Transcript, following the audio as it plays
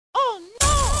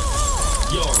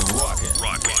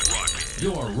rocking.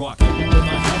 You're rocking with a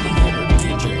heavy hitter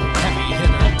DJ,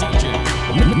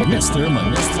 Mr.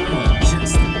 Mejustik.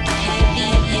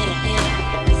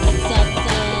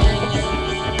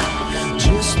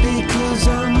 Just because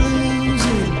I'm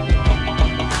losing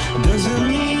doesn't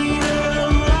mean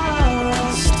I'm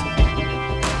lost.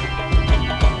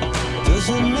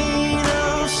 Doesn't mean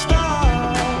I'll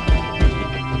stop.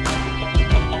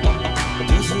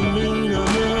 Doesn't mean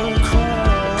I'm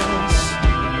across.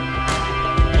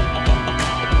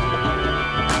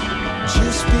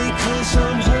 Just because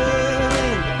I'm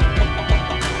hurting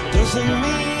doesn't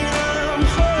mean I'm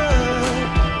hurt.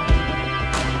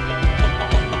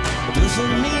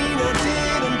 Doesn't mean I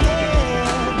didn't get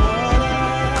what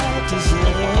I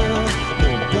deserve,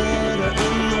 or better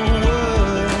in the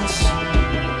worst.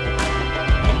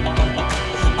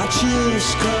 I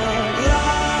just got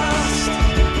lost.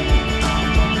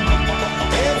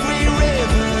 Every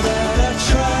river that I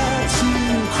tried to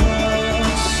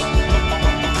cross,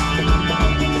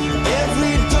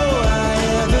 every door I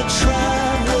ever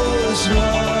tried was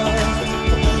locked.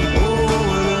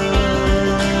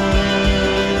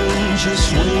 Just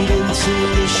waiting till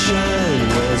the shine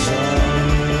wears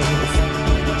off.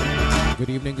 Good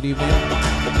evening.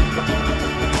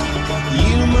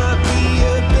 You might be a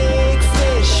big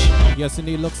fish. Yes,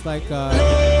 indeed. Looks like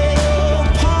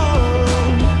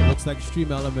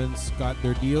Stream Elements got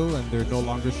their deal and they're no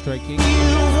longer striking.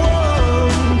 You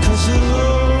won, 'cause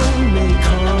alone may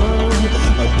come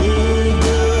a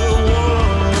bigger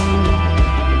one,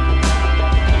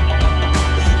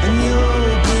 and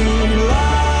you'll be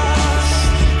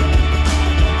lost.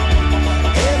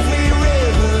 Every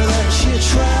river that you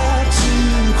try to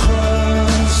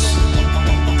cross,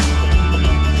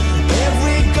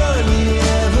 every gun you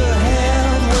ever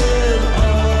had went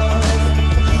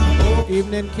off.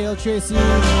 Evening, Kale Tracy.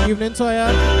 Evening, Toya.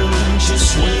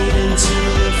 Just wait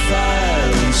until the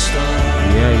fire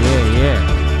starts. Yeah.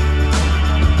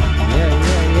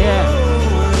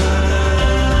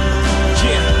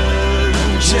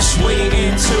 Just wait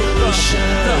until the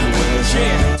sun wears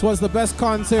off. This was the best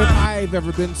concert I've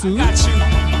ever been to. Got you.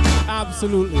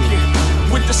 Absolutely.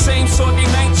 With the same sort they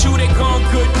night you, they gon'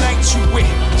 good night you with.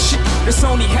 Shit, it's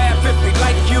only half if they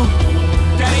like you.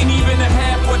 That ain't even a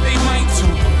half what they might do.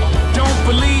 Don't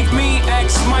believe me,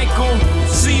 ask Michael.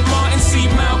 See Martin, see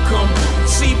Malcolm.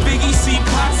 See Biggie, see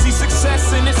Pop, see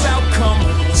success in its outcome.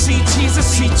 See Jesus,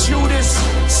 see Judas.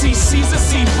 See Caesar,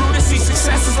 see Brutus. See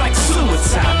success is like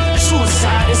suicide.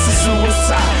 Suicide, it's a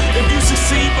suicide. If you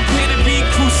succeed, prepare to be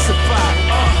crucified.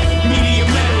 Media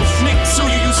medals, Nick to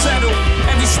you settle.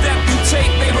 Every step you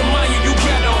take, they remind you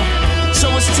ghetto. So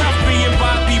it's tough being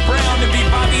Bobby Brown. To be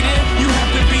Bobby then, you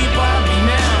have to be Bobby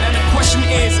now. And the question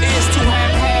is to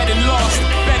have had and lost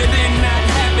better than not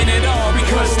having it all?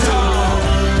 Because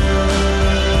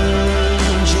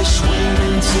just wait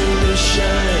until the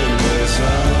shine wears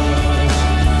off.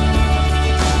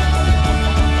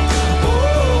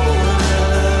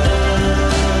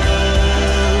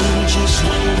 Just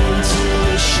wait until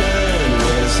the shine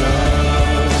wears off.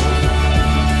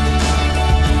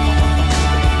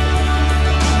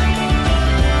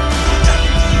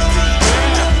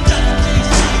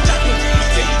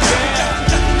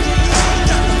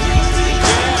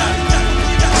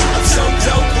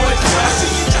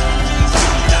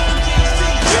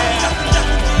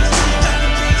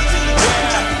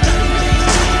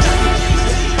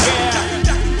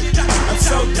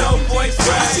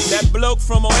 That bloke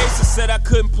from Oasis said I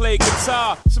couldn't play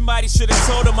guitar. Somebody should have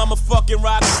told him I'm a fucking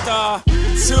rock star.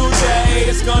 Today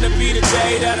is gonna be the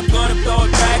day that I'm gonna throw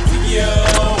it back to you,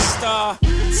 star.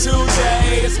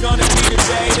 Today is gonna be the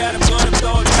day that I'm gonna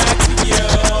throw it back to you,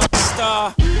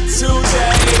 star.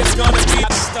 Today is gonna be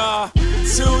a star.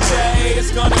 Today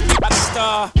is gonna be a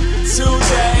star.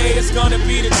 Today is gonna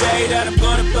be the day that I'm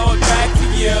gonna throw it back to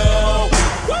you.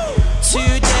 Woo!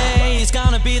 Today is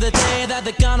gonna be the day that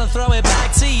they're gonna throw it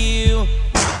back to you.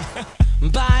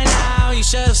 By now you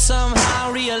should have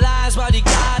somehow realized what you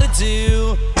gotta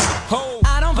do.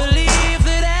 I don't believe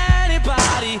that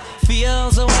anybody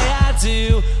feels the way I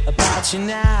do about you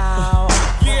now.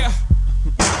 Yeah,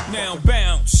 now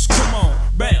bounce, come on,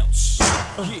 bounce.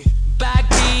 Yeah.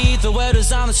 Backbeat, the word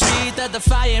is on the street that the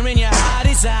fire in your heart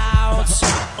is out.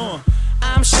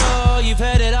 I'm sure you've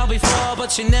heard it all before,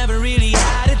 but you never really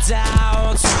had a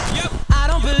doubt. Yep. I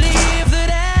don't believe that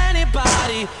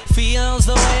anybody feels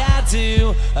the way I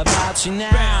do about you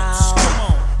now. Bounce, come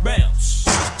on,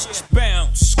 bounce.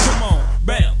 Bounce, come on,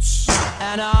 bounce.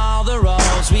 And all the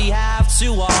roads we have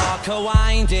to walk are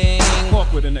winding.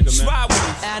 Walk with a nigga, man. Ride with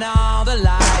me. And all the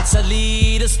lights that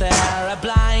lead us there are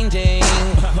blinding.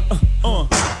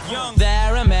 Young.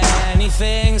 There are many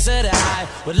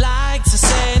would like to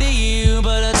say to you,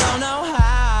 but I don't know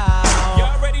how. You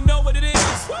already know what it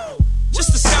is.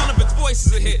 Just the sound of its voice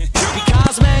is a hit.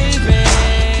 Because maybe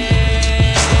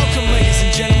Welcome, ladies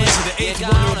and gentlemen, to the eighth you're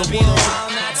wonder gonna of the be the world.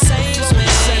 one that saves me.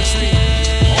 Century,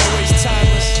 always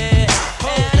timeless.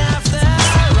 And after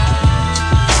all,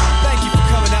 Thank you for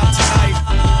coming out tonight.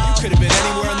 You could have been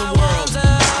anywhere in the world,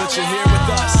 but you're here with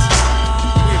us.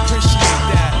 We appreciate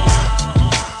that.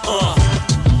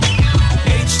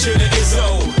 H to the Izzo,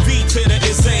 V to the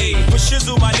Izzy. With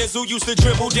Shizzle, my nizzle used to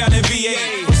dribble down in VA.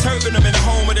 Was hurting them in the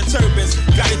home of the turbans.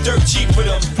 Got it dirt cheap for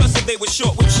them. Plus, if they were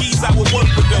short with cheese, I would work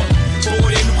with them.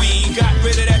 Bored and weed, got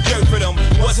rid of that dirt for them.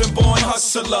 Wasn't born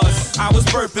hustlers, I was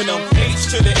burping them. H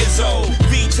to the Izzo,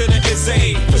 V to the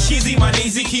Izzy. For Sheezy, my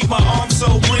kneesy, keep my arms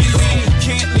so breezy.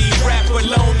 Can't leave rap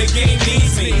alone, the game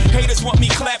needs me. Haters want me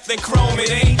clapped and chrome,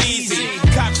 it ain't easy.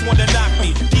 Cops wanna knock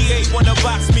me, DA wanna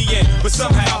box me in. But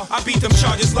somehow, I beat them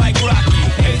charges like Rocky.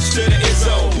 H to the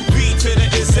Izzo, V to the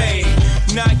Izzy.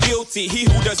 Not guilty, he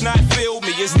who does not feel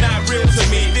me is not real to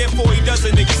me. Therefore, he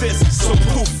doesn't exist, so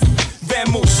poof.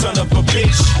 Vamoose, son of a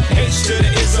bitch. H to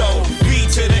the Izzo, V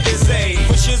to the Izzy.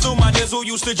 For Shizzle, my nizzle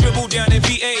used to dribble down in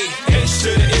VA. H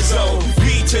to the Izzo,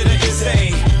 V to the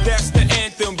Izzy. That's the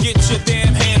anthem, get your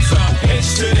damn hands up.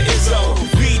 H to the Izzo,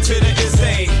 V to the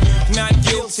Izzy. Not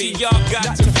guilty, y'all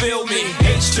got to feel me.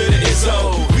 H to the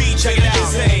Izzo, V to the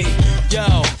Izzy.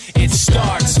 Yo, it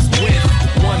starts with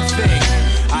one thing.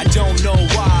 I don't know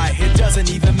why, it doesn't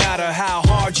even matter how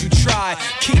hard you try.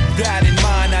 Keep that in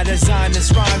mind, I designed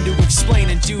this rhyme to explain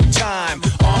in due time.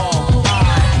 All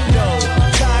I know,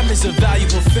 time is a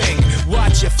valuable thing.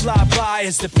 Watch it fly by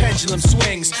as the pendulum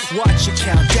swings. Watch it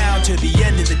count down to the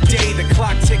end of the day. The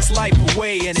clock ticks life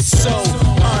away and it's so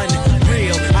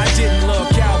unreal. I didn't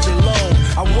look out below,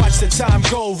 I watched the time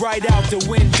go right out the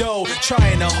window,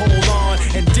 trying to hold on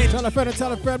and didn't. Tell a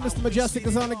friend, Mr. Mejustik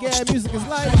is on again. Music is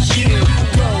live.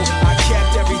 I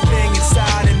kept everything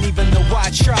inside, and even though I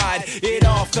tried, it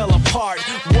all fell apart.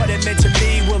 What it meant to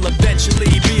me will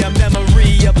eventually be a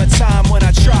memory of a time when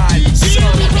I tried. So,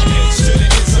 H to the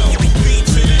Izzo, V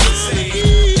to the Izzy.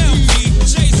 LP,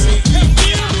 JC, help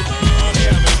me out. Oh, they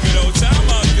having a good old time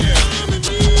out there.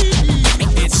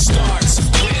 It starts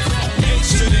with H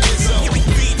to the Izzo,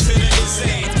 V to the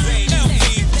Izzy.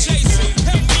 LP, JC,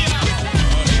 help me out.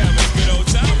 Oh, they having a good old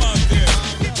time out there.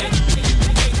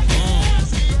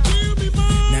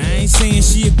 Now I ain't saying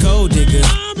she a gold digger,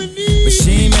 but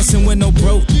she ain't messing with no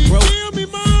broke.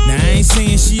 Now I ain't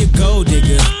saying she a gold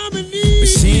digger, but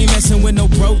she ain't messing with no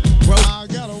broke.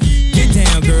 Get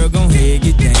down, girl, gon' head,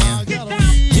 get down.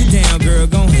 Get down, girl,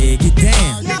 gon' head, get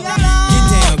down. Get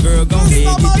down, girl, gon'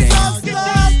 head, get down.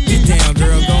 Get down,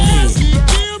 girl, gon' head.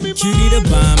 Cutie the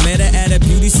bomb, met her at a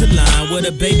beauty salon with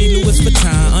a baby Louis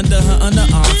Vuitton under her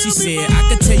underarm. She said, I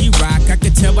could tell you rock, I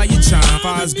could tell by your charm.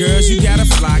 Far as girls, you got a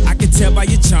flock, I could tell by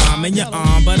your charm and your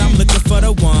arm. But I'm looking for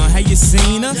the one, have you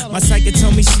seen her? My psychic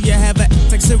told me she'll have a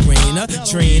like Serena,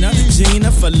 Trina,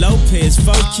 Gina for Lopez,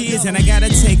 4 kids. And I gotta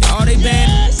take all they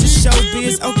bad to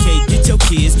showbiz. Okay, get your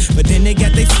kids, but then they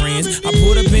got their friends. I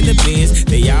pulled up in the Benz,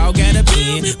 they all got a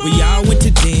pen. We all went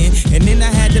to den, and then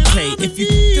I had to pay. If you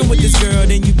f***ing with this girl,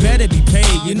 then you better be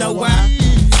paid. You know why?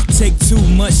 Take too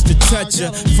much to touch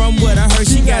her. From what I heard,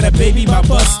 she got a baby by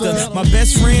Buster. My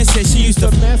best friend said she used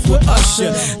to mess with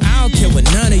Usher. I don't care what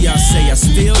none of y'all say, I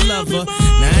still love her.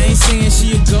 Now I ain't saying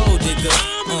she a gold digger,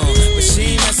 but she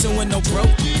ain't messing with no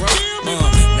broke. Now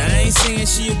I ain't saying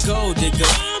she a gold digger,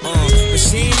 but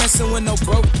she ain't messing with no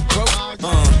broke.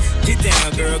 Get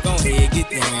down, girl, gon' head, get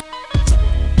down.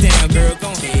 Down, girl,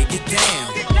 gon' head, get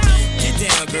down. Get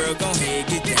down, girl, gon' head,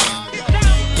 get down.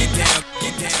 Get down,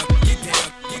 get down, get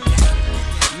down, get down.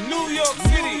 New York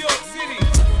City,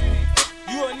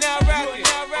 you are now rapping.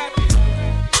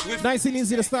 Nice and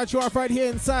easy to start you off right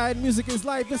here inside. Music is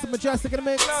live. Mr. Mejustik in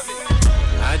the mix.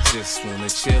 I just wanna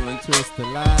chill and Twist the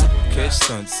lie. catch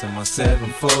stunts in my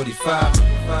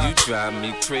 745. You drive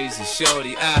me crazy,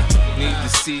 shorty. I need to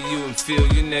see you and feel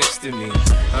you next to me.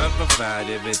 I provide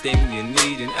everything you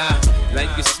need, and I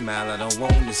like your smile. I don't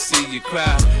wanna see you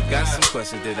cry. Got some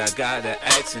questions that I gotta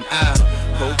ask, and I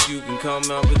hope you can come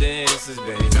up with the answers,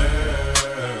 baby.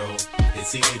 Girl,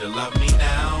 it's easy to love me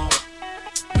now.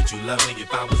 Would you love me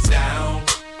if I was down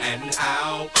and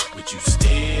out? Would you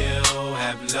still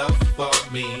have love for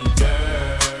me,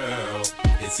 girl?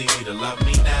 It's easy to love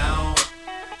me now.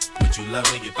 Would you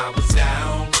love me if I was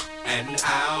down and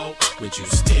out? Would you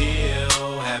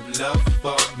still have love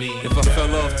for me, If I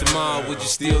fell off tomorrow, would you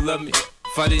still love me?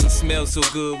 If I didn't smell so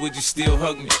good, would you still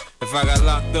hug me? If I got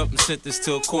locked up and sentenced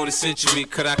to a quarter century,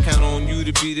 could I count on you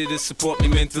to be there to support me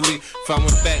mentally? If I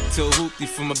went back to a hoopty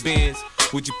for my bands,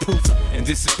 Would you poof and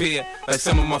disappear like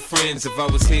some of my friends? If I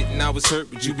was hit and I was hurt,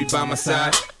 would you be by my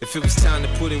side? If it was time to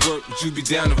put in work, would you be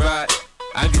down to ride?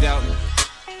 I get out and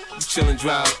you chill and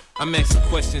drive. I'm asking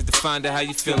questions to find out how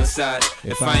you feel inside.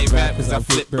 If I ain't rap cause I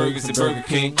flip burgers at Burger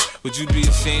King, would you be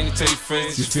ashamed to tell your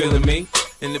friends you feeling me?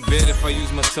 In the bed if I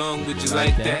use my tongue, would you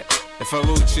like that? If I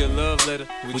wrote you a love letter,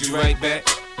 would you write back?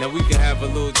 Now we can have a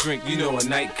little drink, you know, a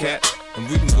nightcap, and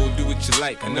we can go do what you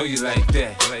like. I know you like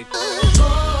that. Boy,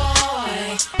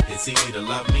 it's easy to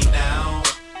love me now.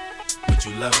 Would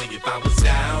you love me if I was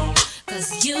down?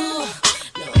 Cause you know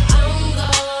I'm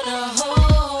gonna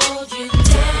hold you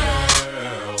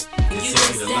down. It's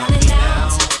easy to love me now.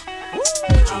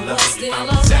 Would you love me if I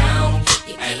was down?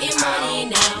 You're getting money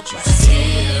now, Would you but I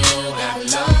still got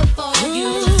love for you.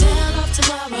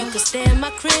 Tomorrow you could stay in my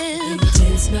crib.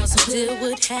 Didn't smell so still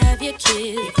would have your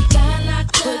kid. If you got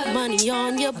locked up, put money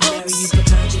on your books. And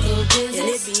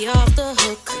it'd be off the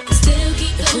hook. Still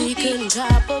keep if we couldn't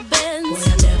cop a Benz,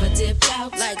 boy, I never dip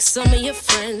out like some of your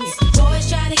friends. If boys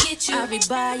try to get you, I'll be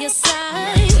by your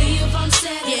side.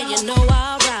 Yeah, you know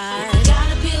I'll ride. You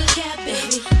gotta peel a cap,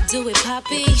 baby. Do it,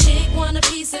 poppy. Chick want a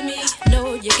piece of me.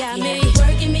 No, you got me.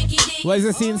 Working Mickey D. What is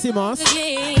the scene, Simos?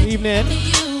 Evening.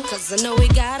 Cause I know we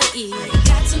gotta eat. I ain't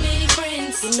got too many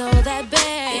friends, you know that,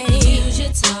 babe. If you use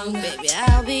your tongue, baby,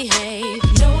 I'll behave.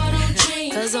 No, I don't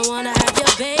drink, cause I wanna have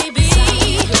your baby.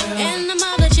 And the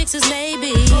mother chicks is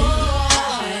maybe.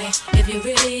 Boy, if you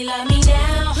really love me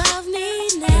now, love me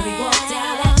now. Baby, walk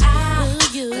down that aisle.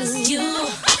 Cause you know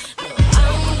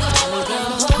I'm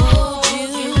gonna hold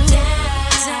you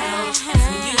down.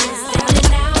 You was down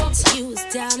and out. You was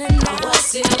down and out. I was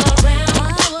still around.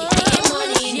 You getting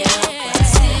money now.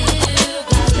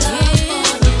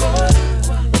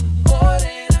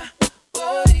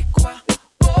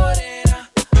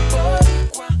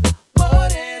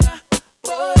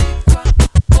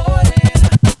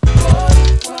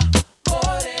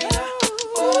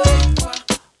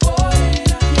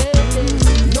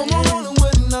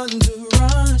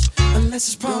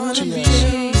 It's part of me.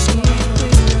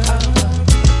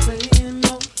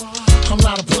 I'm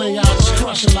not a player, I just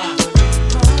crush a lot.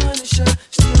 Still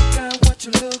got what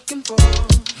you're looking for.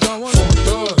 From a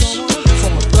thug.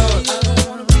 I don't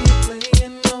wanna be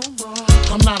playing no more.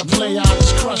 I'm not a player, I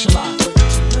just crush a lot.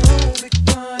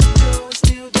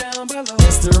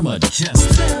 Mr. Mejustik.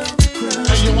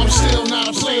 Hey yo, I'm still not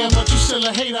a player, but you still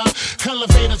a hater.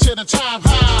 Elevator to the top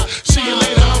high. See you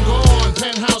later, I'm gone.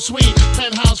 Penthouse suite,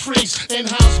 penthouse freaks,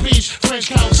 in-house beach, French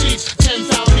couch seats,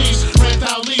 10,000 piece, rent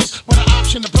out lease, with an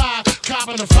option to buy.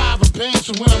 Copping a 5 of Benz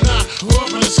from when I'm not.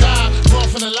 Up in the sky,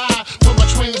 off in the lie, with my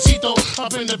twincito,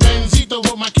 up in the Benzito,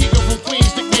 with my Kiko from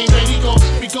Queens, nickname Benito.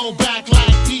 We go back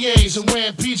like PAs and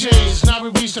wearing PJs. Now we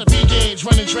reach the P gauge,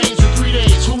 running trains for 3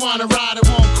 days. Who wanna ride? It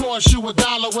won't cost you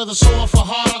 $1. Whether sore for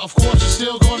harder, of course you're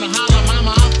still gonna holler.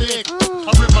 Mama, I'm thick.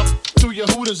 I rip my through your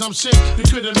hooters, I'm sick. You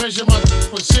couldn't measure my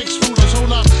with 6 rulers.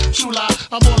 Hold up, true lie.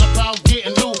 I'm all about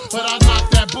getting loot, but I knock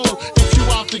that bull if you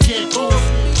out to get cool.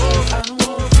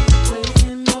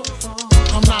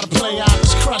 I'm not a player, I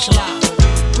just crush a lot.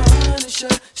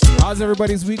 How's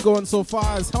everybody's week going so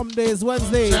far? It's Hump Day, it's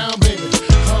Wednesday. Down, baby,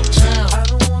 uptown. I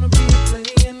don't wanna be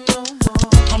playing no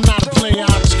more. I'm not a player,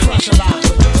 I just crush a lot.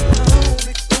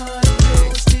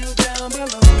 Still down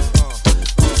below.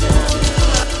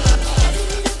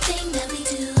 Everything that we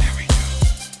do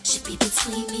should be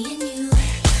between me and you.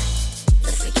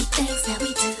 The freaky things that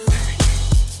we do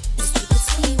is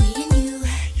between me and you.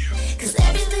 Cause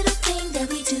every little thing that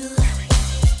we do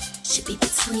should be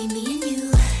between me and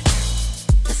you.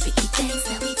 The freaky things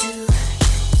that we do.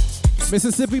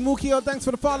 Mississippi Mukio, thanks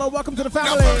for the follow. Welcome to the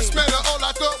Now family. first minute, all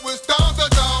I thought was down the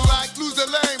down. Like lose the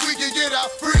lane, we can get out,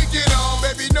 freak it on.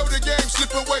 Baby, know the game,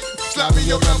 slip away. Slap me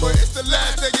your number, it's the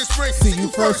last day of spring. See you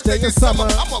first day of summer.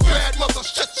 I'm a bad mother,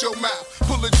 shut your mouth.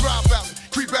 Pull a drop out,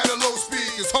 creep at a low speed.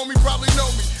 Cause homie probably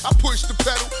know me. I push the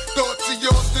pedal, thoughts of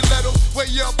your stiletto. Way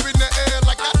up in the air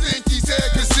like I think he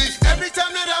said. Cause see, every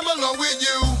time that I'm alone with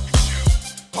you,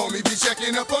 homie be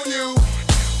checking up on you.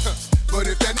 But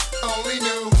if that only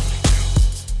knew,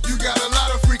 you got a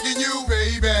lot of freaking you,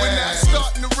 baby. When that's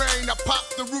starting to rain, I pop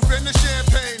the roof and the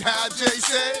champagne. How Jay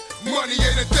said, money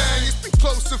ain't a thing. It's been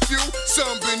close to few,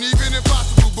 some been even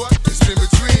impossible, but it's been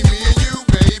between me and you,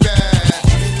 baby.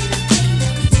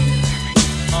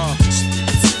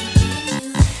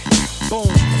 Boom,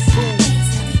 boom.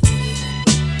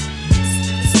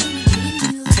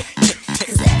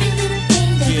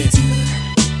 Yeah.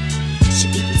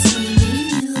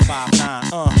 5-9,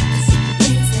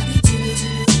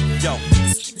 Yo.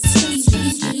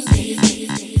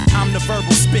 I'm the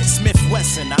verbal spit Smith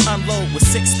Wesson. I unload with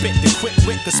 6 spit, the quick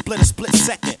wit could split a split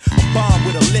second. A bomb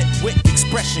with a lit wit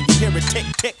expression. You hear it tick,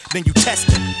 tick, then you test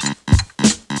it.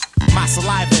 My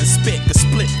saliva and spit, the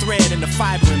split thread and the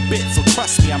fiber and bit. So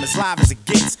trust me, I'm as live as it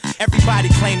gets. Everybody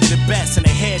claim to the best and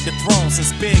they head the throne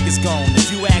since Big is gone.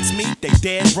 If you ask me, they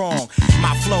dead wrong.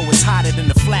 My flow is hotter than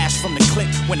the flash from the click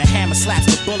when the hammer slaps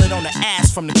the bullet on the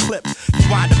ass from the clip. You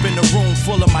wind up in a room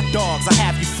full of my dogs. I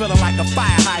have you feeling like a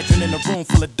fire hydrant in a room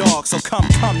full of dogs. So come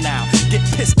now, get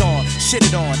pissed on,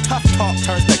 shitted on. Tough talk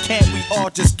turns to can't we all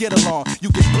just get along? You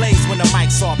get blazed when the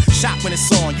mic's off, shot when it's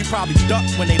on. You probably duck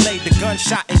when they laid the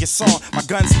gunshot in your song. My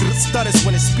gun stutters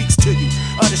when it speaks to you.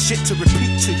 Other shit to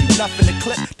repeat to you. Nothing to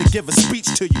clip to give a speech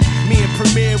to you. Me and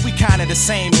Premier, we kinda the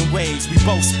same in ways. We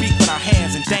both speak with our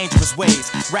hands in dangerous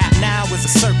ways. Rap now is a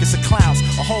circus of clowns.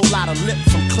 A whole lot of lip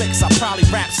from clicks. I probably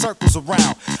wrap circles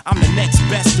around. I'm the next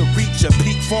best to reach a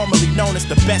peak, formerly known as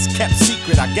the best kept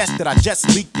secret. I guess that I just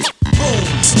leaked it.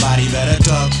 Boom! Somebody better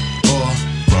duck or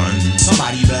run.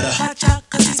 Somebody better watch out,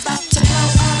 cause he's about to blow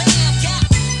up.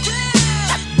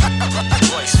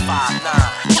 Voice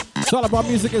 5'9". It's all about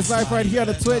music is life right here on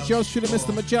the Twitch. Yo, shooting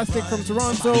Mr. Mejustik from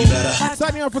Toronto.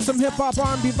 Signing off for some hip hop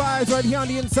R&B vibes right here on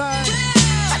the inside.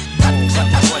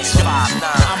 Voice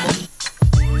 5'9".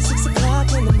 6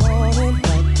 o'clock in the morning,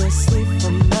 like the sleep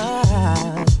from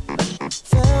mine.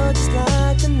 Felt just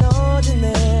like an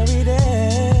ordinary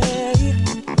day.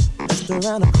 Just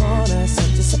around the corner,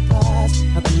 such a surprise.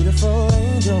 A beautiful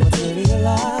angel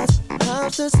materialized. I'm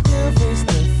just still face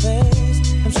to face.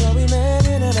 I'm sure we met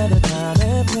in another time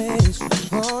and place.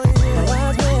 Oh yeah, our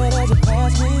eyes met as you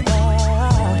passed me by.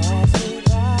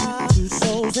 Two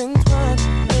souls entwined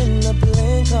in the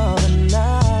blink of an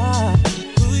eye.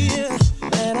 Ooh yeah,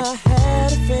 and I had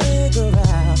to figure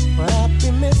out what I'd be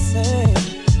missing.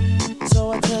 So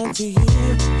I turned to you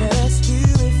and asked you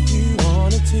if you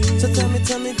wanted to. So tell me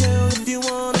girl, if you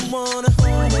wanna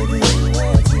maybe you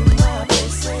went to my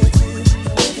place, say it to.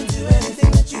 We can do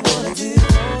anything that you wanna do.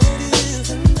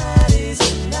 Tonight is the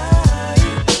night.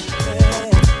 Yeah.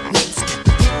 Next.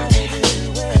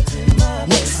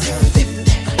 We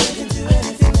can do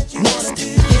anything that you wanna do.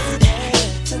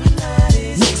 Tonight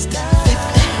is the night.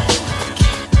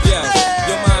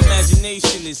 Yeah, my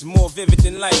imagination is more vivid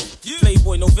than life.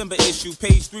 Playboy November issue,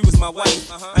 page 3 was my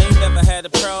wife. I ain't never had a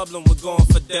problem with going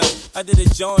for Del. I did a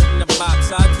joint in the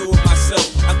box, I do it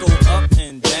myself. I go up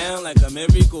and down like a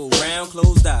merry-go-round,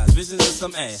 closed eyes, visions of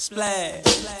some ass. Splash.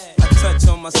 I touch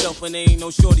on myself when there ain't no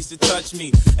shorties to touch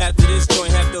me. After this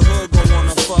joint, half the hood gon'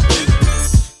 wanna fuck me.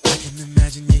 I can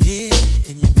imagine you here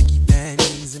in your Mickey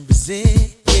panties in Brazil.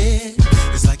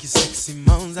 Yeah, it's like your sexy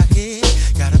moans I hear.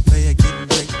 Gotta play a game and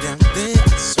break down there.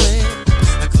 I swear,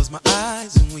 I close my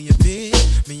eyes and we appear.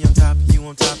 Me on top, you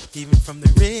on top, even from the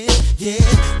rear. Yeah,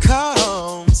 call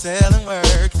home, selling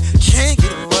work. Can't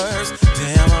get worse.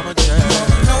 Damn, I'm a jerk.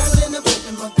 Rolling and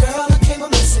whipping, my girl, I came a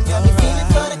missing. Got me feeling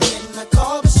for the kid, and I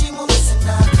called, but she won't listen. I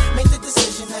made the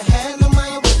decision to handle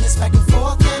my witness back and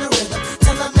forth in a rhythm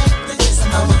till I make the gist.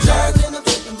 I'm a jerk and I'm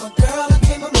tripping, my girl, I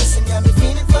came a missing. Got me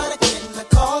feeling for the kid, and I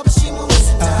called, but she won't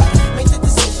listen. I made the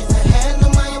decision to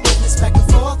handle my witness back and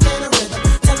forth in a rhythm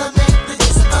till I make the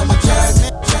gist. I'm a jerk.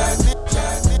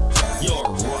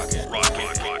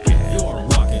 You're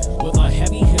rocking with a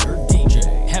heavy hitter DJ.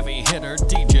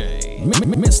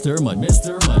 Mr.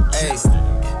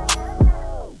 Mejustik.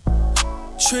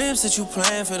 Trips that you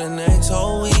plan for the next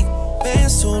whole week.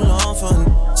 Bands too long for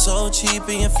so cheap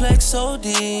and your flex OD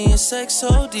and sex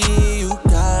OD. You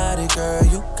got it, girl,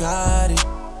 you got it.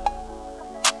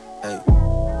 Hey,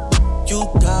 you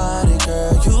got it,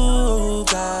 girl, you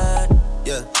got it.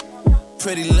 Yeah,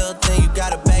 pretty little thing, you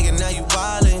got a bag and now you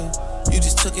wildin'. You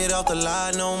just took it off the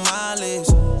line, no mileage.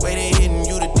 Waiting, hitting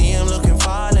you the DM, looking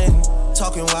violent.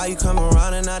 Talking while you come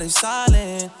around and now they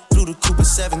silent. Through the Cooper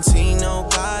 17, no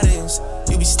guidance.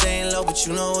 You be staying low, but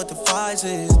you know what the price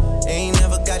is. Ain't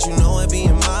never got you know it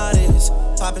being modest.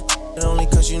 Pop it only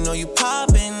cause you know you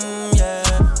poppin', yeah.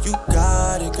 You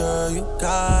got it, girl, you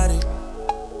got it.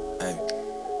 Hey.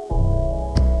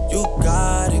 You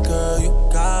got it, girl, you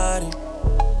got it.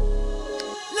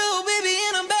 Little baby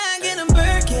in a bag and I'm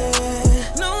Birkin.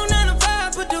 No 9 to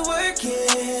 5, put the work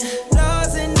in.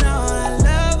 Laws and all, I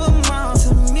love them all.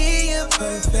 To me, you're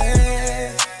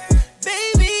perfect.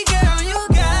 Baby girl, you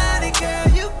got it, girl,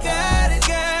 you got it,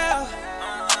 girl.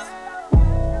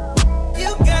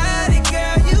 You got it,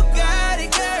 girl, you got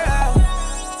it, girl.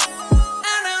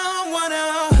 I don't wanna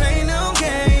play no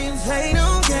games,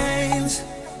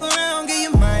 but I don't give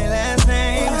you my last name.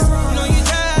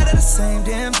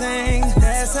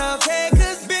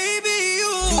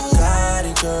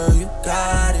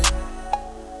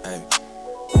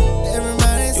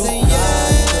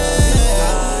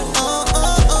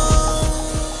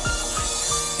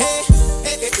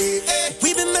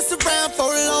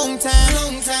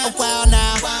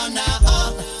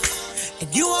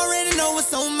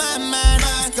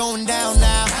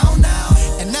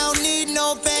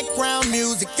 no background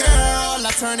music, girl.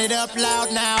 I turn it up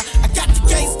loud now. I got the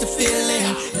gangsta feeling,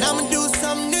 and I'ma do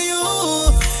something to you,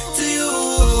 to you,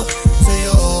 to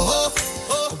you.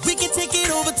 We can take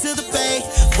it over to the bay,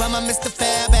 where my Mr.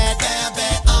 Fairbat,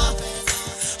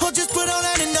 oh, just put on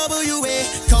that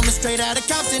NWA, coming straight out of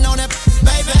Compton on that,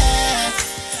 baby.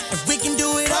 And we can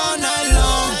do it all night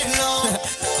long.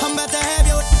 I'm about to have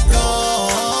your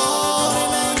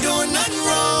I'm doing nothing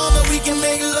wrong, but we can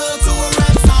make love to a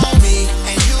rap song. Me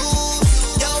and you,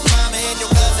 your mama and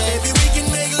your cousin. Baby, we can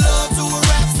make love to a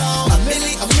rap song. A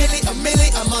milli, a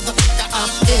motherfucker, I'm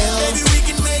ill. Baby, we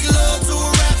can make love to a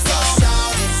rap song.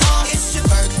 Shout it, it's your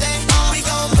birthday. We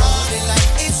gon' party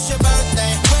like it's your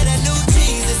birthday. Where that new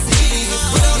Jesus is.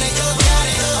 Put on that yo got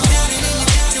it. I'm down in your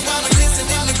future while I'm listening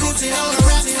to Gucci on the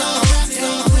rap song.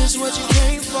 This what you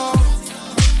came for.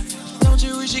 Don't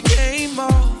you wish you came more?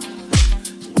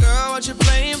 Girl, what you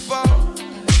playing for?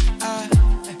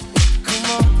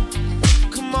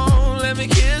 Come on, let me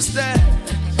kiss that.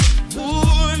 Ooh,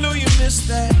 I know you missed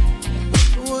that.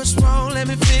 What's wrong? Let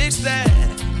me fix that.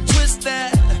 Twist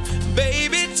that,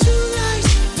 baby.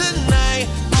 Tonight's the night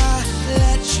I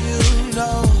let you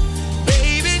know.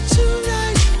 Baby,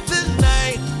 tonight's the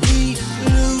night we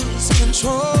lose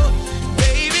control.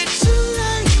 Baby,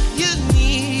 tonight you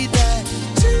need that.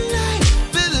 Tonight,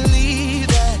 believe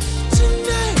that.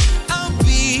 Tonight I'll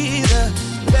be the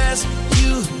best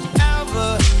you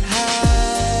ever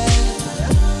had.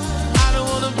 I don't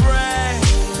wanna brag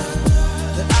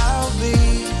that I'll be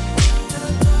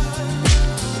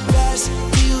the best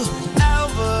you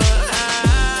ever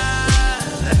had.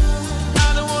 I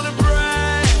don't wanna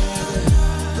brag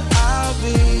that I'll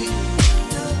be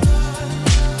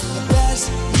the best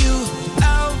you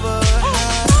ever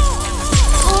had.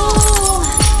 Ooh,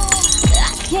 I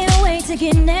can't wait to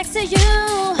get next to you.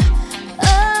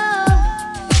 Oh,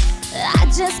 I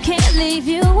just can't leave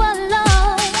you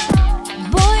alone.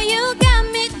 Boy, you got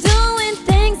me doing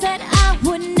things that I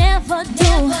would never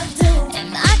do.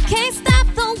 And I can't stop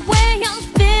the way I'm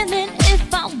feeling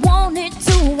if I wanted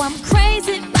to. I'm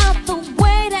crazy about the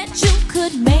way that you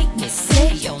could make me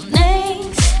say your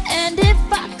name. And if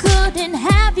I couldn't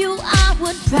have you, I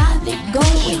would probably go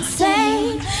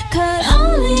insane. Cause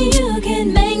only you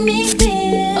can make me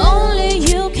feel. Only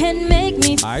you can make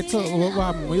me feel. I told what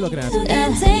happened? What are you looking at?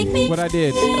 And take me. What I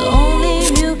did? Only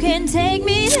you can take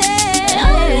me there.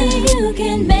 Only you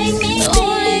can make me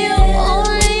feel.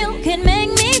 Only you can make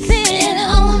me feel. And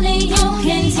only you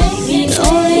can take me there.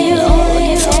 Only you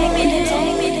can take me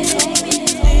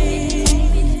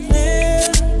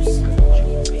there.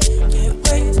 Can't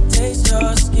wait to taste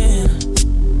your skin,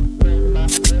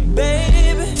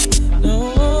 baby. No,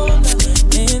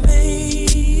 in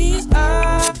these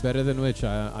eyes. Better than which?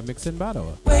 I mix in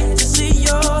battle. Wait to see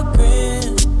your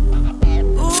grin.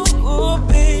 Ooh,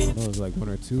 baby. That was like one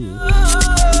or two.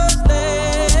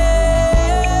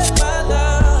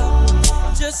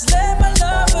 Just let my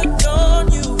love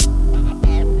adorn you.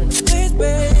 Please,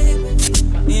 baby.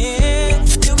 Yeah,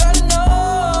 you gotta know.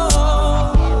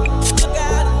 You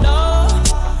gotta know.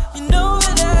 You know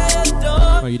that I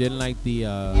adore. Oh, you didn't like the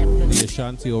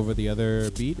Ashanti over the other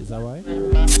beat? Is that why?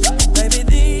 Baby,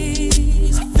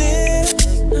 these fears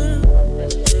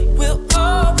will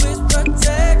always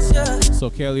protect you. So,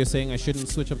 Carol, you're saying I shouldn't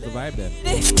switch up the vibe then?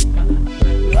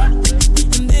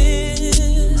 And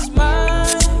this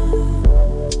mind,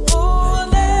 oh, I'll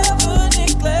never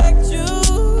neglect you.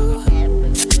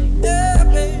 Yeah,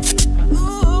 baby.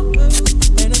 Ooh,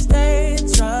 and it's they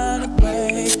trying to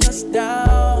break us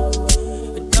down,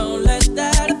 but don't let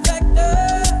that affect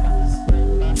us.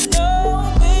 No,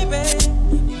 baby,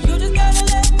 you just gotta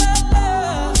let my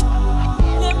love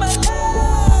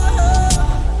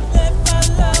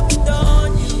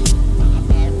adorn you.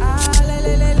 Let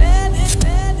it.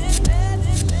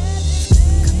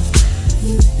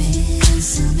 You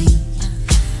missing me,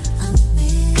 I'm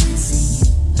missing you.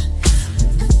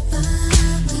 Whenever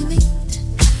we meet,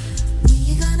 we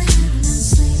gonna end up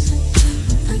sleeping.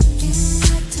 I get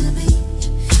to be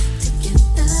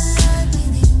together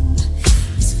with you.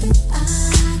 It's fit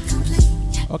complete.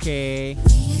 Okay.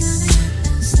 We gonna end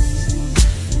up sleeping.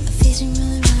 A vision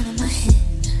really running my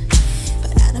head,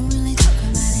 but I don't really talk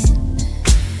about it.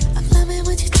 I'm loving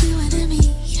what you're doing to me,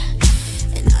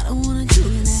 and I don't wanna do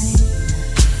without it.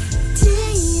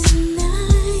 Day and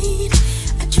night,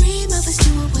 I dream of us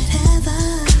doing whatever,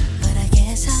 but I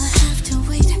guess I'll have to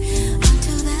wait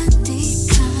until that day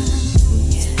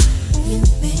comes. You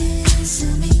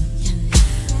missing me,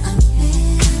 I'm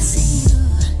missing you.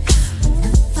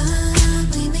 Whenever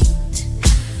we meet,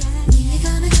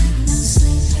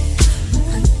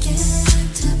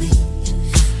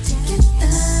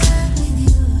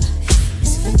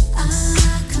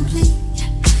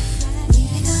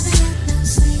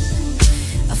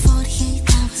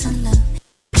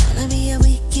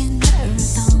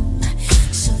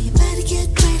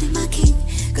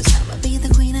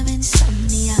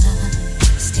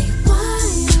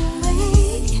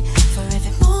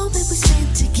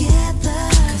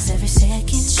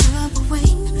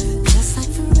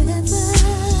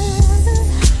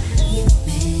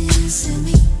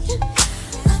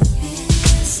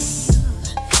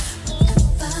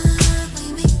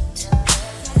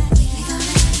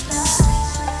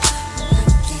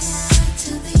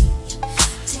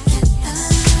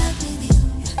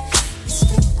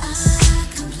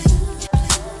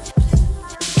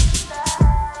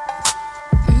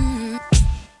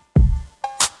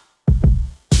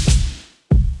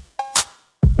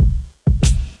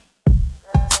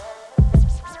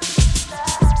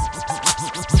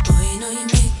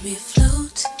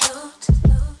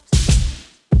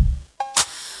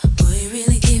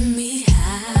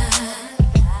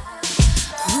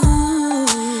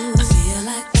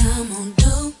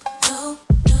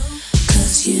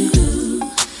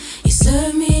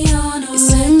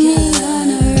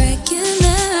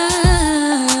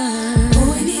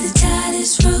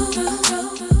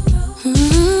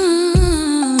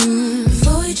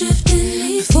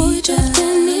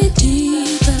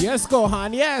 go,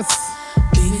 hon. Yes.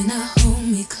 Baby, now hold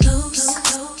me close.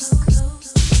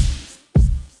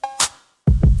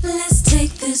 Let's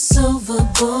take this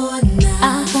overboard now.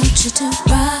 I want you to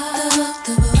rock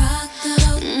the boat.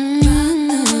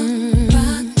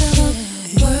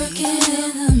 Work it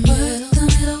in the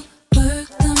middle. Work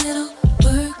the middle.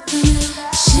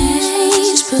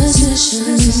 Change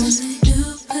positions.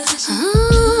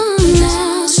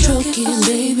 Now stroke it,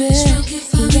 baby. Stroke it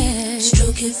for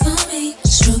me.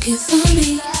 Stroke it for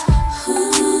me.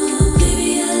 Ooh,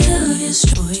 baby, I love you.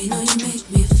 Boy, you know you make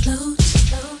me float.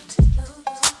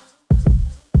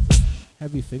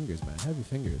 Heavy fingers, man. Heavy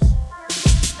fingers.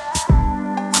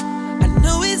 I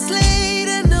know it's late,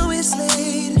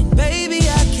 and baby,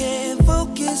 I can't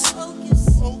focus.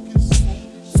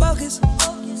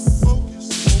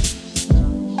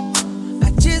 I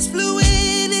just flew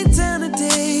in town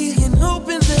today and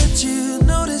hoping that you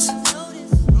notice.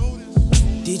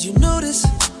 Did you notice?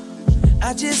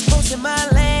 I just posted my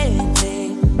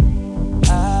landing.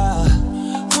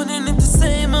 Wondering if the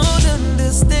same old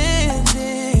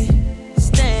understanding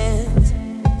stands.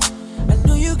 I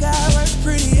know you got work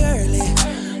pretty early.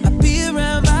 I'll be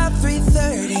around by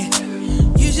 3:30.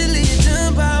 Usually you're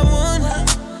done by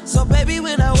 1. So baby,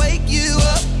 when I wake you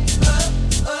up,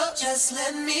 just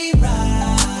let me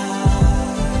ride.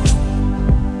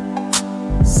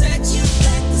 Set you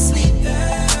back to sleep,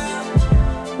 girl.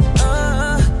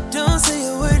 Don't say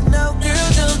a word, no, girl,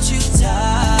 don't you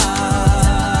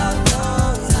talk.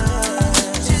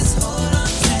 Just hold on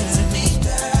tight to me,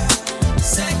 girl.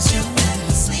 Set you back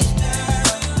to sleep,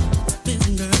 girl.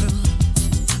 Listen, girl,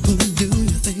 who do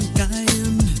you think I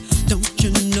am? Don't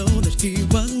you know that he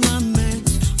was my man?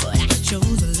 But I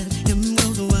chose to let him go,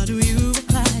 so why do you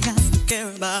act like I still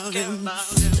care about him?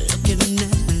 Looking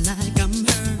at me like I'm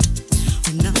hurt,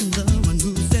 when I'm the one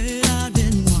who said I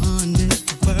didn't want it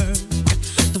to work.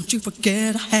 Don't you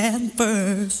forget I had him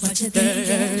first. What you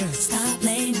thinking? Stop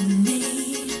blaming me.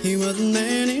 He wasn't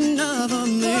man enough for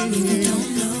me. If you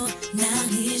don't know, now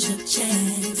here's your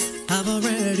chance. I've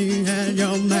already had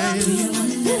your man. Do you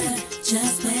wonder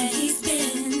just where he's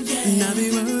been? Yeah. And I be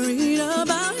worried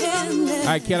about him. Yeah. All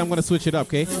right, kid, I'm gonna switch it up,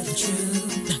 okay? I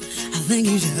think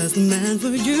he's just the man for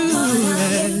you. What are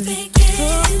you thinking?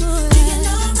 Do you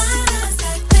know my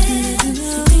husband?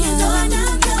 Do you know I'm your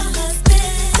husband?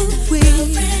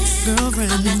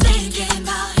 Girlfriend. I'm not thinking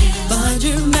about him, but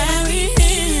you married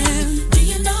him. Do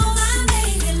you know I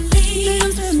made him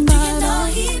leave? Do you know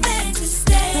he meant to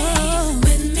stay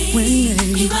with me?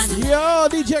 He wasn't. Yo,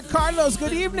 DJ Carlos,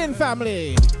 good evening,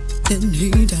 family. Didn't he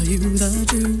tell you the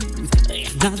truth?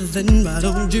 Nothing, why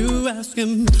don't you ask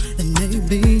him? And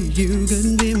maybe you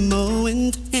could be more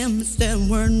into him instead of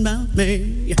worrying about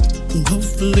me. And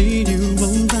hopefully you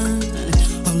won't find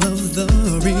all of the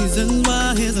reasons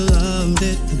why his love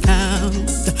didn't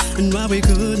count and why we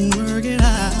couldn't work it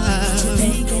out.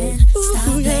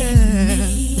 Ooh, yeah.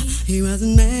 He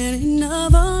wasn't man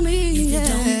enough for me. If you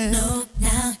don't know,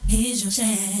 now here's your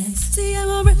chance. See, I've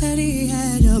already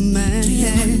had your man. Do you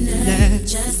wonder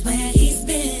just where he's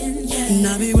been? Yeah. And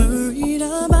I'll be worried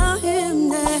about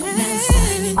him. Yeah. Now it's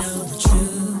time to know the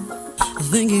truth. I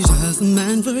think he's just the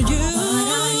man for you. What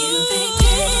are you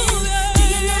thinking? Do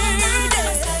you know I'm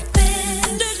just like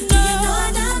Ben? Do you know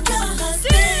I'm your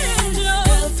husband?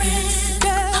 Girlfriend?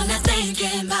 I'm not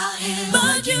thinking about him,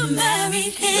 but you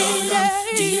married him.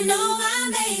 Do you know I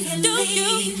made him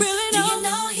leave? Do you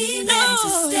know he meant to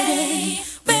stay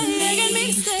with me?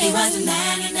 He wasn't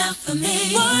man enough for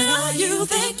me. What are you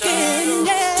thinking?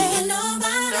 Do you know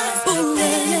about us?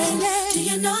 Do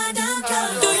you know I don't go?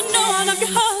 Do you know I love your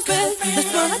husband?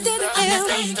 That's what I did to I'm him. not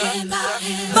thinking about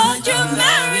him, But you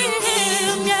married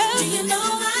him, yeah. do you know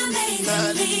I made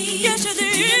him leave? Yes, you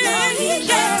did. Do you know he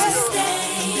meant to stay?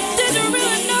 Did you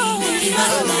really know? He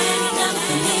wasn't man enough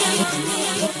for me.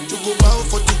 To go out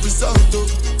for the result, oh.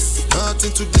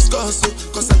 Nothing to discuss, oh.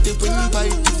 Cause I did win by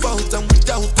default and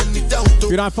without any doubt, oh. If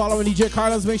you're not following DJ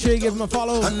Carlos, make sure you give him a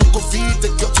follow. I no go feed the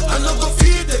girl, I no go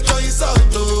feed the girl, it's out,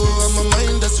 oh. I'm a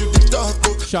mind that's with the talk,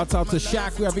 oh. Shouts out to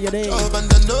Shaq, wherever you're there.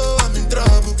 And I know I'm in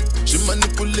trouble. She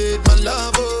manipulate my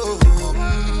love, oh.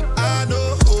 I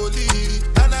know holy,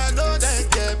 and I know that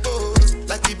get both.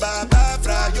 Like the Baba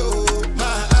Frayo,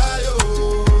 my ayo,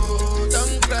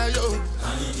 don't cry, yo.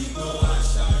 I need to go and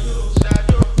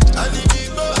shadow. I need to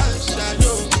go and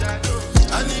shadow.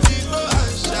 I need to go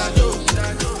and shadow.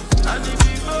 I need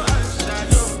to go and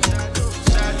shadow.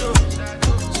 Shadow.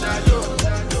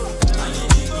 I need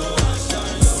to go and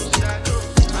shadow.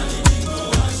 I need to go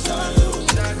and shadow.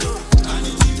 I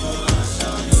need to go and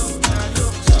shadow.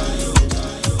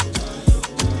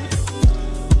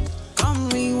 Come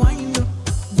rewind,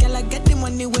 girl, I get the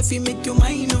money if you make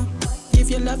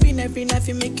every night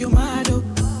you make you mad, oh.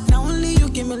 Now only you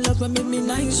give me love but make me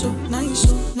nice, oh, nice,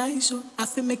 oh, nice, oh. I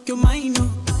feel make you mine,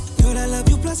 oh. Girl, I love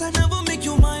you, plus I never make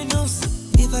you minus.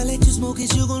 If I let you smoke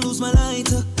it, you gon' lose my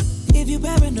lighter. If you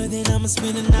paranoid, then I'ma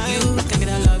spend the night. You think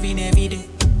that I love you every day.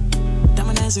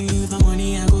 Diamond dancing you the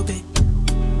money I go pay.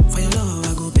 For your love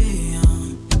I go pay,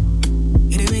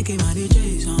 It ain't making my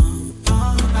DJs,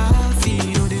 I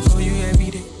feel they for you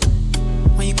every day.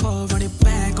 When you call, run it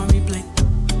back on replay.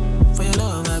 For your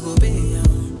love I go pay,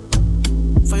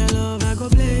 For your love I go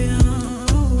play,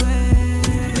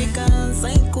 Make a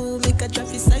psycho, make a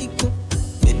traffic psycho.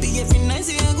 Baby, every night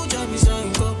say I go drive me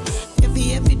psycho.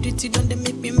 Every duty done they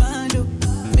make me mad, oh.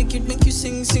 Make you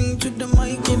sing to the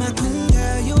mic. Yeah, my queen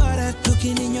girl, you are that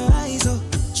looking in your eyes, oh.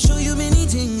 Show you many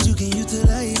things you can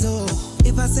utilize, oh.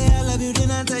 If I say I love you,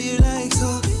 then I tell you like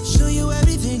so. Show you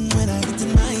everything when I get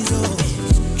in my zone.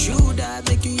 True that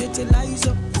make you utilize,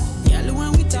 oh. Girl,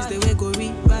 when we taste the way go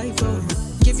revive, oh.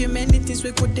 Give you many things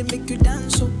we could they make you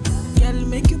dance, oh. Girl,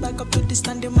 make you back up to the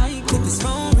standing mic. If his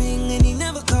phone ring and he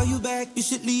never call you back, you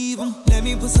should leave him. Let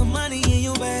me put some money in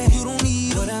your bag. You don't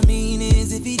need what I mean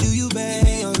is if he do you bad,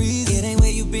 your reason. It ain't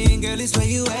where you been, girl, it's where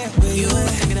you at. Where you at?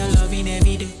 Think that I love you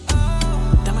every day.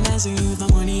 Diamond dancing you the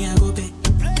money I go pay.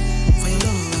 For your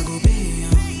love I go pay.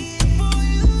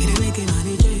 It ain't making my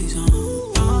DJs,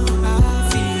 I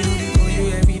feel it for you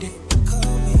every day.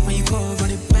 When you call, run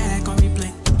it back on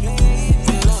replay.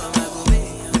 For your love I go pay.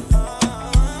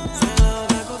 For your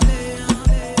love I go pay.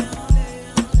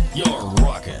 You're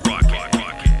rocking.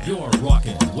 You're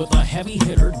rocking with a heavy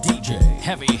hitter DJ.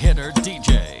 Heavy hitter DJ.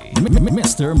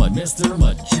 Mr.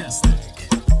 Mejustik.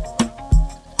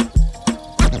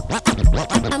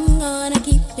 I'm gonna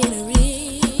keep it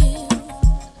real.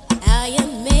 How you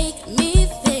make me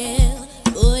feel,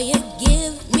 boy, you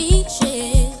give me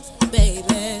chills,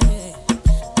 baby.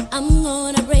 I'm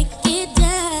gonna break it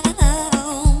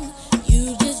down.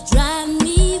 You just drive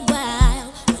me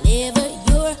wild whenever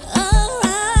you're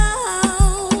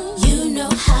around. You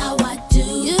know how I do,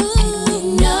 and you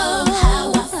know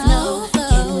how I flow.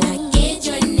 Can I get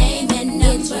your name and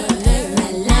number? I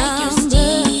like your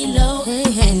stilo,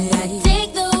 and I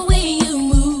take the way you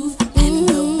move and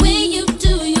the way you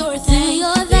do your thing.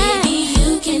 Baby, you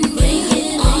can bring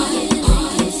it on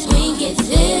and swing it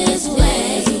this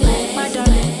way. My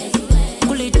darling,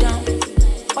 pull it down.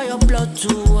 For your blood to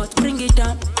what? Bring it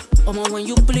down. When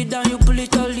you pull it down, you pull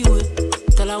it all the way.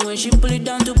 Tell her when she pull it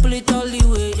down to pull it all the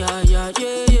way. Yeah.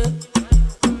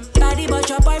 Body but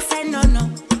your boyfriend, no.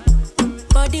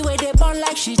 Body where they burn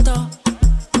like she thought.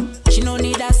 She no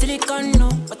need that silicone, no.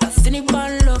 But that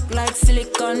silicone look like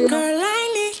silicone, no. Girl,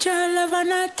 I need your love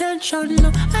and attention,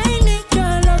 no. I need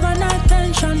your love and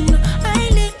attention, no. I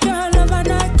need your love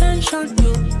and attention,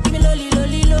 you. Give me lolly,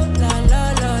 lolly, lo, la, la,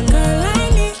 la, la. Girl, I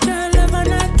need your love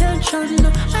and attention, no.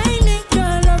 I need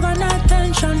your love and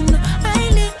attention, no. I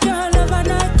need your love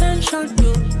and attention,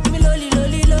 you. Give me lolly,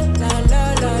 lolly, lo, la, la,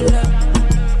 la, la.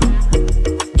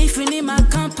 If you need my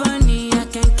company, I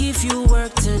can give you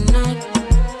work tonight.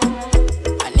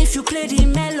 And if you play the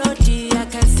melody, I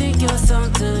can sing your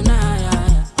song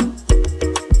tonight.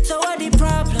 So what the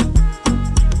problem?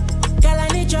 Girl, I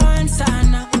need your answer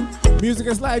now. Music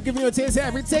is live, giving you a taste of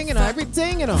everything,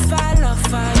 everything. If I love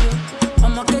fire,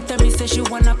 I'ma get her, me say she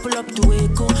wanna pull up to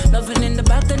Echo. Loving in the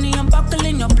balcony, I'm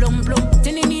buckling your blum blum.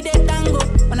 Then you need a tango,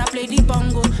 when I play the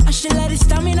bongo. And she let it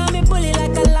stamina me bully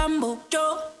like a Lambo.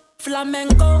 Joe,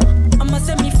 flamenco, I'ma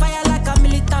send me fire like a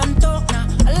militanto.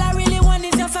 Nah, all I really want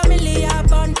is your family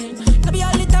bonding. Maybe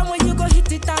all the time when you go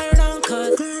hit it around,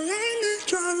 cause girl, I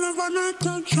need your love and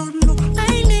attention, no.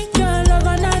 I need your love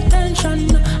and attention,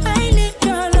 no. I need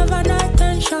your love and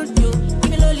attention, you. Give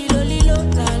me lolly, lolly, lo,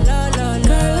 la, la, la, la.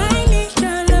 Girl, I need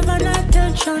your love and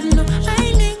attention, no.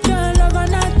 I need your love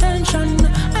and attention, no.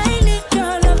 I need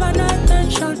your love and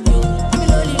attention, you. Give me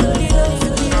lolly, lolly, lo,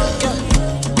 la, la, la.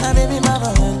 My baby, my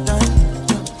Valentine.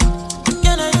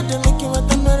 Can I hit the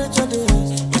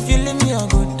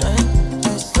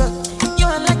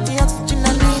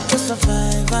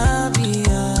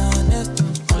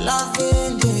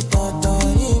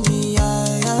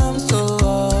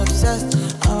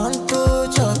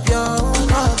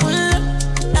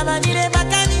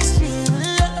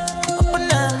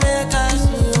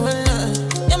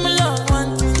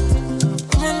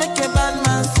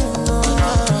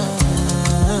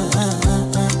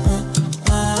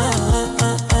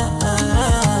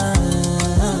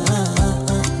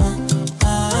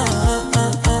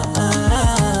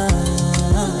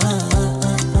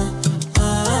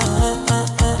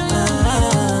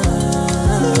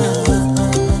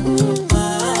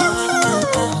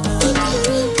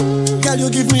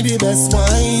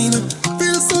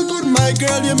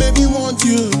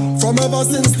ever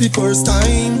since the first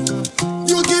time.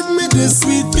 You give me this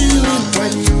sweet feeling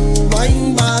when you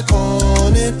wind back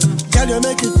on it. Girl, you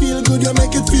make it feel good, you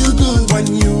make it feel good when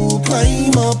you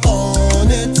climb up on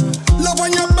it. Love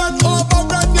when you bend over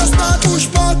and you start push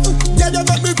back. Girl, you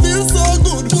make me feel so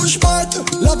good, push back.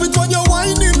 Love it when you're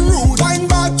whining rude, wind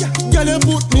back. Girl, you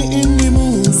put me in the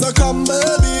mood. So come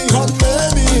baby, girl,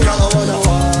 I wanna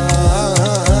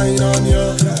wine on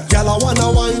you. Girl, I wanna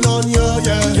wine on you,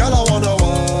 yeah. Girl, I wanna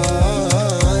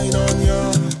wine on you.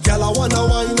 Girl, I wanna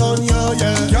wine on you,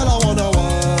 yeah. Girl, I wanna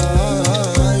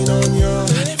wine on you.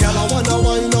 Girl, I wanna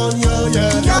wine on you,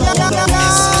 yeah. Girl, I wanna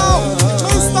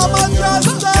Mr.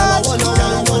 Majestic. Girl, I wanna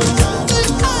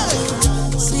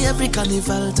See every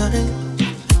carnival time.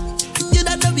 You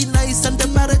don't be nice and the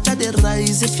temperature they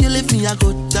rise. If you leave me, I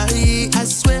go die. I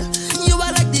swear, you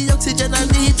are like the oxygen I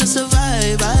need to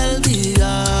survive. I'll be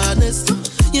honest.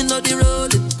 You know the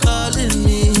road is calling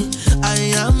me.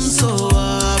 I am so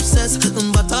obsessed,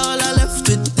 but all I left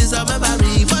with is a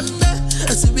memory. Monday,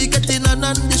 I see we getting on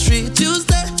the street.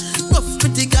 Tuesday, rough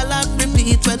pretty girl and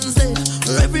repeat. Wednesday,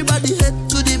 everybody head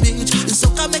to the beach. So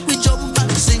come make me jump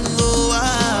and sing. Oh,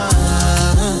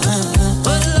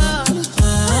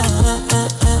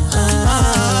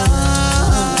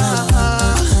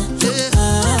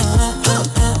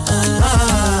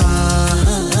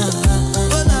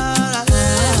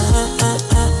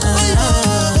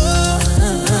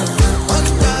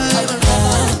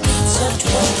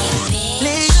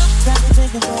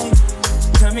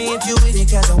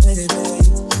 Cause I'm with it, babe.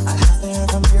 I have to hear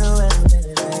from you in a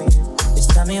minute, babe. Just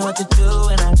tell me what to do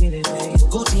and I get it, babe.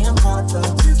 Gucci and Prada.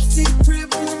 Gypsy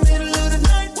crib in the middle of the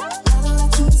night. I don't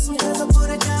let you miss me as I put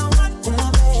it down right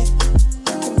now, babe.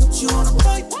 I can put you on a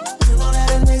flight. You know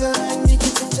that a nigga like me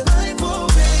can change your life, oh,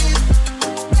 babe.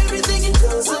 Everything you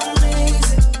do is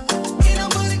amazing. Ain't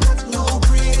nobody got to go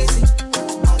crazy.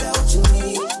 I got what you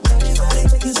need. Anybody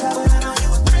think you stop it, I know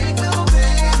you would break, no,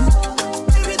 babe.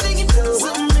 Everything you do is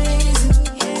amazing.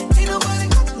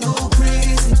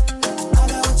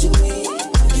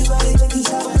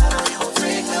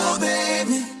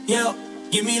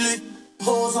 Give me lit.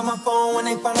 Hoes on my phone when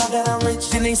they find out that I'm rich.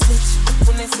 Then they switch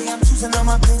when they say I'm choosing on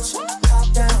my bitch.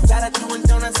 Top down, got her doing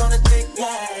donuts on the dick.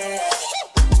 Yeah.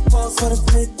 Pose for the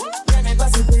flick. Let me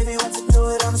bust it, baby. Want to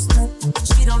do it on the split.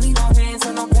 She don't need no hands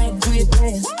or no pain. Do your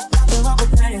dance. Nothing wrong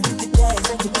with playing. Hit the gas,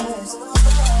 hit the gas.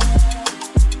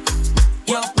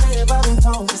 Yo, play it by the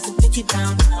phone just to take it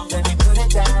down. Let me put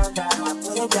it down, down.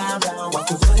 Put it down, down. Watch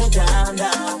me put it down,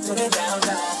 down. Put it down,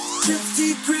 down.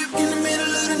 Gypsy crib in the middle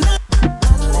of the night.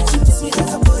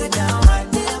 Because I put it down right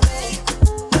there, babe.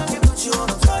 I can put you on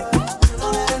a flight. You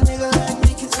know that a nigga like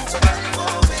me can change your life,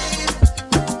 oh, babe.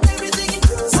 Everything you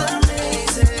do is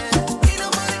amazing. Ain't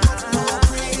nobody got to go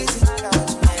crazy. I got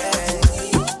what you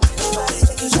need. Anybody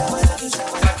think you shower, like you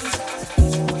shower, like you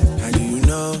shower. How do you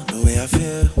know the way I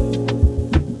feel?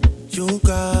 You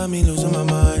got me losing my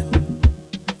mind.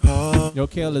 Oh. Yo,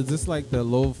 Kale, is this like the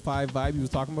low-fi vibe you was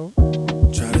talking about?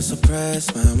 Try to suppress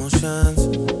my emotions.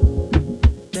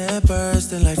 They're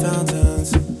bursting like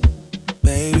fountains,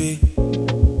 baby.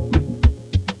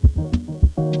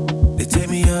 They take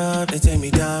me up, they take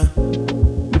me down.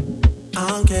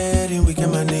 I'm getting weak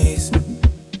in my knees.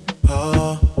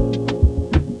 Oh.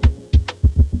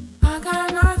 I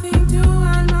got nothing to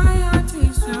hide, my heart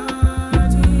is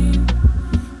hurting.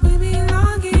 We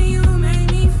belong and you make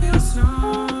me feel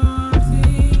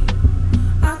something.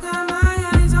 I got my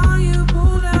eyes on you,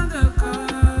 pull down the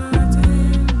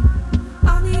curtain.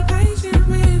 I'll be patient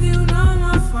with you, no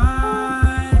more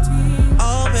fighting.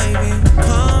 Oh baby,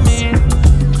 come in,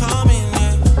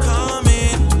 yeah, come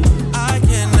in. I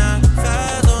cannot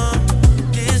fathom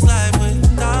this life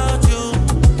without you.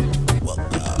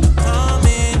 Come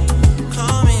in,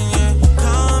 yeah,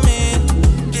 come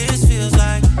in. This feels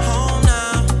like home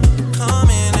now. Come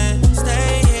in and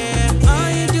stay here. All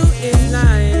you do is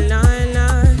lie, lie,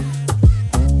 lie.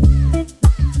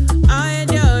 All you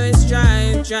do is try,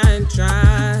 try,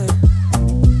 try.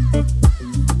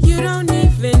 You don't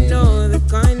even know the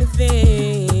kind of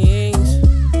things,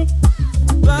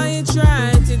 but you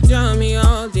try to tell me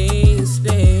all these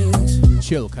things.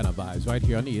 Chill kind of vibes right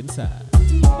here on the inside.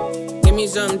 Give me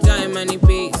some time, I need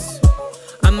peace.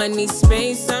 I'ma need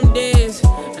space some days,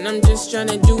 and I'm just trying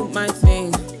to do my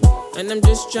thing, and I'm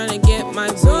just trying to get my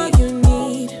way. So you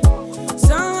need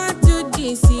someone to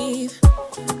deceive,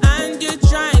 and you're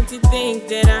trying to think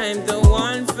that I'm the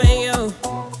one for you.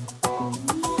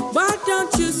 But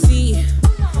don't you see,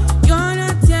 you're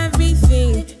not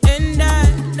everything, and I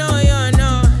know you're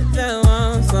not the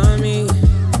one for me.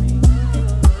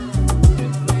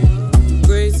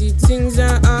 Crazy things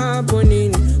are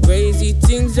happening, crazy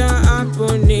things are happening.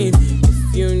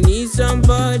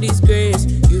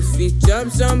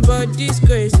 somebody's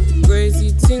grace. Crazy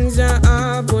things are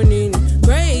happening.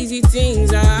 Crazy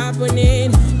things are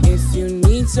happening. If you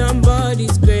need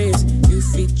somebody's grace, you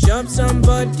fit chop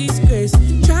somebody's grace.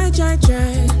 Try.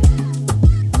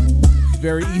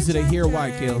 Very easy to hear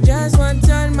why, Kill. Just want to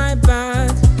turn my back.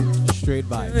 Straight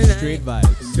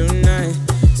vibes. Tonight.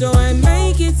 So I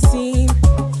make it seem.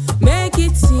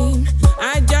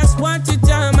 I just want to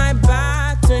turn my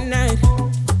back tonight.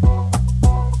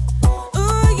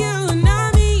 Oh, you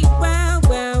know me well.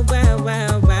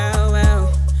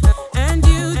 And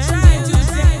you try to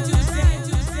say.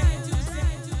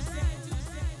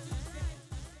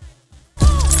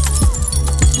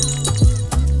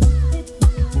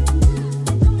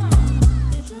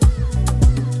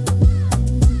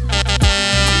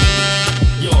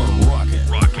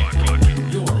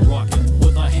 You're rocking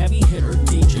with a heavy hitter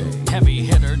DJ.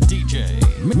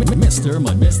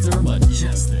 Mr.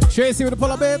 Majestic. Tracy with the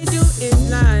pull up bits. You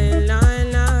is lie.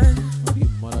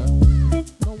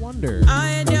 No wonder. All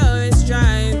you do is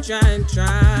try.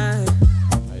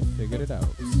 I figured it out.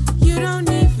 You don't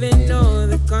even know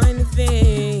the kind of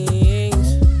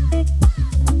things,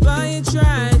 but you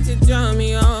try to tell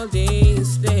me all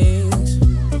these things.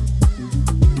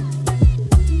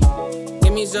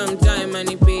 Give me some time, I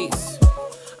need peace.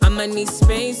 I'ma need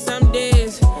space some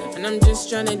days, and I'm just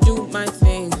trying to do my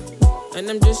thing, and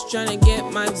I'm just trying to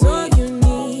get my way. So you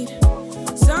need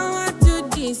someone to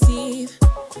deceive,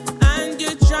 and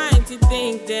you're trying to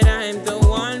think that I'm the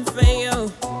one for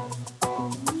you.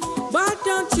 But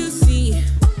don't you see,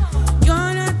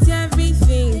 you're not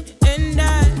everything, and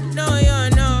I know you're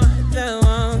not the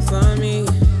one for me.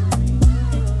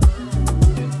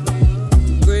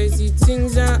 Crazy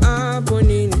things are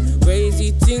happening.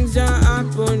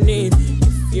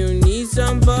 If you need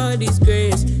somebody's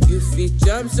grace, you fit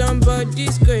up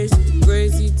somebody's grace.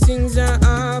 Crazy things are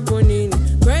happening.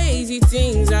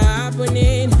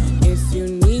 If you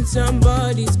need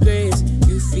somebody's grace,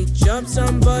 you fit up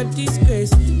somebody's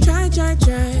grace. Try.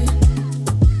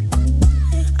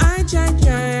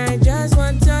 I just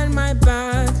want to turn my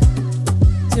back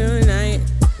tonight.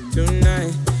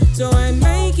 So I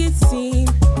make it seem.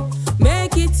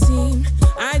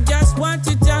 I just want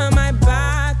to turn my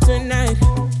back tonight.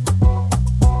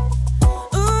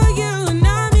 Oh, you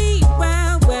know me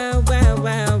well.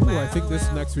 Ooh, I think this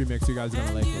next remix you guys are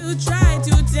gonna like it. You try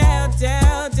to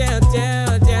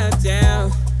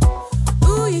tell.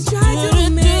 Ooh, you try to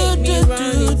make me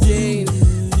run insane.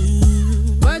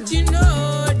 But you know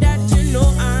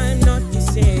I'm not the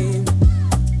same.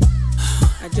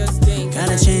 I just think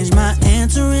gotta change my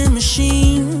answering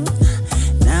machine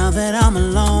now that I'm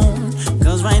alone.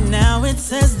 Cause right now it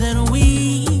says that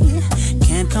we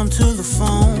can't come to the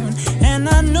phone. And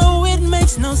I know it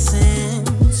makes no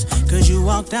sense, cause you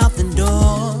walked out the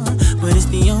door. But it's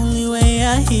the only way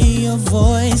I hear your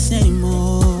voice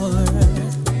anymore.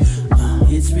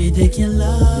 It's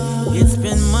ridiculous. It's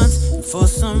been months, and for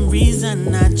some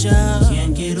reason I just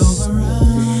can't get over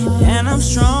us. And I'm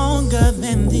stronger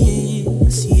than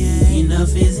this, yeah.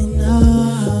 Enough is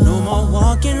enough. No more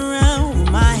walking around with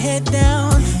my head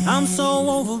down. I'm so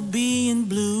over being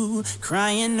blue,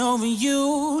 crying over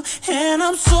you. And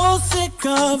I'm so sick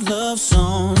of love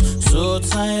songs, so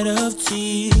tired of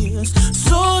tears,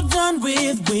 so done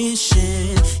with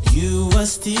wishing you were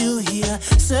still here.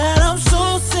 Said I'm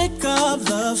so sick of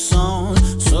love songs,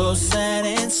 so sad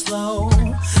and slow.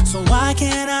 So why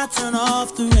can't I turn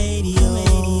off the radio?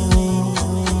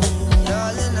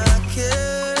 Darling, I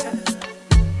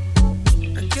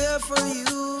care for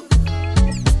you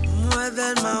more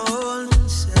than my own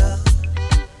self.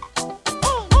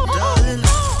 Darling,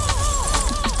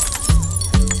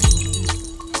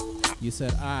 You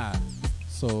said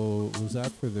so was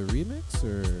that for the remix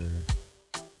or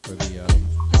for the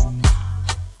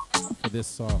for this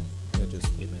song that just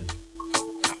came in?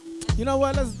 You know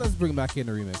what? Let's bring back in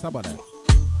the remix. How about that?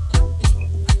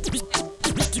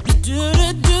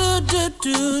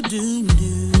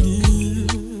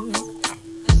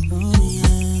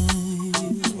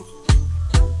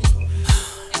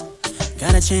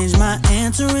 Gotta change my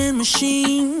answering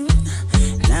machine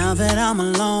now that I'm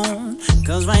alone.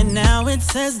 Cause right now it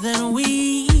says that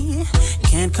we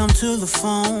can't come to the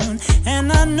phone.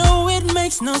 And I know it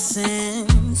makes no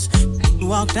sense. You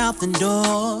walked out the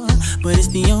door, but it's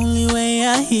the only way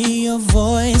I hear your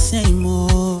voice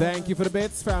anymore. Thank you for the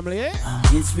bits, family.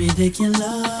 It's ridiculous.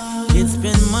 It's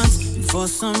been months, and for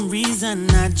some reason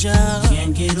I just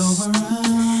can't get over us.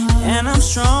 And I'm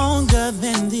stronger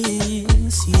than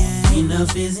this, yeah.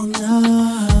 Enough is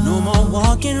enough. No more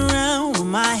walking around with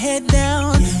my head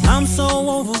down. I'm so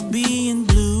over being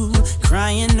blue,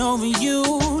 crying over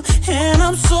you. And I'm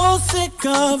I'm so sick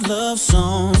of love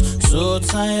songs, so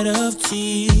tired of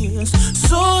tears,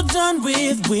 so done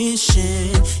with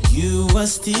wishing you were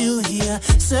still here.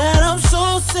 Said I'm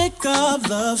so sick of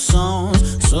love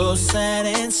songs, so sad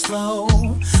and slow.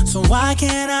 So why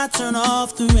can't I turn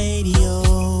off the radio?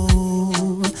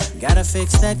 Gotta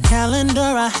fix that calendar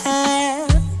I had.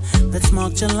 Let's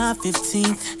mark July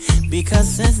 15th, because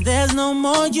since there's no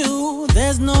more you,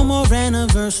 there's no more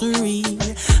anniversary.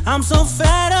 I'm so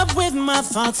fed up with my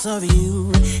thoughts of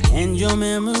you and your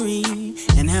memory,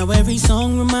 and how every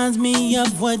song reminds me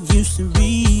of what used to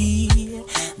be.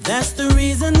 That's the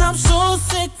reason I'm so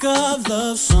sick of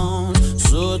love songs,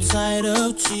 so tired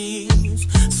of tears,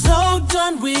 so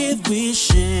done with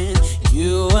wishing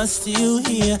you are still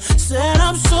here. Said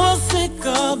I'm so sick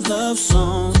of love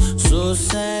songs, so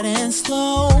sad and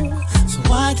slow. So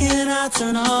why can't I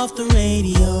turn off the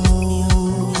radio?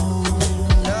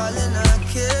 Darling, I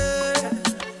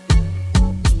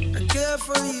care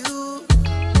for you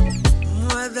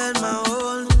more than my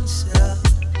own self.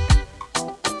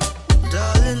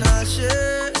 Darling, I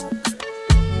share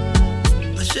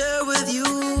with you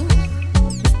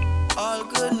all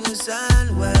good news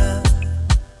and well.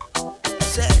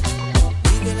 Say,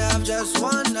 we can have just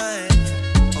one night,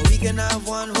 or we can have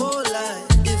one whole life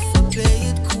if we play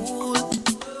it cool.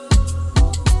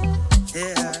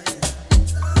 Yeah,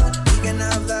 we can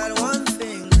have that one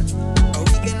thing, or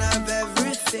we can have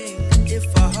everything if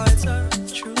our hearts are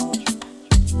true.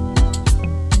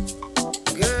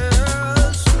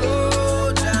 Girl,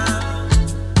 slow down.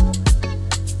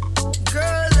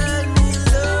 Girl, let me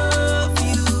love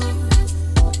you.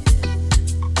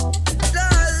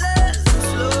 Darling,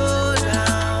 slow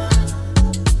down.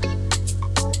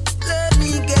 Let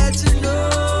me get to know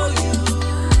you.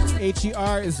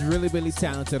 HER is really, really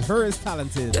talented. Her is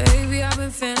talented. Baby, I've been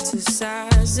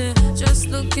fantasizing, just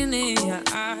looking in your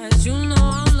eyes. You know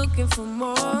I'm looking for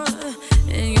more,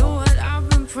 and you're what I've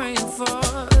been praying for.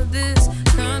 This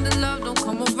kind of love don't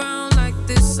come around like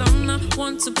this. I'm not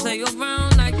one to play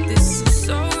around like this. It's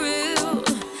so real,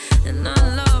 and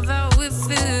I love how it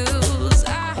feels.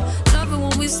 I love it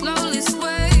when we slowly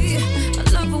sway. I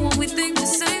love it when we think the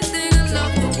same thing. I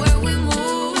love the way we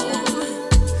move,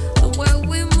 the way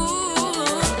we move.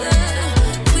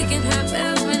 Yeah. We can have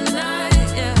every night,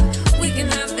 yeah. We can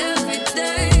have every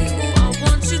day. Ooh, I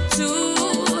want you to.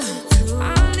 I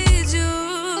need you.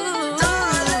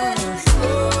 Darling,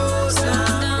 slow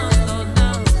down, slow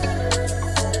down.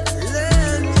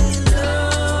 Let me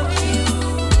love you.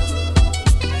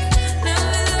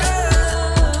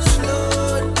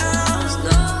 Slow down,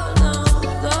 slow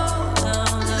down.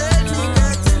 Let me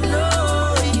get to know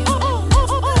you.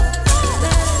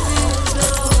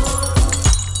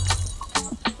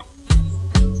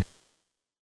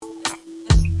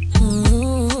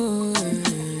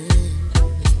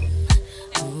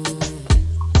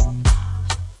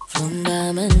 From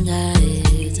diamond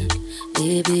eyes,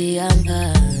 baby, I'm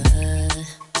fine.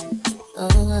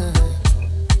 Oh,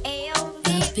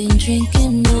 I've been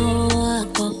drinking no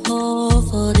alcohol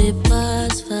for the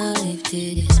past 5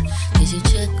 days. Did you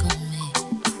check on me?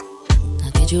 Now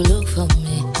did you look for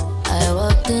me? I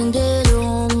walked in the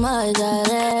room, eyes are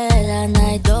red, and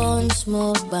I don't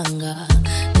smoke banga.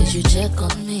 Did you check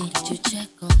on me? Did you check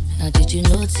on me? Now did you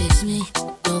notice me?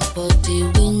 Nobody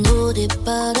we know the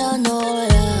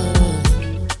paranoia.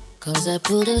 Cause I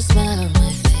put a smile on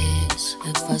my face,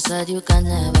 a facade you can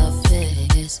never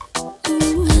face.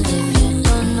 And if you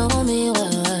don't know me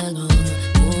well,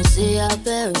 you won't see how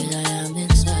buried I am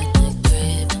inside my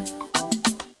grave.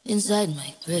 Inside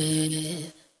my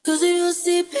grave. Cause you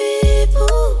see people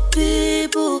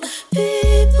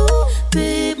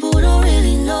don't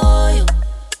really know you.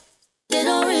 They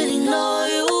don't really know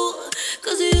you.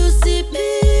 Cause you see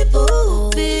people,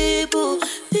 they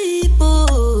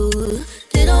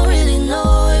don't really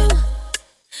know you.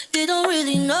 They don't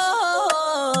really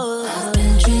know. I've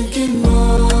been drinking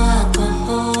more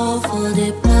alcohol for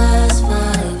the past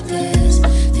 5 days.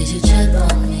 Did you check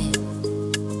on me?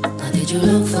 Or did you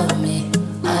look for me?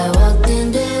 I walked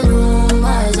in the room,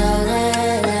 eyes are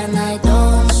red, and I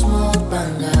don't smoke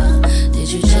banga. Did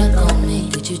you check on me?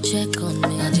 Did you check on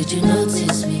me? Or did you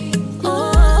notice me?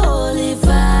 Oh, holy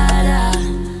Father,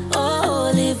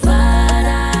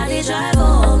 they drive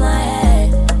on my head.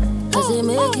 Cause they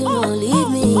make you not leave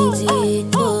me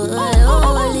deep. Oh,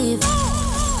 holy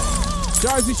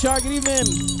Jarzy Shark, good evening.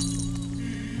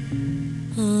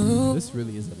 This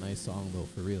really is a nice song though,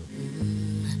 for real.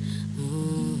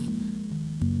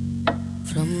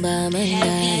 From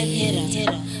Bamanda,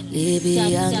 Libya,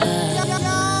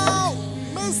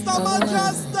 Mr.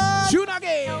 Majestic. Shoot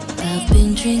again. I've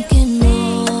been drinking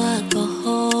more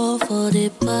alcohol for for the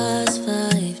past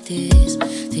 5 days.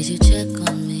 Did you check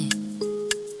on me?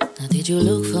 Now did you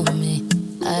look for me?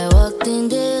 I walked in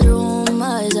the room,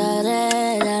 eyes are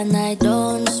red, and I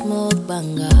don't smoke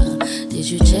banga. Did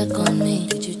you check on me?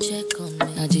 Did you check on me?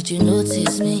 Now did you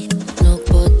notice me?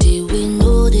 Nobody we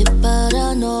know the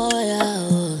paranoia.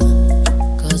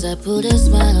 Cause I put a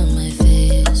smile on my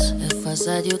face, a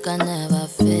facade you can never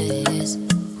face.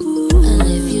 And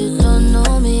if you don't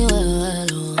know me well,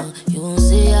 you won't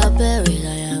see how buried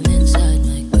I am inside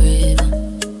my grave.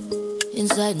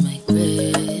 Inside my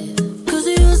grave. Cause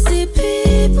you see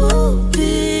people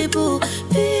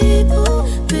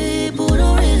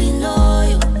don't really know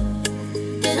you.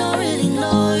 They don't really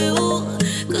know you.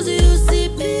 Cause you see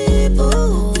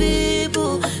people, they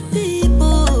don't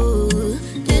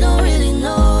really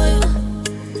know you.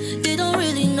 They don't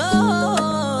really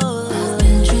know. I've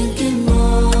been drinking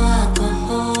more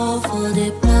alcohol for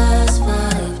the past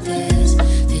 5 days.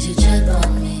 Did you check on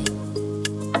me?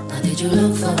 Or did you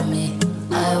look for me?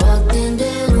 I walked in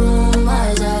the room,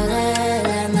 eyes are red,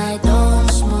 and I don't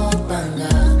smoke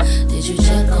banga. Did you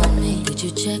check on me? Did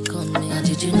you check on me? Or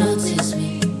did you notice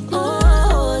me? Oh,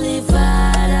 Holy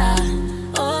Father,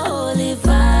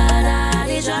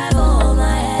 they drive on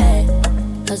my head.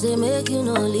 Cause they make you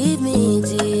no leave me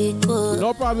deep.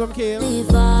 No problem, Kale. Holy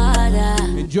Father,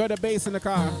 enjoy the bass in the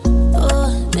car.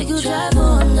 oh, make you try to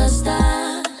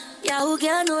understand. Yeah, who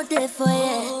can no day for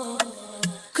you?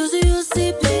 Cause you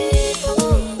see people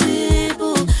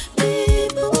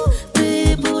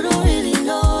don't really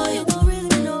know you.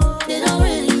 They don't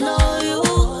really know you.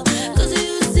 Cause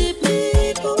you see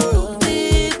people,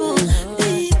 they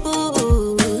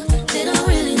don't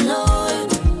really know you.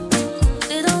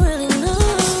 They don't really know.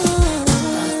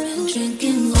 I've been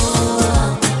drinking more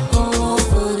alcohol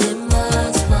for the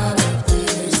past 5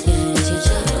 days. Did you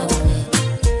check on me?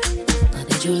 Or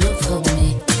did you look for me?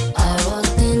 I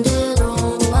walked in the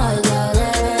room, I got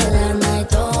red, and I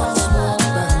don't smoke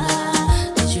banga.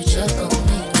 Did you check on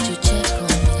me? Did you check on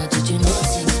me? Or did you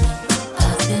notice me?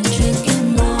 I've been drinking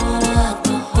more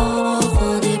alcohol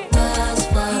for the past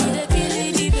 5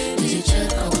 days. Did you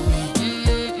check on me?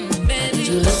 Or did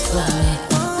you look for me?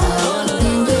 I walked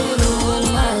in the room,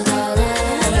 I got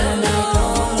red, and I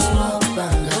don't smoke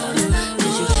banga.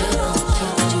 Did you check on me?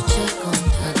 Did you check on me?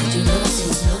 Or did you notice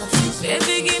me?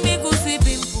 Baby, give me goosey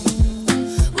pimple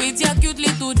with your cute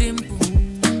little dimple.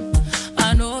 I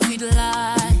know it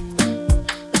lie.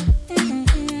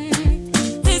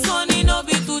 This one it no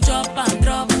be to chop and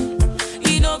drop.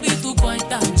 It no be to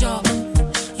point and chop.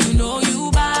 You know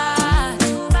you bad.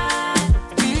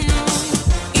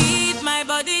 Eat my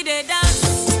body they dance,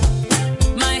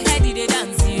 my head they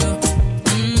dance yo.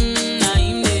 Now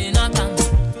him they knock 'em,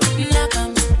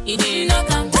 he they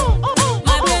knock 'em.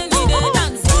 My brain he they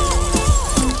dance.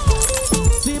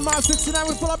 See my 69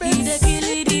 with full of bass. He the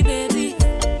killy baby.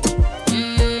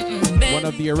 One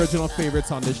of the original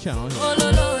favorites on this channel. Oh, lo,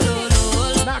 lo, lo,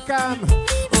 lo. Nakam.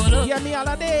 Hear me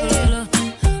all day.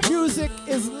 Music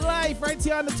is live right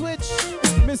here on the Twitch.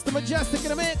 Mr. Mejustik in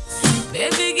the mix.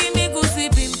 Baby, give me goosey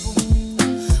pimple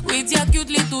with your cute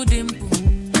little dimple.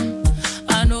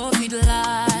 I know it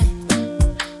lie.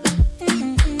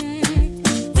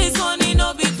 This one it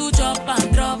no be to chop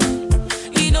and drop.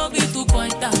 It no be to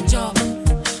point and chop.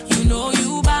 You know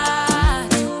you bad.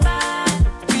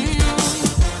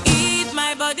 Eat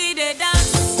my body they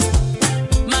dance,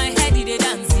 my head they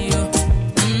dance yo.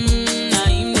 Now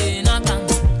him they knock 'em,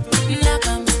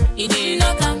 he they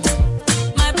knock 'em.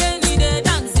 My brain he they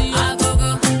dance yo. I go go,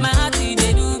 my heart he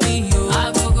they do me yo.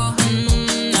 I go go,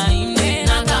 now him they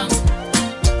knock 'em,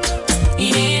 he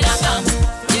they knock 'em.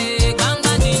 Yeah,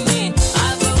 ganga ding ding. I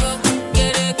go go,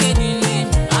 get ding ding.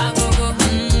 I go go,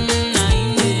 now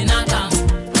him they knock 'em,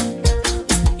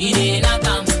 he they knock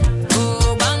 'em.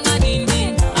 Oh, ganga ding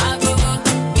ding. I go go,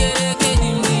 get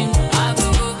ding ding. I go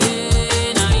go,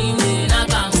 now him they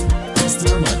knock 'em,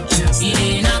 Mr. Mejustik. he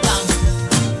they knock 'em.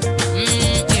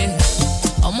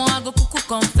 Yeah. Omo, I go cuckoo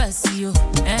confess you.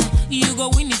 You go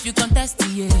win if you contest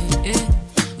yeah.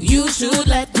 You should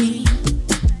let me.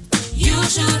 You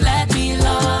should let me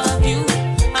love you.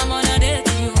 I'm on a date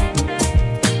you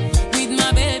with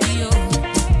my baby yo.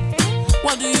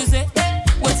 What do you say?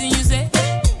 What do you say?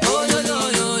 Oh yo yo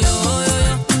yo yo yo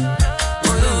yo.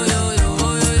 Oh yo yo yo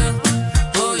yo yo.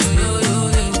 Oh yo yo yo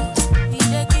yo.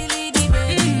 Ide kili di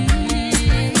baby.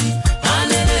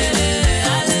 Alele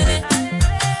alele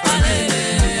alele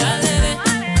alele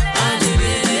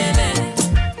alele.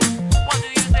 What do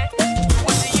you say?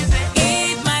 What do you say?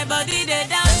 Eat my body they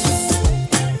dance,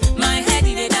 my head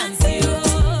they dance yo.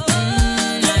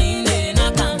 Now him they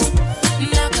knock 'em,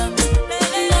 knock 'em,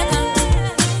 knock 'em.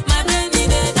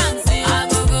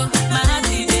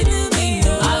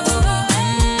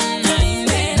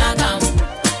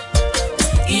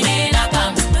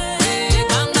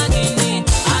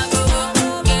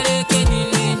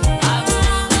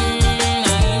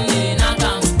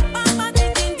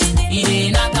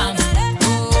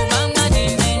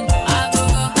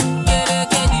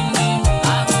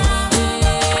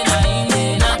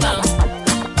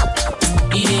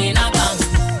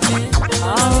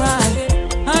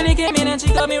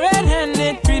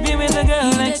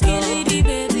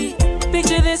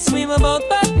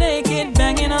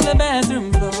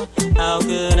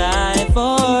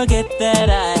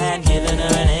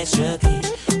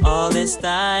 this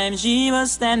time she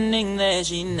was standing there,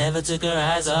 she never took her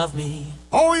eyes off me.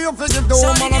 How you forgive the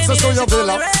woman access to your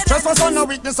villa? Trespass on a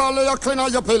weakness, all of your clean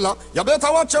on your pillar. You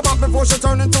better watch your back before she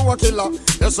turn into a killer.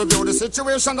 Let's review the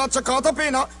situation that you caught up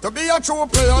in her. To be a true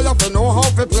player, you have to know how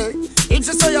to play. If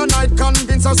she say a night,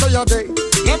 convince her say a day.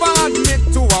 Never admit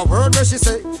to a word where she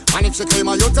say. And if she claim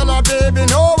her, you tell her, baby,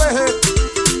 no way.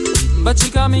 But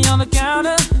she caught me on the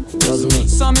counter.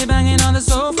 Saw me banging on the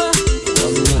sofa.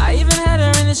 I even had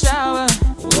her in the shower.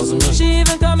 She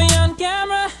even caught me on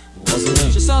camera.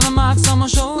 She saw the marks on my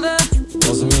shoulder.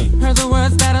 Heard the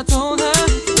words that I told her.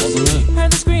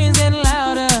 Heard the screams getting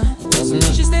louder.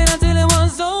 She stayed until it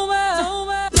was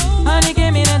over. Honey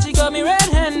came in and she got me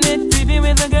red-handed, creepy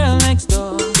with the girl next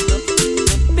door.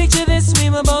 Picture this, we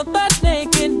were both butt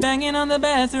naked, banging on the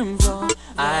bathroom floor.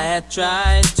 I had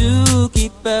tried to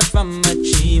keep her from what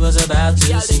she was about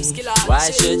to see. Why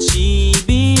should she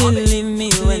believe me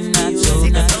when I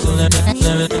told her?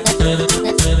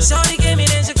 Shorty came in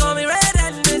and she called me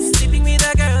red-handed, sleeping with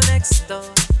a girl next door.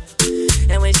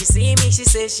 And when she see me, she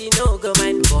says she no go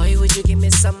mind. Boy, would you give me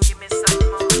some more?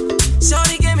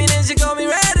 Shorty came in and she called me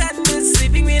red-handed,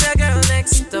 sleeping with a girl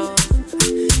next door.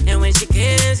 And when she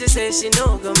came, she says she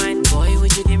no go mind. Boy,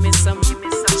 would you give me some?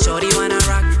 Shorty wanna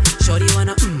rock, shorty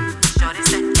wanna Shorty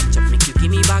said, ketchup make you give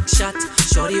me back shot.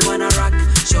 Shorty wanna rock,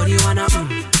 shorty wanna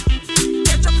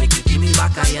ketchup make you give me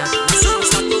back a yacht. So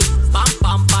start to pam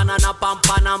pam banana pam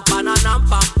panam pananam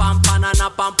pam pam banana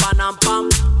pam panam pam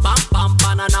pam pam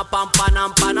banana pam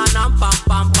panam pananam pam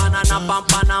pam banana pam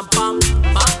panam pam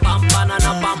pam pam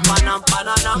banana pam panam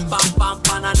pananam pam pam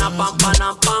banana pam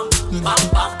panam pam pam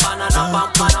pam banana pam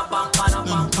panam pam panam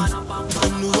pam panam pam.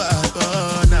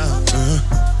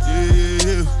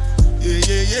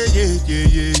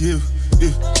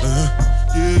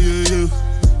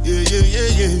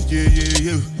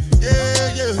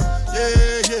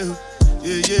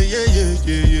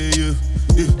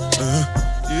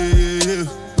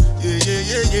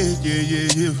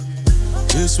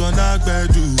 This one I better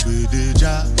do with the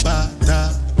jabata.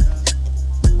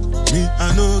 Me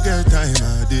I no get time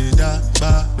I did da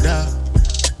ba da.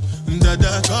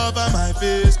 Dada cover my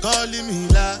face, calling me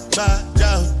la ba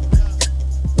da.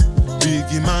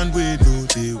 Biggie man we know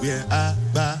they wear a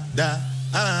ba da.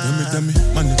 Tell me,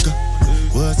 my nigga,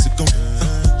 what's it gon'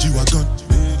 G-Wagon,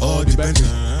 all the Bentley,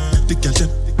 the girl them,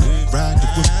 ride the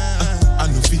whip, I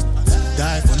no fit,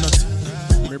 die for nothing.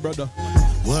 My brother,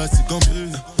 what's it gon'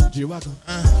 be? G-Wagon,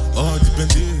 all the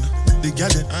Bentley, the girl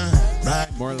them, ride.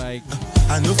 More like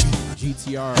I no fit,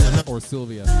 GTR or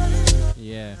Sylvia.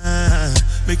 Yeah.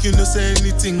 Make you no say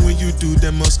anything when you do,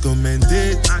 them must commend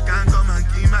it. I can't come and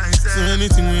keep myself. So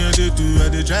anything when I do, I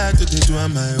they try to do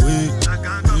on my way. I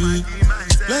can't come and keep myself.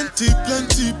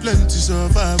 Plenty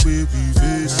survive we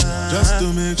face. Just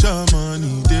to make sure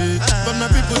money day. But my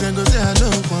people can go say I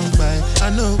know one buy, I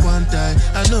know one die,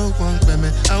 I know one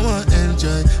payment. I want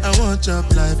enjoy, I want job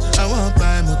life, I want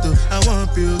buy motor, I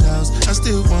want build house, I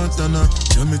still want to know.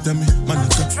 Tell me, my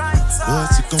nigga,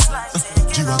 what's it gon'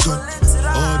 G-Wagon,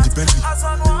 all the Bentley,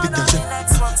 the gadget,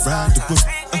 ride the whip,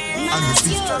 I know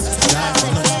beat, die for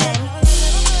nothing.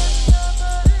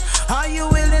 Are you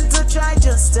willing to try?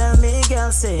 Just tell me,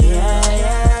 girl. Say yeah.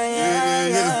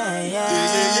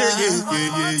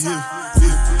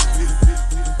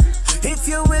 If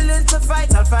you're willing to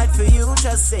fight, I'll fight for you.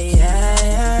 Just say yeah.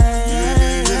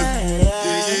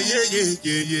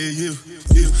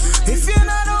 If you're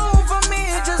not over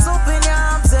me, just open your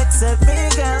arms, accept me,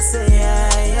 girl. Say yeah.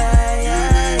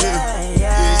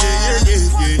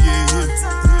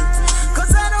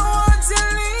 Cause I don't want to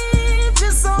leave,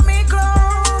 just hold me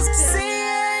close. Say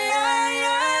yeah.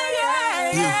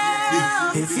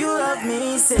 If you love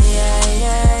me, say yeah.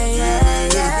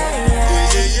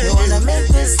 You wanna make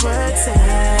this work, say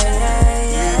yeah.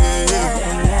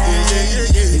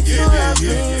 If you love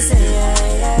me, say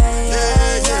yeah.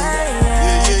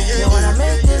 You wanna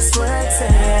make this work, say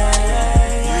yeah.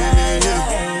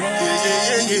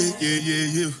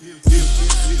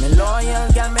 Me loyal,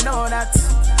 girl, me know that.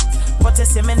 But you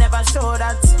see me never show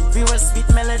that. We were sweet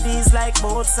melodies like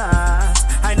Mozart.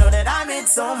 I know that I made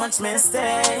so much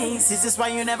mistakes. This is why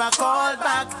you never called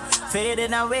back.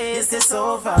 Fading away, is this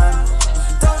over?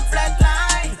 Don't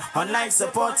flatline. On life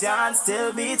support, your hand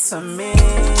still beats for me.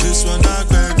 This one I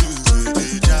got you with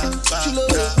the jabba.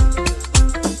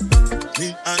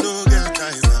 Me I no get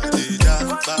time I did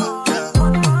jabba.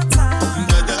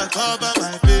 Dada cover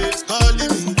my face,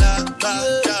 calling me la ba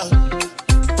da.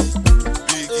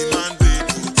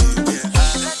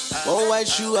 One white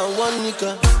shoe and one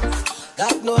nika.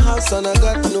 Got no house and I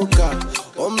got no car.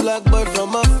 One black boy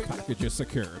from Africa. package is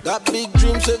secured. Got big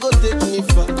dreams, so go take me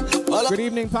far. Good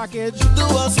evening, package. Do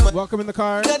Welcome in the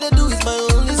car. gotta do is my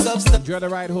only substance. Enjoy the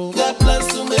ride home. Got plans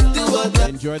to make the world dance.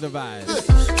 Enjoy the vibe.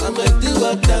 I make the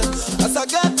world dance. As I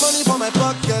get money for my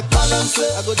pocket, balance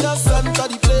it. I go just enter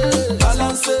the place,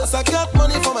 balance it. As I get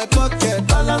money for my pocket,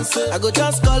 balance it. I go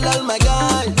just call all my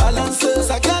guys, balance it.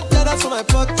 As I get dollars for my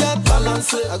pocket,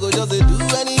 balance it. I go just do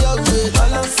any other way,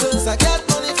 balance it. As I get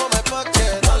money for my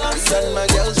pocket, balance it. And my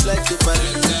girls flex to my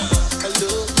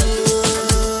hello.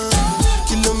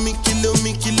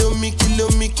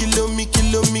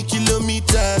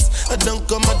 Kilometers. I don't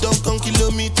come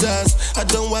kilometers. I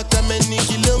don't walk that many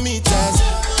kilometers.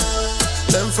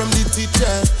 Learn from the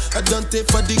teacher. I don't take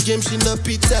for the game, she no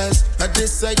pitas. I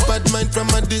decide bad mind from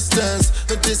a distance.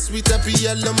 Not this sweet happy,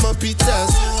 I love my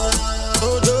pitas.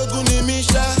 Oh, Doguni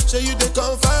Misha, show you the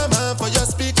confirm for your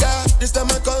speaker. This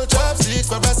time I call chopsticks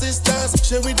for assistance.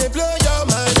 Show we they blow your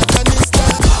mind, Afghanistan.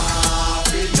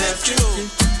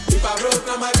 If I broke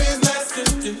down my business,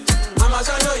 I'ma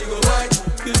show you go right.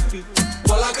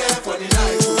 All I care for the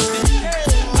night.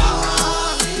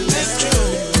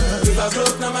 If I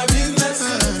broke down my business,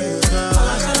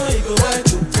 I'ma show you go right.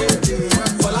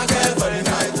 All I care for the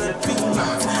night.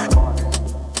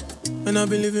 And I've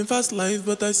been living fast life,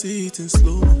 but I see it in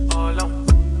slow.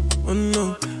 Oh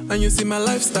no, and you see my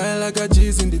lifestyle, I got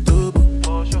G's in the double.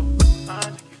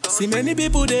 See many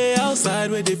people there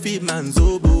outside where they feed man's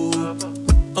oboe.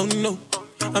 Oh no,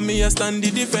 and me I stand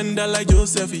the defender like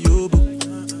Joseph Yobo.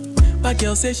 But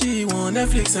girl say she want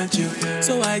Netflix and chill,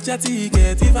 so I chatty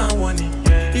get even warning.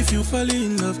 If you fall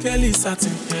in love, Kelly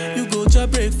satin. You go to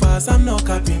breakfast, I'm not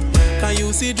capping. Can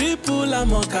you see dripple, I'm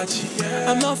not catching.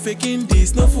 I'm not faking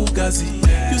this, no fugazi.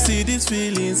 You see these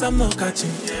feelings, I'm not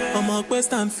catching. I'm a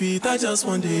quest and feet, I just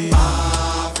want it.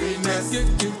 Happiness.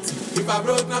 If I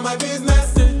broke down my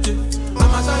business,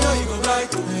 I'ma show you go right.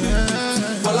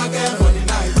 All I care for the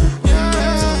night.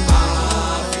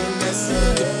 Happiness.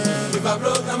 If I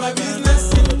broke down my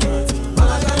business,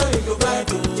 I'ma show you go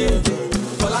right.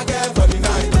 All I care for the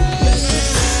night.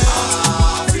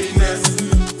 Happiness.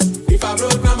 If I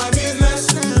broke down my business,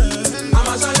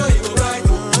 I'ma show you go right.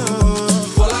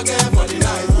 All I care for the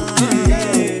night.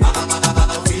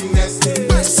 Happiness.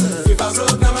 If I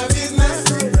broke down my business,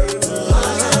 I'ma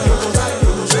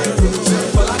show you go right.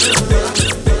 All I care for the night.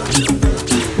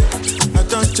 I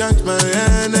don't change my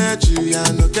energy, I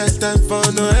no get time for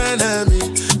no enemy.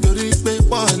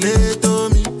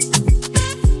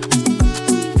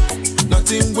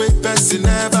 Nothing with person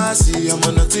never see. I'm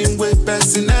on nothing with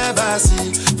person never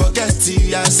see. Forget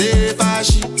it, I say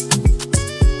bashi.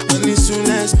 Money soon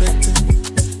expected.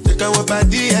 Take our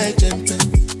body, I jump.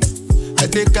 I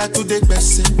take her to the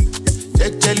person.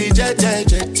 Jelly.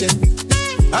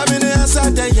 I'm in the answer,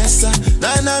 then yes sir.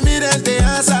 Then I'm in the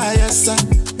answer, yes sir.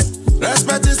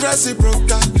 Respect is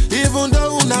reciprocal, even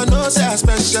though una know say I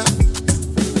special.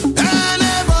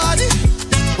 Anybody,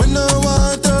 we no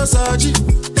want to search.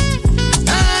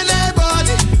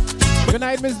 Good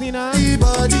night, Miss Nina.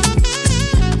 Anybody,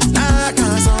 I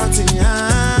can't something,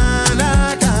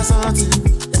 I can't something.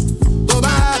 Go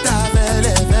back to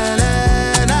fele,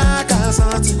 I can't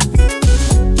something.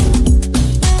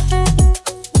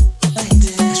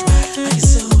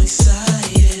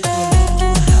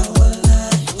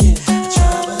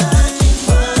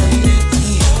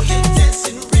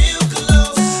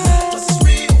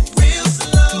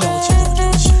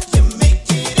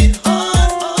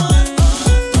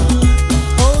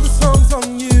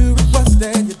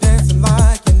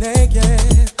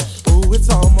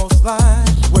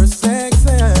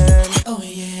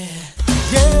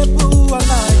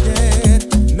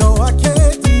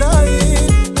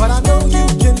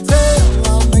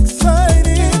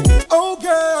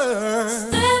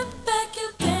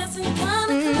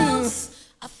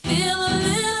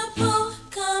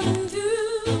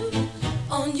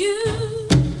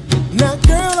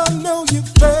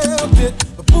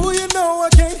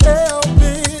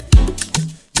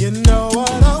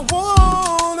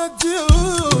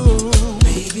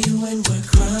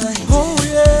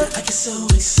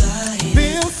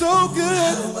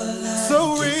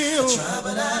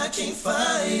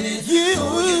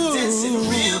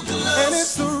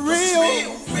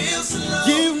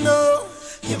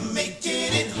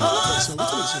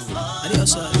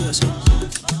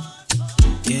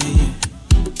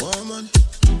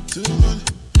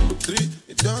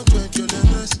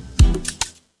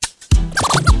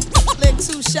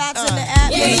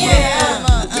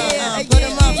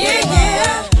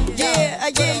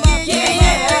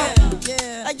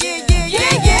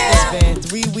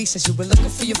 Since you been looking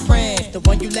for your friend, the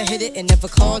one you let to hit it and never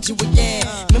called you again.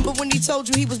 Remember when he told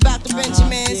you he was about to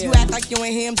Benjamins? You act like you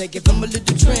ain't him, they give him a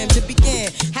little trim to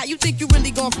begin. How you think you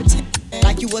really gon' pretend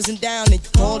like you wasn't down and you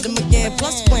called him again?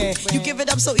 Plus when you give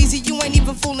it up so easy, you ain't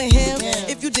even fooling him.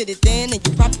 If you did it then you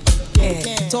probably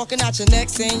talking out your neck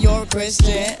saying you're a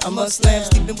Christian, a Muslim,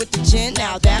 sleeping with the gin.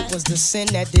 Now that was the sin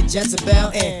that did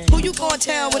Jezebel in. Who you gonna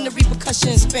tell when the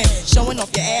repercussions spin? Showing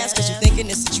off your ass cause you thinking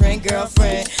it's a trend,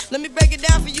 girlfriend. Let me break it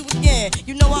down for you again.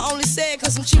 You know I only said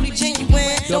cause I'm truly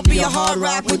genuine. Don't be a hard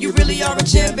rock when you really are a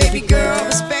gem, baby girl.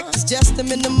 Respect is just the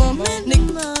minimum,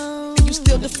 nigga. You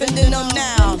still defending them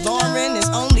now. Lauren is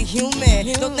only human.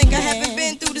 Don't think I haven't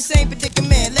been through the same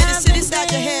predicament. Let it sit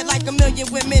inside your head like a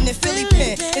million women in Philly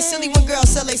pen. It's silly when girls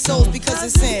sell their souls because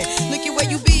it's sin. Look at where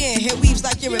you be in. Hair weaves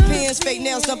like Europeans. Fake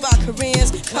nails done by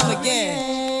Koreans. Come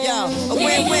again. Yo, a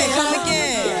win-win. Come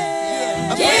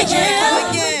again. A win-win.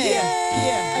 Come again.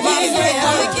 My friend,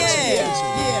 come again.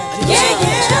 Yeah.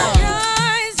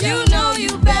 Guys, you know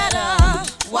you better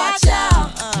watch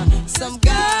out. Some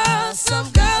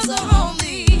girls are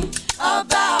only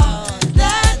about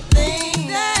that thing,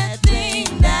 that thing,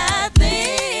 that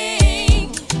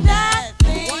thing, that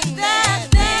thing, that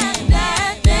thing,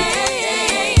 that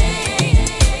thing.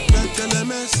 Like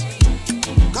LMS,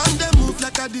 come they move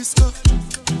like a disco.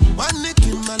 One nick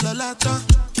in my lolata.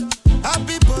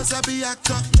 Happy boss, happy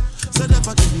actor. So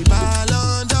never give me ball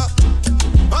under.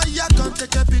 Oh yeah, come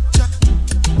take a picture.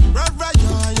 Right,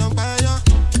 you're a young buyer.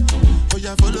 Oh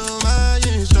yeah, follow my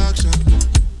instruction.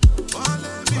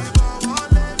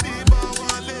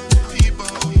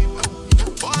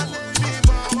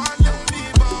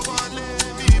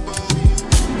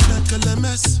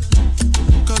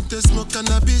 Can't they smoke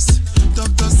cannabis?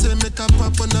 Doctor say make a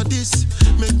pop on a this.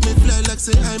 Make me fly like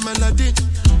say I'm Aladdin.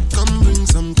 Come bring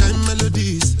some kind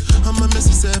melodies. I'm a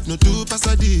messy self, no do pass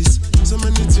a this. So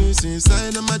many things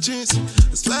inside of my jeans.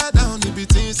 I swear down, it be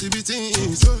things.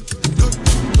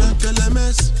 Like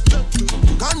LMS.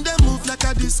 Can't they move like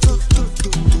a disco?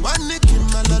 One nick in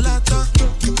my lolata.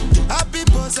 Happy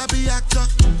boss, happy actor.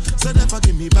 So never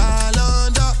give me ball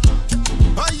under.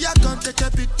 Oh yeah, can't take a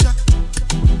picture.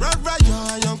 Right, you're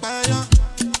a young buyer.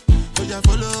 Oh yeah,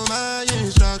 follow my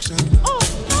instruction.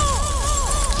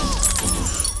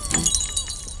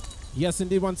 Yes,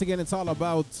 indeed. Once again, it's all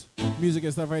about music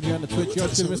and stuff right here on the Twitch. You're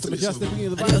still Mr. Mejustik, bringing you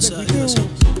the vibes that we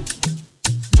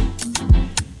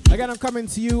do. Again, I'm coming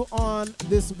to you on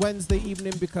this Wednesday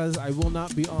evening because I will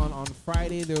not be on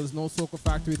Friday. There was no Soca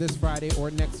Factory this Friday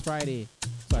or next Friday.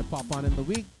 So I pop on in the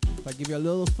week. So I give you a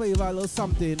little flavor, a little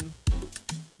something,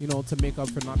 you know, to make up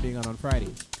for not being on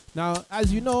Friday. Now,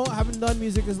 as you know, I haven't done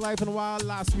Music is Life in a while.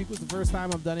 Last week was the first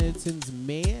time I've done it since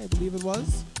May, I believe it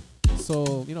was.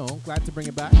 So, you know, glad to bring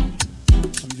it back.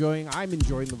 I'm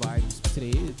enjoying the vibes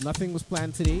today. Nothing was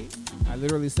planned today. I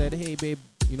literally said, hey, babe,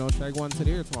 you know, should I go on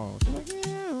today or tomorrow? She's like,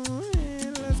 yeah,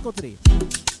 let's go today.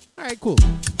 All right, cool.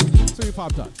 So we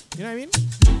popped on. You know what I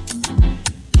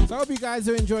mean? So I hope you guys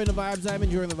are enjoying the vibes. I'm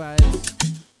enjoying the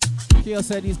vibes. Kale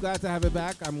said he's glad to have it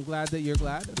back. I'm glad that you're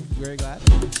glad. Very glad.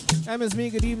 Emma's me,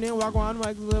 good evening. Walk on.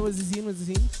 What was the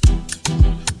scene?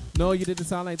 No, you didn't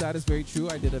sound like that. It's very true.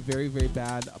 I did a very, very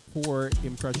bad, poor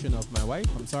impression of my wife.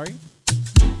 I'm sorry.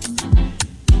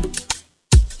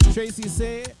 Tracy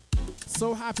say,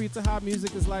 so happy to have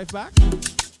Music is Life back.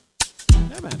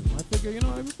 Yeah, man. I figure, you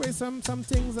know, I would play some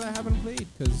things that I haven't played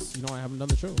because, you know, I haven't done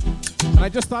the show. And I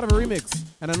just thought of a remix.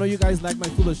 And I know you guys like my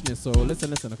foolishness, so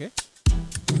listen, okay?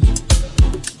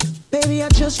 Baby, I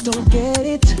just don't get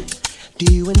it.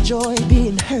 Do you enjoy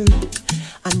being hurt?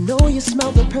 I know you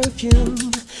smell the perfume,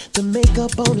 the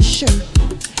makeup on his shirt.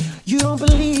 You don't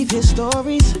believe his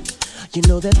stories. You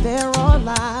know that there are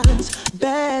lies.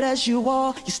 Bad as you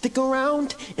are, you stick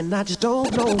around, and I just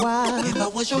don't know why. If I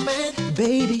was your man,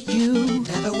 baby, you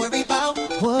never worry about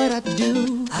what I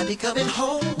do. I'd be coming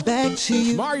home back to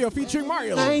you. Mario featuring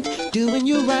Mario. Right, doing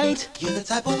you right. You're the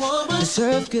type of woman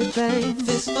deserve good things.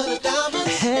 Fist full of diamonds, a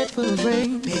head full of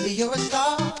rain. Baby, you're a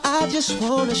star. I just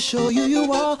wanna show you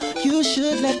you are. You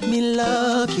should let me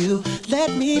love you.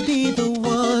 Let me be the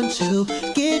one to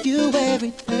give you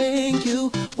everything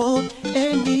you want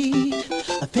and need.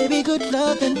 A baby, good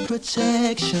love and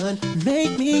protection.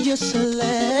 Make me your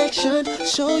selection.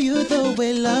 Show you the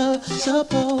way love's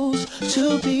supposed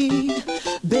to be.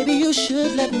 Baby, you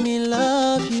should let me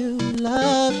love you,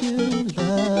 love you,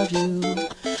 love you,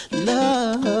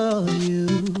 love you.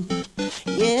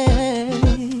 Yeah.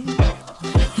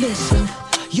 Listen,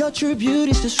 your true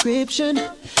beauty's description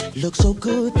looks so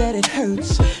good that it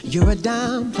hurts. You're a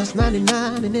dime plus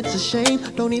 99 and it's a shame.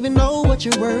 Don't even know what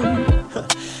you're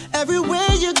worth.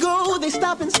 Everywhere you go, they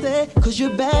stop and stare, 'cause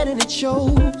you're bad and it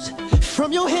shows.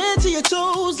 From your head to your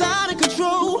toes, out of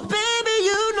control. Baby,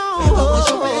 you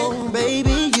know.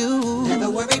 Baby, you never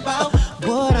worry about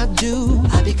what I do.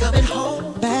 I be coming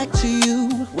home back to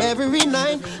you every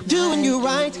night, doing you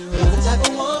right. You're the type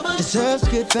of woman deserves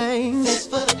good things.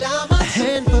 Fistful of diamonds, a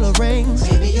handful of rings.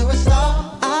 Baby, you're a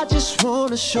star. I just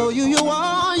wanna show you you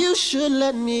are. You should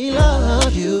let me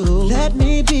love you. Let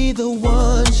me be the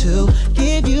one to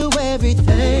give you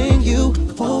everything you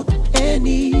want and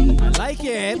need. I like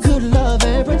it. Good love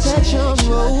and protection.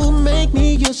 Oh, make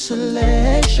me your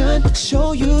selection.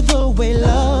 Show you the way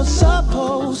love's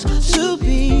supposed to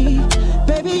be.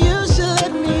 Baby, you should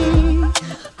let me.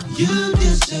 You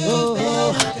deserve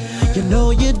better. You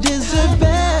know you deserve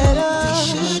better. We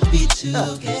should be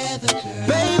together, girl.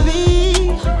 Baby,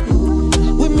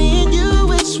 with me and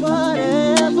you, it's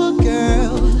whatever,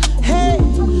 girl. Hey,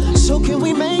 so can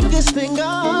we make this thing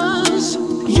ours?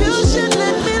 You should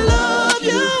let me love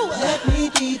you.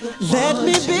 Let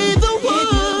me be the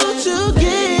one to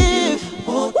give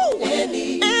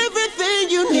everything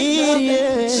you need.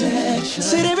 Yeah.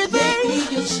 Said everything.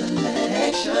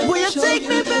 Will you take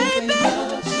me, baby?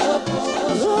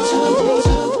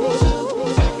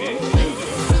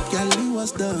 Girl,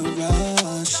 what's the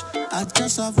rush? I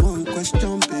just have one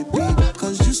question, baby.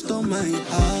 Cause you stole my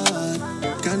heart.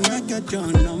 Can I get your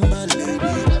number, lady?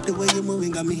 The way you're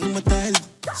moving got me hypnotized.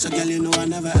 So girl, you know I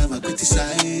never ever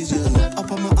criticize you.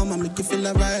 Up on my arm, I make you feel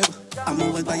alright. I'm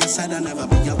always by your side, I never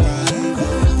be your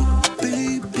rival.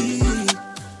 Baby,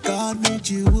 God made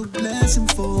you a blessing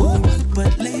for me.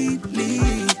 But lately,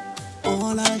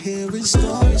 all I hear is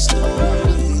story,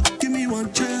 story. Give me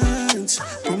one chance.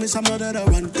 Promise I'm not at a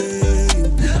one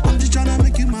thing. I'm just tryna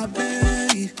make you my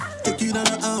babe. Take you down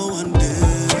the aisle one day.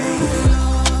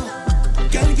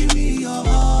 Girl, give me your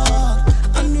heart.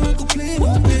 I know I could play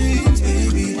no games,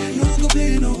 baby. No, I could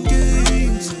play no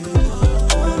games.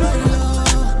 Oh my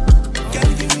love.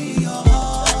 Girl, give me your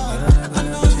heart. I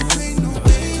know I could play no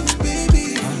games, baby.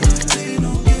 Play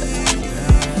no games.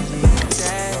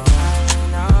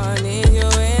 I need you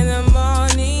in the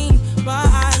morning, but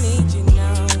I need you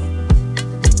now.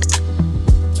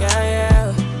 Yeah,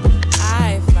 yeah.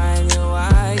 I find you,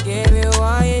 I give you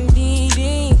what you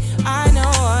needing. I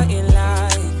know what you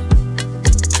like.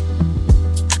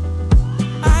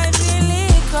 I feel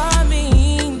it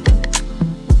coming.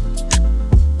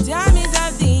 Time is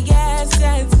of the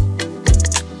essence.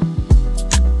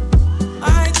 I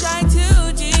try to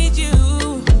teach you,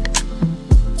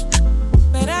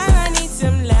 but I need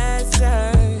some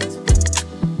lessons.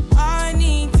 I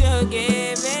need to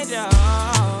give it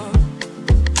all.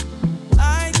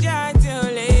 I try to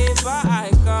live, but I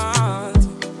can't.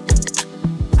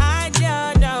 I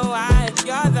don't know why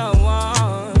you're the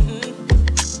one.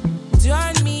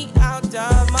 Turn me out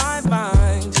of my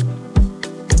mind.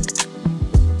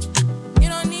 You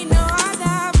don't need no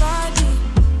other body.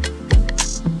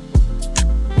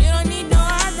 You don't need no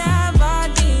other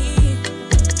body.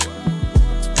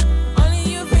 Only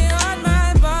you feel on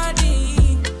my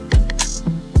body.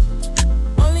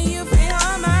 Only you feel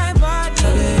on my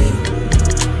body.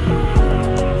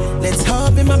 Let's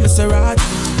hop in my Maserati.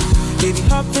 Baby,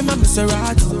 hop in my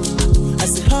Maserati. I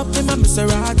said hop in my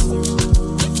Maserati.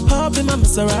 Hop in my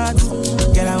Maserati.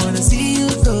 Girl, I wanna see you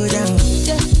go down.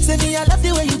 Yeah. Say me, I love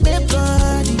the way you bend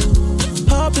body.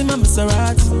 Hop in my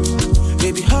Maserati.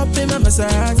 Baby, hop in my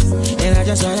Maserati. And I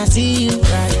just wanna see you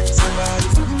right.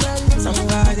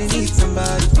 Somebody needs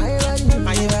somebody.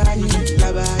 My body,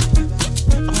 your body.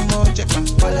 I'm gonna check my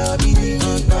color, be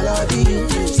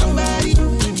somebody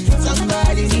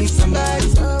needs somebody.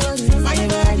 My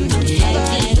body, your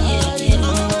body.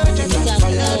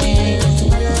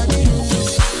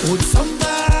 Would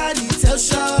somebody tell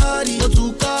Shawty what to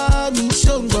call me?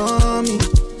 Show me.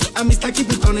 I Mr. Keep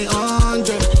it on 100.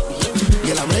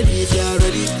 Girl, I'm ready if you're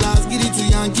ready. Let's get it to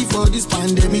Yankee for this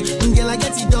pandemic. Girl, I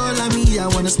get it all on me. I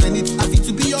wanna spend it. I feel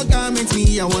to be your garment.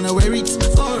 Me, I wanna wear it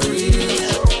for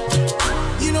real.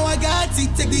 You know I got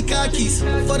it. Take the car keys.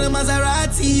 For the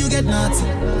Maserati, you get nothing.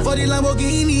 For the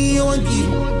Lamborghini, you want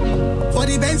it. For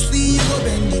the Bentley, you go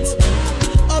bend it.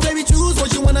 Oh, baby, choose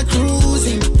what you wanna cruise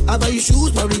in. I buy you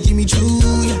shoes, probably Jimmy Choo,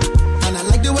 yeah. And I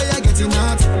like the way I get it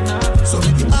out. So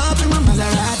baby, up in my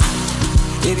Maserati.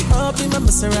 Baby, up in my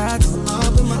Maserati.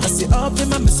 I say up in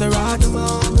my Maserati.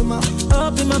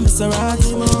 Up in my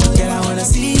Maserati. Girl, I wanna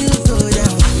see you go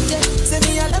down. Say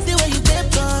me, I love the way you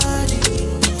dip body.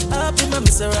 Up in my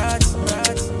Maserati.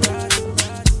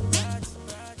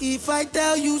 If I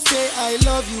tell you, say I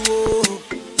love you, oh.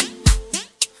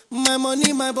 My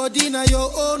money, my body, now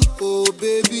your own, oh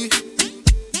baby.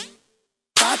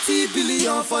 30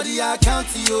 billion for the account,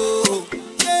 yo.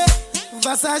 Yeah.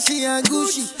 Versace and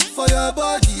Gucci, for your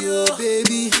body, oh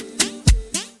baby.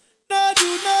 No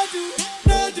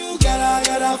do,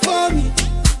 gotta for me.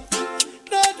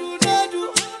 No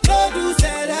do,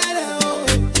 say that, oh.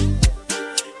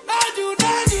 No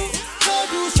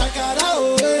do, shakara,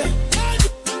 oh.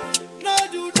 No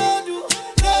do,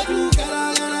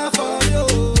 gotta for me, oh.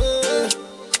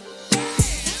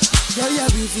 Girl, you're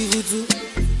beautiful too.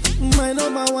 My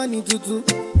number one in tutu.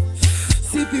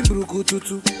 Sipping bruku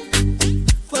tutu.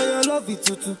 For your love it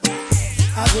tutu.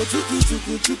 I go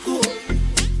chuku.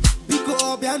 Biko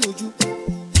obianuju.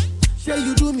 Say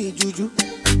you do me juju.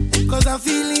 Cause I'm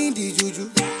feeling the juju.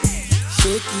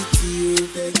 Shake it to you.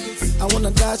 Take it. I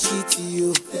wanna dash it to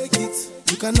you. Take it.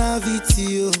 You can have it to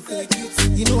you. Take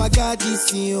it. You know I got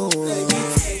this in you. Take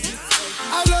it.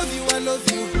 I love you.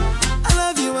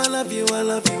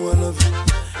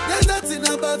 There's nothing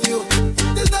above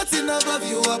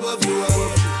you. Above you.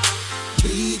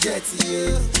 Bridget,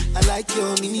 you. I like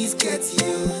your mini skirt,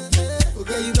 you.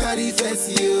 Okay, you carry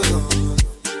fancy, you.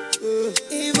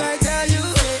 If I tell you,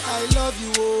 hey, I love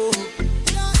you, oh.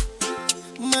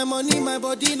 My money, my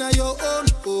body, now your own,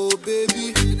 oh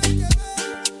baby.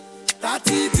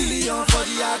 30 billion for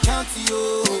the account,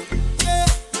 yo.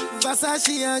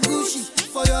 Versace and Gucci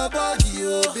for your body,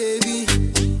 oh baby.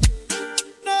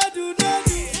 No do,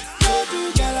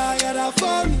 gotta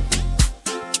for me.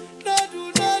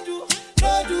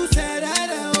 No do, say that,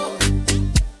 oh.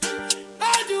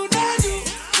 No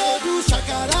do,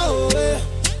 shakara, oh.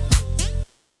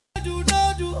 No do,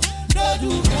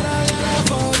 gotta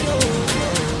for you.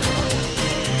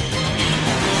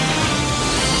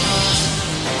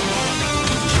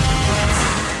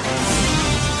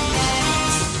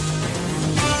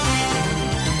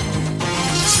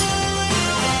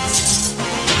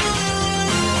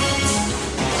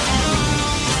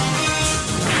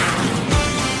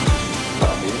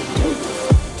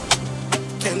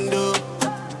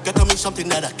 Something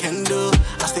that I can do.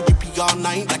 I stay GP all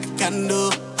night like a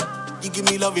candle. You give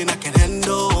me loving I can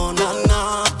handle.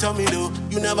 Nah, tell me though,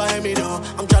 you never hear me though.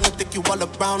 I'm trying to take you all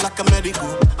around like a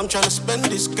medical. I'm trying to spend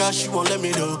this cash, you won't let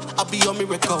me do. I'll be your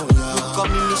miracle, yeah. You call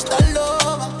me Mr.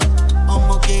 Lover.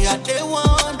 I'm okay, I dey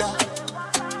wonder.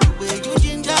 The way you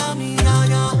ginger me, yeah.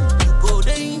 You go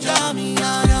danger me,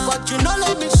 yeah. But you know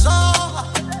love me so.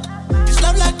 This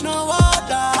love like no other.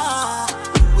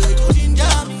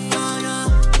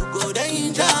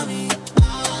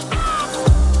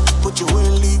 You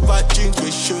will leave my jeans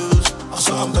with shoes. I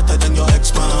swear I'm better than your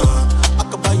ex-man. I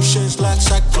can buy you shades like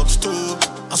Cyclops too.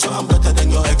 I swear I'm better than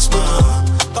your ex-man.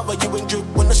 Cover you in drip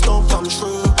when the storm comes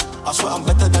through. I swear I'm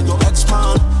better than your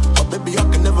ex-man. But baby, I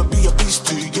can never be a beast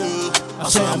to you. I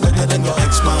swear I'm better than your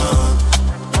ex-man.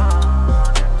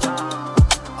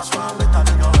 I swear I'm better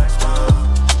than your ex-man.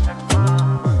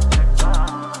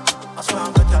 I swear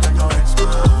I'm better than your ex-man.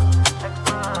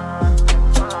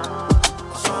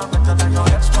 I swear I'm better than your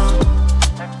ex-man.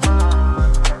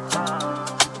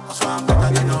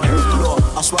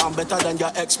 I swear I'm better than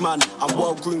your ex-man. I'm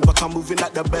well green, but I'm moving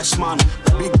like the best man.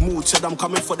 Big mood said I'm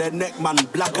coming for their neck, man.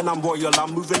 Black and I'm royal,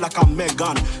 I'm moving like I'm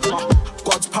Megan.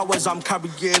 God's powers I'm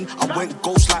carrying. I went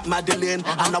ghost like Madeline.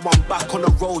 And now I'm back on the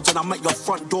roads and I'm at your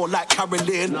front door like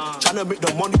Carolyn. Trying to make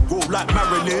the money grow like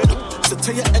Marilyn. So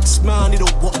tell your ex-man he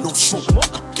don't want no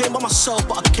smoke. Came by myself,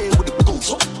 but I came with a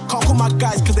ghost. Can't call my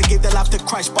guys cause they gave their life to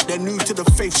Christ, but they're new to the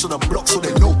faith, so the block, so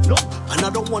they know. And I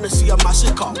don't wanna see a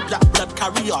massacre. Black blood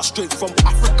carrier straight from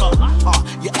Africa.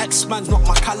 Your ex-man's not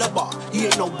my caliber. He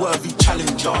ain't no worthy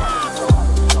challenger.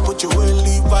 But you will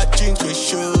leave white jeans with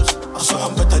shoes. I swear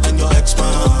I'm better than your ex-man.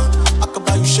 I can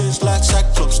buy you shades like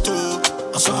Cyclops too.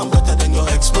 I swear I'm better than your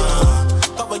ex-man.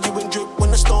 Cover you in drip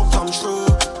when the storm comes through.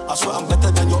 I swear I'm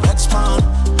better than your ex-man.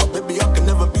 But baby, I can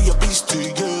never be a beast to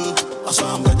you. I swear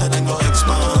I'm better than your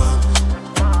ex-man.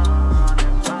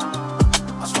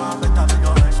 I swear I'm better than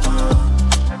your ex-man.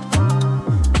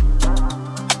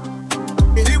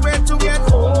 The way to get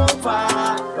over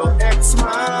your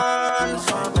ex-man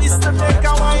is to take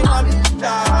a wine under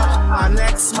an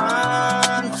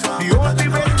ex-man. The only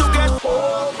way to get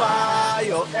over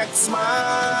your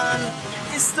ex-man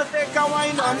is to take a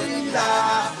wine under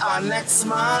an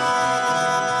ex-man.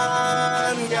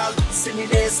 Girl, see me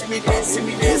there, see me there, see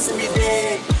me there, see me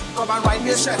there. Come and ride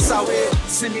your stress away.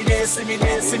 See me there, see me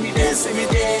there, see me there, see me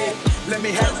there. Let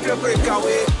me help you break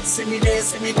away. See me there,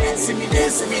 see me there, see me there,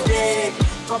 see me there.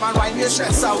 Come and ride your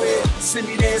stress away. See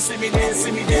me there, see me there,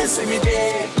 see me there, see me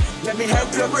there. Let me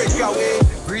help you break away.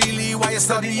 Really, why you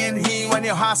studying he when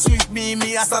your heart sweet me?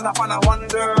 Me, I stand up and I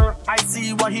wonder. I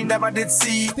see what he never did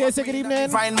see.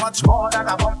 Find much more than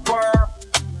a bumper.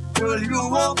 girl, you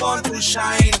were born to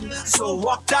shine. So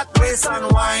walk that waist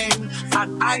and wine.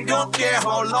 And I don't care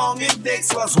how long it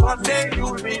takes, cause one day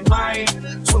you'll be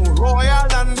mine. So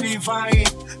royal and divine,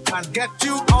 can't get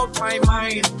you out my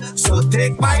mind. So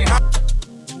take my hand.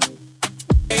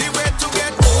 The way to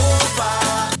get over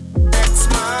next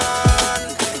man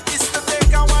is to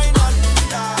take a wine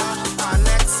under our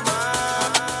next man.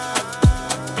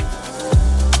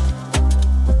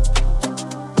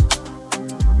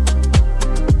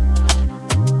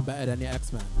 Better than your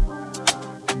ex-man.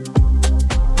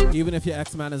 Even if your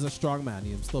ex-man is a strong man,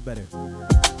 he's still better.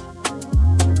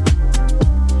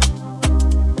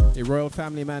 A royal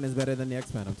family man is better than the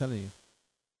ex-man, I'm telling you.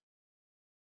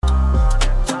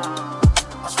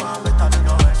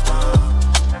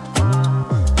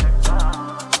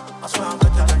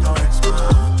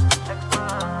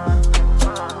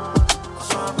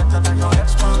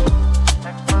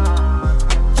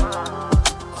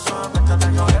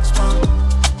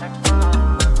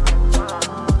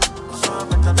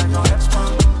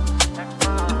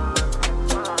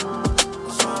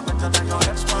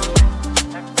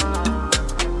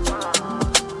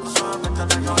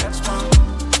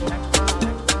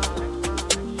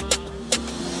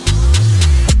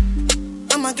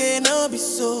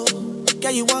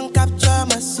 You won't capture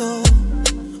my soul.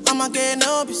 I'm again,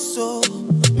 no be so.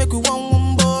 Make we one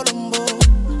umbo.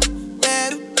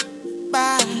 Beru,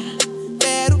 bye.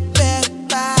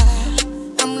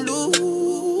 I'm loose.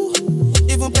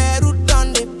 Even Peru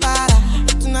done the para.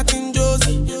 Tonight in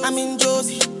Josie, I'm in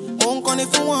Josie. Won't call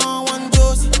if you want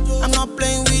Josie. I'm not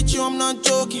playing with you, I'm not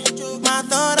joking. My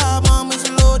thought of mom is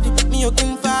loaded. Me, you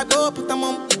can go, but I'm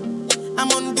on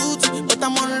duty, but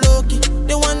I'm on low key.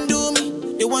 They want do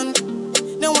me, they want do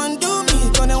me,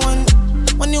 cause they want.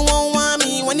 When you won't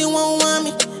want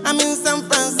me, I'm in San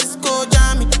Francisco,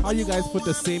 Jammy. How you guys put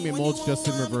the same emotes just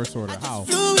in reverse order? How?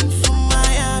 Flew in from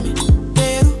Miami.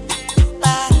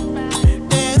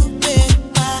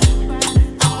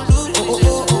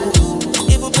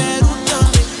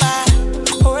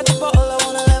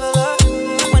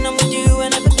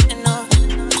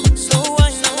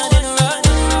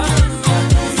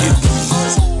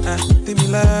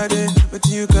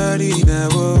 You got it now,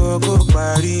 go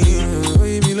party.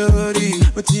 Me lordy,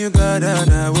 but you got it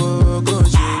now, go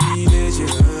shake it.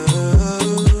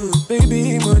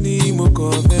 Baby, money, mo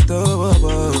confeto,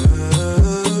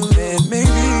 and maybe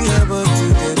I'm about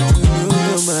to get to know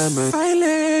your mama. My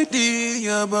lady,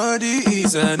 your body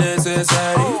is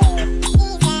unnecessary.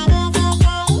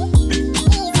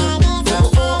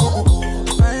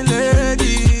 My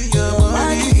lady, your body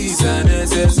is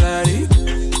unnecessary.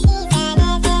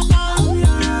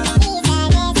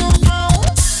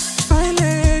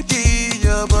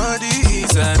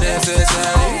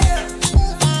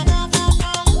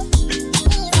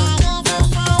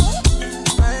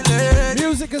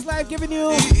 Music is life giving you.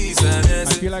 I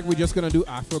feel like we're just gonna do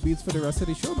Afro beats for the rest of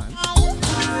the show, man.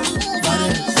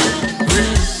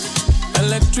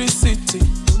 Electricity,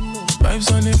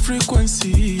 vibes on a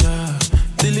frequency, yeah.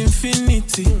 Till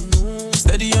infinity,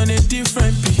 steady on a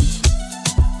different beat.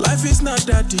 Life is not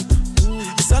that deep.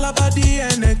 It's all about the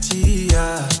energy,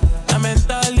 yeah. The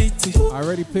mentality. I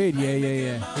already paid,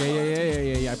 yeah.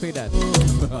 I paid that.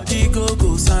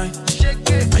 Go sign.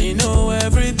 And you know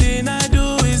everything I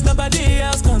do is nobody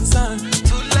else concerned.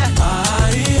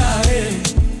 Aye.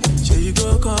 Sure you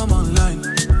go come online.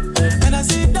 And I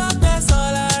see darkness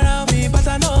all around me, but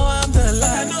I know I'm the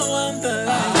light.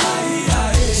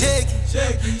 Aye.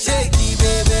 Shake it,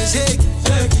 baby, shake it.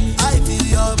 I feel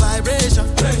your vibration.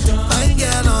 Fine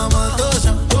girl on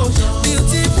motion.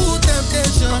 Beautiful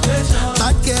temptation.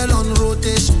 Bad girl on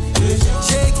rotation.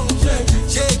 Shake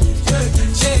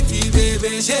it,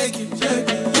 baby, shake it.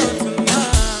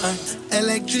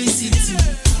 Electricity,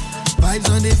 vibes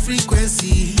on the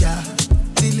frequency, yeah.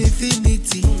 Till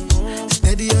infinity,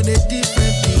 steady on a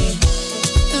different beat.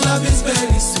 Love is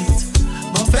very sweet,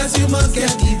 but first you must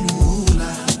get the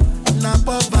moolah. Now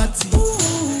poverty,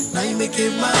 now you make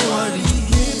it my worry.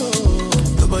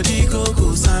 Nobody go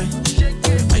sign.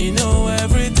 And you know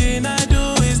everything I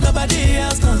do is nobody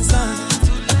else concerned.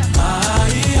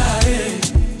 Aye.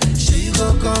 She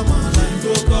go come on.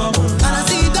 And I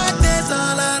see darkness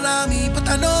all around me, but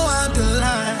I know I'm the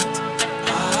light.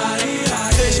 Aye.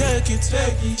 Shake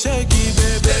it,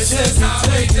 baby, shake it.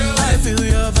 I feel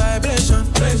your vibration.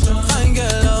 Fine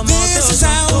girl on motion. This is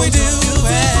how we do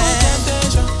it.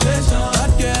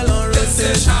 Hot girl on rotation.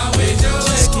 This is how we do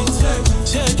it.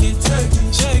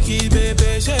 Shake it,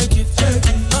 baby, shake it.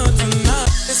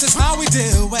 This is how we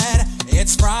do it.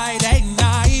 It's Friday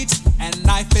night, and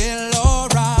I feel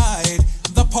alright.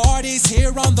 The party's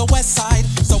here on the west side,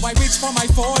 so I reach for my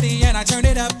 40 me and I turn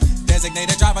it up.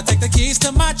 Designated driver, take the keys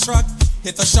to my truck.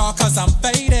 Hit the shawl cause I'm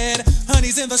faded.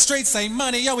 Honey's in the streets, say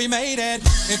money, yo, we made it.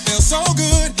 It feels so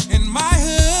good in my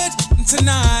hood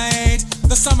tonight.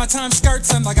 The summertime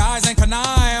skirts and the guys ain't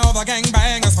canine. All the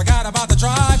gangbangers forgot about the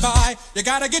drive-by. You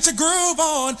gotta get your groove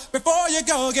on before you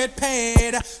go get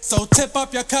paid. So tip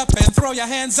up your cup and throw your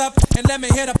hands up and let me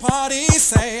hear the party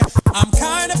say, I'm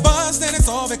kinda buzzed and it's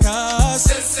all because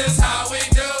this is how we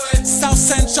do it. South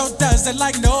Central does it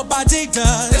like nobody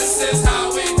does. This is how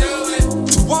we do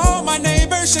it. To all my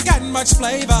neighbors, you got much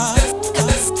flavor.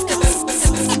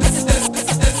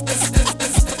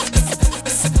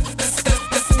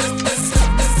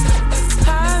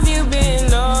 Have you been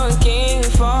looking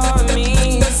for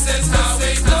me? This is how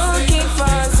we do Looking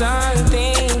for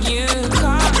something you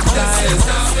can't find.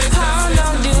 How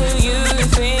long do you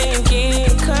think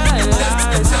it could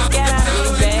last? Get at me,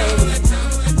 baby.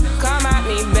 Come at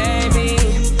me, baby.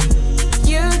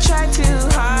 You try to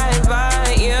hide,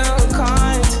 but you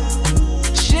can't.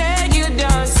 Sure you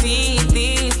don't see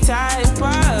this type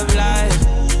of life.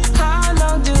 How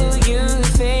long do you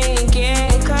think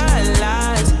it could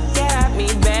last? Get at me,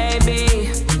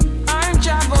 baby. I'm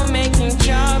trouble making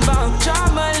trouble.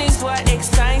 Trouble is what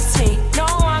excites me. No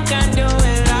one can do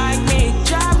it like me.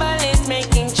 Trouble is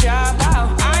making trouble.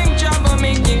 I'm trouble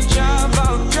making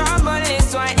trouble. Trouble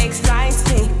is what excites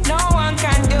me. No one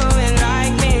can do it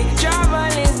like me.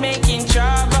 Trouble is making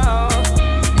trouble.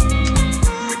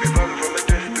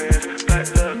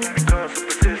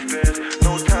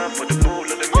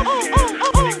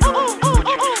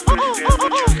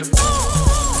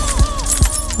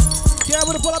 Yeah,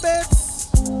 with the pull up bits.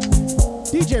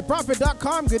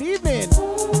 DJProfit.com, good evening.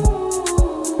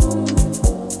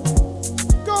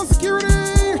 Go security.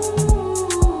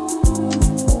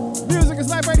 Music is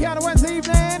live right here on a Wednesday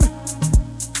evening.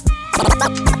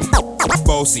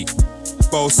 Bossy,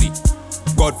 bossy,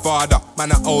 Godfather,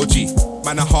 man a OG,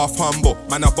 man a half humble,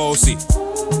 man a bossy.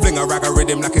 Fling a rag a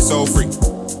rhythm like it's all free.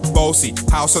 Bossy,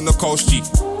 house on the coast G.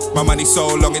 My money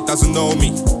so long it doesn't know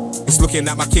me. It's looking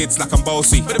at my kids like I'm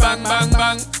bossy. Bang, bang,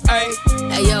 bang, ayy.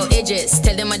 Hey yo, Idris,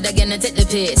 tell them I'm gonna take the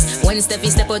piss. When Steffi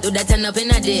step out, do that turn up in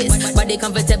a diss. Body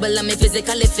comfortable, I'm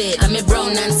physically fit. I'm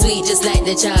brown and sweet, just like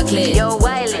the chocolate. Yo,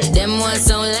 Wiley, them ones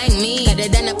sound like me. Got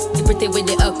it done up pretty with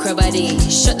the okra body.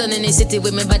 Shut down in the city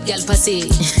with me bad gal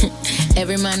pussy.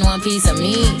 Every man want piece of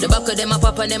me. The back of them a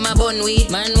pop and them a bun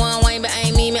weed. Man want wine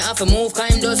behind me have to move,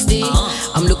 cause I'm dusty.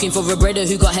 I'm looking for a brother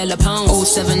who got hella pounds.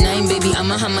 079, baby,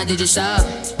 I'm a hammer, did you shop?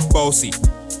 Bossy,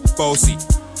 bossy,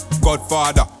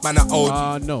 Godfather, man a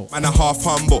OG, no. man a half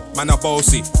humble, man a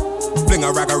bossy. Fling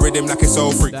a rag a rhythm like it's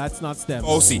all free. That's not Steph.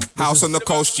 Bossy, house on the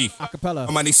coast G. Acapella.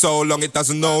 My money so long it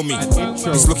doesn't know me.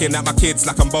 It's looking at my kids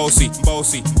like I'm bossy,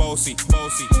 bossy, bossy,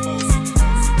 bossy, bossy.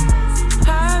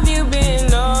 Have you been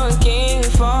looking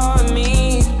for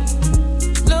me?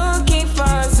 Looking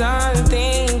for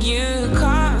something you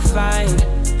can't find.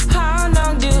 How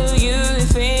long do you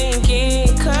think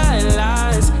it could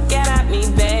last? Get at me,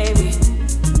 baby.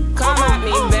 Come at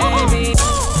me, baby.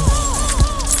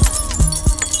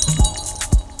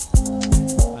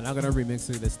 And I'm gonna remix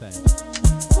it this time.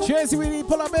 Cheers, we need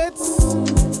pull up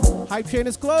bits. Hype chain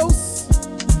is close.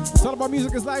 It's all about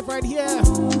music is life right here.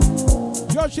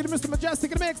 Yo, shit, Mr.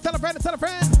 Mejustik in the mix. Tell a friend and tell a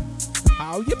friend.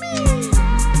 How you mean?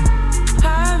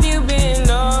 Have you been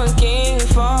looking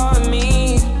for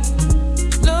me?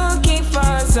 Looking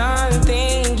for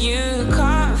something you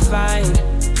can't find.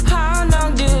 How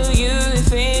long do you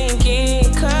think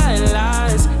it could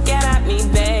last? Get at me,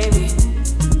 baby.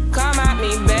 Come at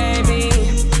me, baby.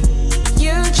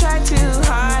 You try to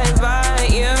hide, but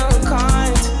you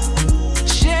can't.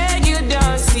 Sure you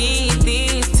don't see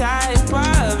this type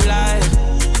of life.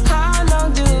 How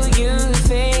long do you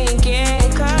think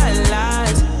it could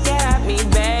last? Get at me,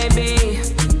 baby.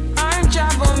 I'm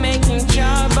trouble making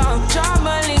trouble.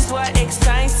 Trouble is what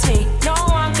excites me. No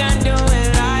one can do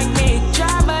it like me.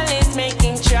 Trouble is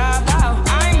making trouble.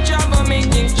 I'm trouble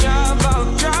making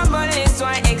trouble. Trouble is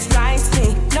what excites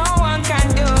me. No one can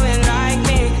do it like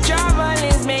me. Trouble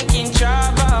is making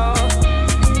trouble.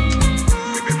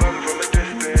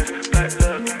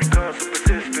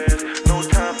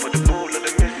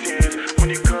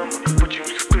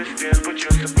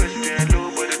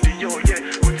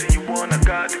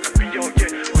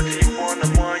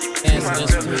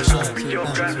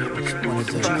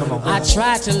 I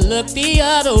tried to look the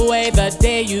other way the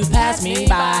day you passed me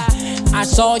by. I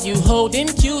saw you holding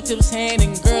Q-Tip's hand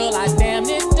and girl, I damn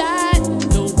near died.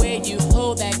 The way you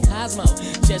hold that Cosmo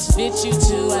just fit you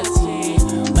to a T.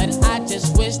 But I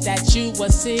just wish that you were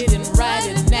sitting right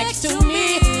next to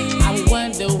me. I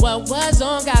wonder what was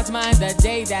on God's mind the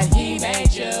day that he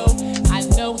made you. I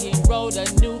know he wrote a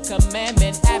new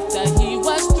commandment after he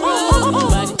was through.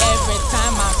 But every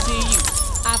time I see you,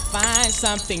 I find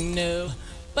something new.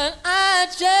 But I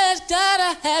just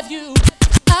gotta have you.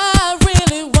 I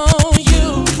really want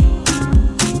you.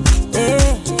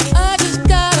 I just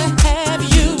gotta have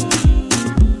you.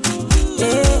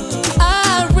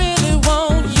 I really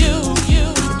want you.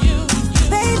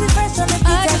 Baby, fresh on the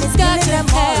beat and it's killing them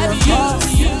all, of course.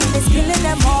 It's killing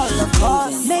them all, of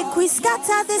course. Make we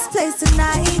scatter this place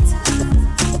tonight.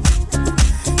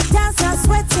 Dance and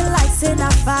sweating like in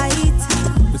a fight.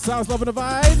 The sounds, loving the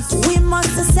vibes. We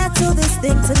must settle this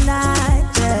thing tonight.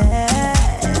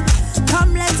 Yeah.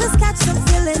 Come, let us catch some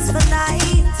feelings for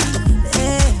night.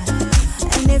 Yeah.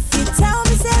 And if you tell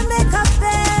me, say make a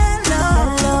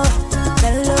bello. I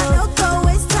don't go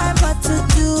waste time, but to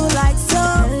do like so.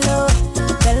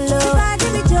 Everybody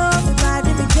me Joe,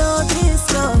 this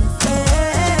love.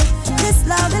 Yeah. This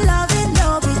loving,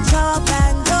 no be chop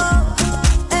and go.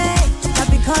 Hey. Not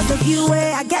because of you,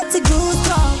 I get to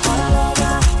goosebumps.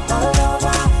 All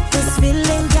over. This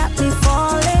feeling got me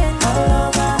falling.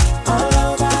 All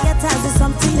over. Get tired of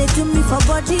something they do me for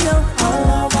body, oh.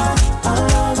 All over.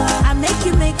 I make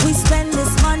we spend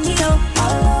this money, oh.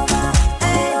 All over.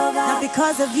 Hey. Not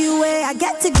because of you, I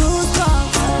get to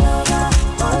goosebumps.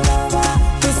 All over.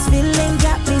 This feeling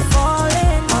got me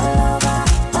falling. All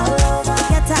over.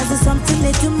 Get tired of something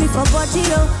they do me for body,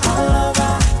 oh. All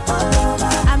over.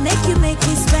 I make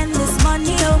we spend this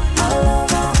money, oh. All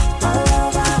over.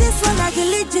 This one like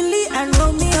Julie and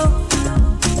Romeo.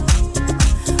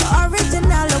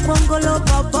 Original Bongolo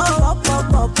Bobo.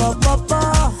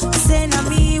 Say na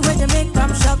me where they make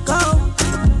them shock out.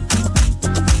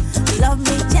 Love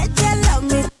me, Jeje, love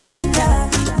me, yeah.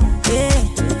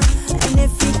 And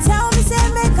if you tell me, say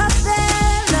make a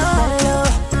bello.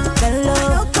 I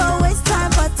don't go waste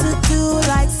time, but to do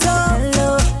like so.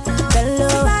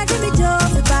 Everybody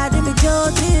me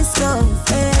Joe, this love.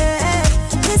 Yeah.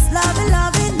 This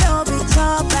loving, no be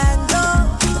chop and go.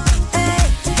 Hey.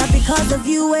 Not because of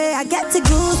you, I get to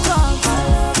goosebumps.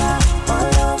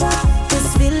 All over. This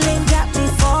feeling got me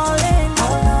falling.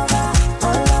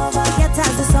 All over. Get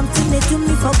tired of something they do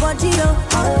me for body, oh.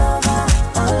 All over.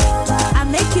 I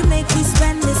make we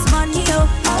spend this money, oh.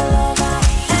 All over.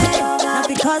 Hey. Not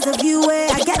because of you,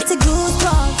 I get to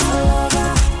goosebumps.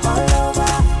 All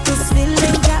over. This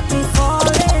feeling got me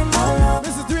falling.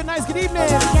 This is 3 at Nice, good evening.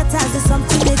 Get tired of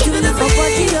something they do me for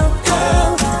body, oh.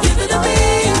 Give it to me.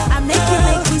 I make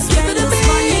we spend this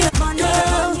money.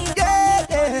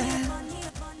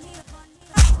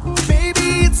 Baby,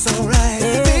 it's alright.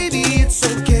 Baby, it's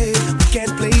okay. We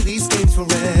can't play these games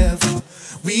forever.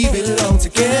 We belong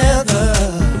together.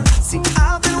 See,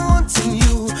 I've been wanting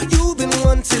you. You've been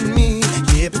wanting me.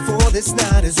 Yeah, before this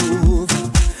night is over,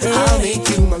 I'll make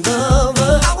you my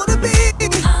lover. I wanna be the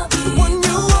one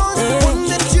you want, the one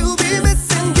that you be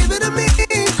missing. Give it to me.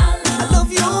 I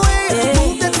love your way.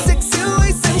 Move that sexy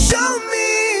waist and show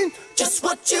me just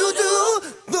what you do.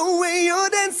 The way you're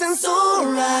dancing, so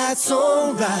right,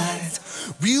 so right.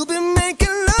 We'll be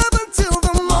making love until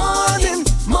the morning.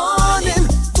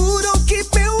 Ooh, don't keep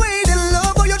me waiting.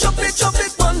 Love, oh, you drop it,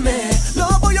 one man.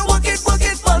 Love, oh, you work it,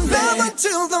 one man. Love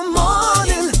until the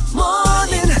morning.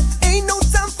 Ain't no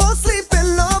time for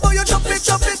sleeping. Love, oh, you drop it,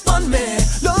 one man.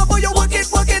 Love, oh, you work it,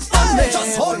 one man.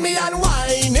 Just hold me and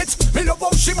whine it. Me love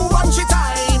how she move and she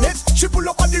time it. She pull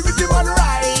up on the rhythm and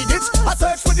ride it. I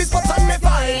search for this spot and me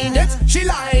find it. She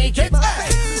like it.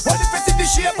 When the face in the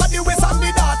shape of the waist and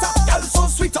the data. Girl so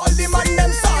sweet, all the man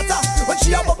them starter. When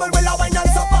she a bubble, well I wine and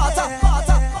support her.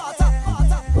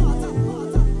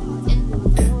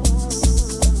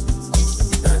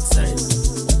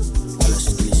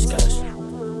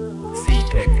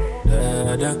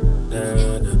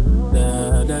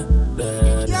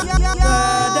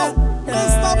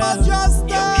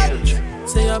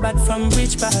 Say you're bad from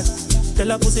rich part.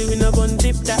 Tell a pussy we no gun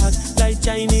dip tag. Like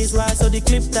Chinese wise so the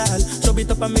clip tag. Show it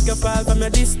up and make you fall from your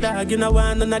disc tag. You know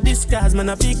one on a discard, man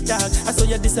a big tag. I saw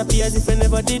you disappear as if you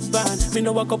never did ban. Me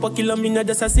no walk up a kilo, me no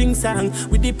just a sing song.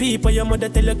 With the people your mother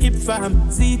tell you keep from.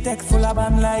 Z-Tech full of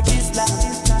bam like Islam.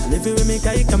 And if you with me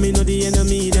kike, me know the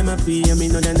enemy. Them a pay, and me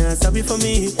know they not sorry for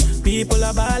me. People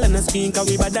are ball and a screen, cause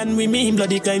we bad than we mean.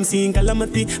 Bloody crime scene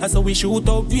calamity. I saw we shoot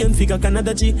out the and figure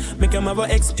Canada G. Make them have a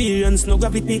experience, no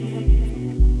gravity.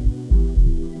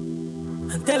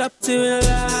 Tell up to you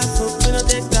laugh, we no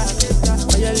take that.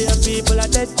 Why you leave people are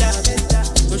dead that?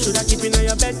 So should I keep in on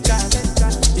your bed, cat?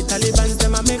 The Taliban's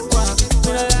them a make walk.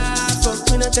 We no laugh,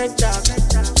 we no take set up.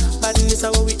 Badness how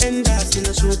we end up. In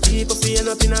a show people feeling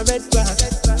up in a red grass.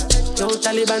 No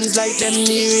Taliban's like them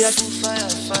near us. Fire,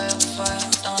 fire, fire,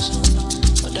 dance.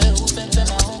 But they who been my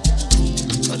home.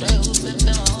 But they who been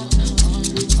my home.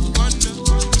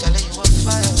 Tell you what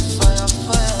fire, fire,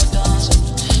 fire, dance.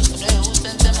 But they who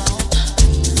been my home.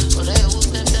 But they who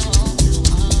been my home.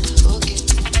 Okay.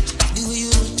 The way you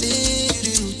rotate,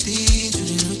 you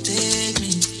rotate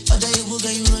me. Other you book,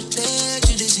 you rotate,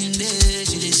 you sing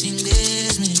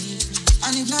this me.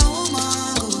 And if now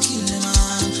woman go kill the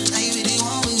man, now you be the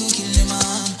one we go kill the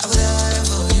man. I would die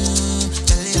for you,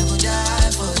 tell you I would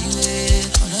die for you.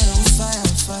 Other you fire,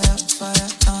 fire, fire,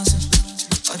 dancing.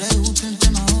 Other you pimp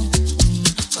my own,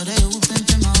 other you pimp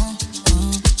my own.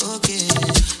 Okay,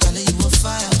 tell you a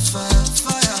fire, fire,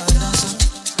 fire, dancing.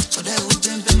 Other you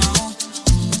pimp my own,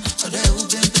 other you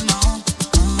pimp my own.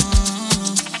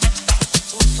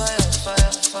 Fire,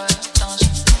 fire, fire, dance.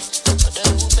 But they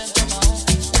who been my home.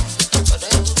 But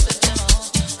they who been my home.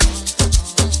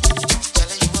 Tell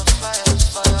you what fire,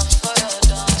 fire, fire,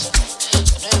 dance.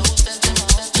 But they who been my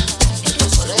home.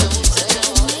 But they who been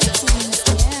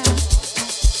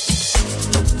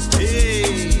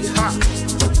Hey, ha.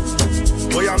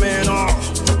 Boy, I'm in awe.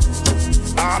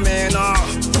 I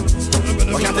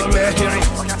can't take back hearing.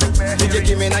 DJ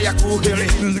give me now your cool hearing.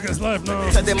 Music is live now.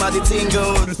 Tell them how the thing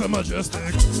goes. Mr.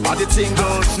 Mejustik. How the thing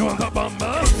goes. You want that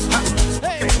bamba?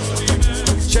 Hey.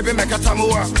 Chevy make a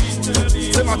tamua.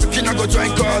 Say my tukina go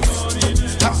join God.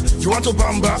 Ha. You want to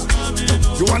bamba?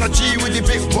 You wanna G with the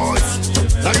big boys?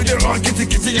 Now you the wrong kitty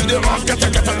kitty, you the wrong kata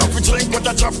kata. Love we drink with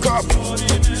a chop cup.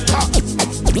 Ha.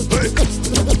 Hey.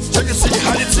 So you see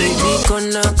how the thing goes.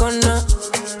 Kona,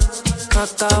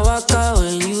 waka waka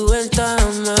when you enter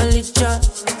Malicha.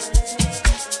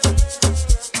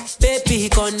 Baby,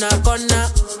 kona,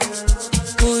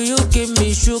 will you give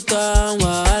me sugar?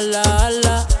 Wala,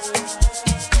 wala.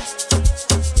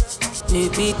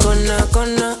 Baby, kona,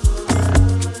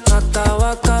 waka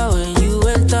waka when you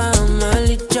enter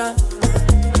Malicha.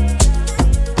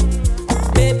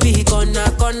 Baby, kona,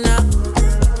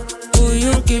 will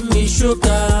you give me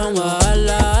sugar?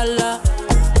 Wala, wala.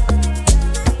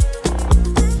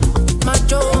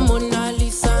 Macho Mona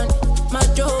Lisa,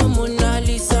 Macho Mona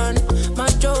Lisa,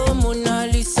 Macho Mona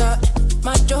Lisa,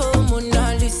 Macho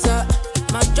Mona Lisa,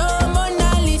 Macho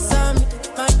Mona Lisa,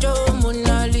 Macho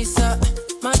Mona Lisa,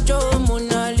 Macho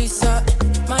Mona Lisa,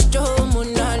 Macho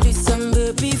Mona Lisa,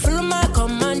 baby, follow my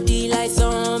command like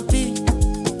zombie.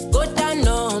 Go down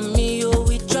on me, you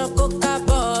with your coca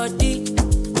body.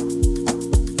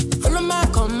 Follow my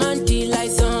command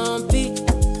like zombie.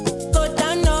 Go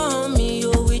down on me,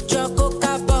 you with your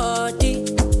coca body.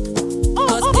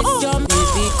 Cause this your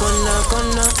baby gonna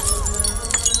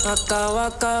waka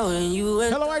waka when you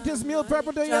enter. Hello, artist Meal Prep,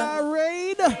 do you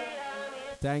raid?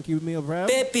 Thank you, Meal Prep.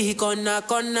 Baby gonna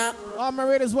all my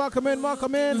raiders, welcome in.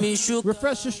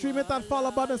 Refresh your stream, hit that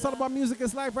follow button. It's all about music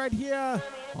is live right here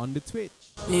on the Twitch.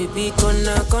 Baby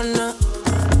gonna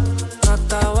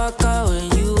waka waka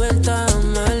when you enter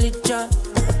Malicha.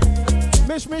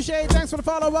 Mish, hey, thanks for the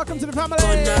follow. Welcome to the family.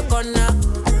 Kona,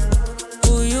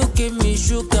 will you give me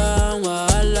sugar?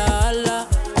 Wala, wala.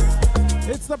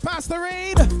 It's the Pastor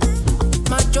Raid.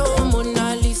 Macho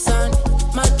Mona Lisa,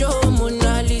 Macho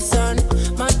Mona Lisa,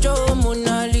 Macho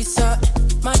Mona Lisa,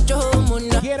 Macho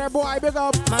Mona. Get her boy, big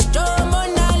up. Macho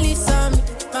Mona Lisa,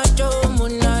 Macho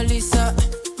Mona Lisa,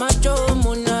 Macho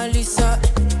Mona Lisa,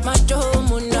 Macho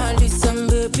Mona Lisa.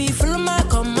 Baby, follow my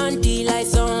command like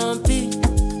zombie.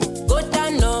 Go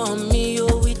down on me, you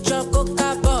with your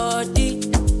coca body.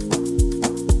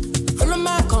 Follow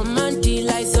my command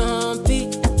like zombie.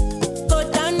 Go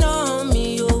down on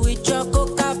me, you with your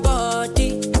coca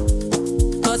body.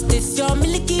 Cause this your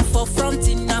milky for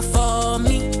fronting now for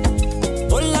me.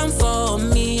 Hold on for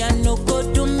me, I no go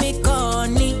do me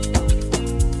corny.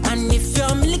 And if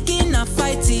you're milky na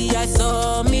fighty, I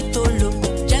saw me to look.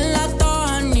 Gelato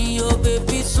honey, oh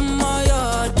baby, sumo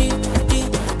yo deep.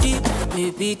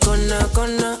 Baby, kona,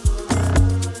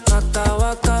 waka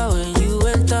waka when you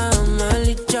enter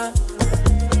Malicha.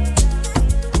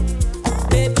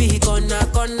 Baby, kona,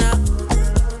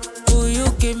 will you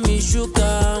give me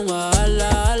sugar? Wala,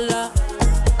 wala.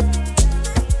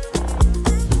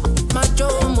 Macho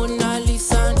Mona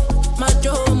Lisa,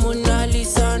 Macho Mona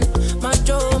Lisa,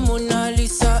 Macho Mona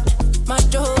Lisa,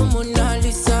 Macho Mona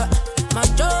Lisa,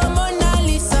 Macho Mona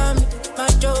Lisa,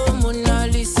 Macho Mona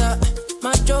Lisa,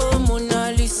 Macho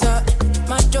Mona Lisa,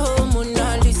 Macho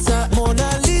Mona Lisa. Mona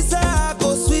Lisa.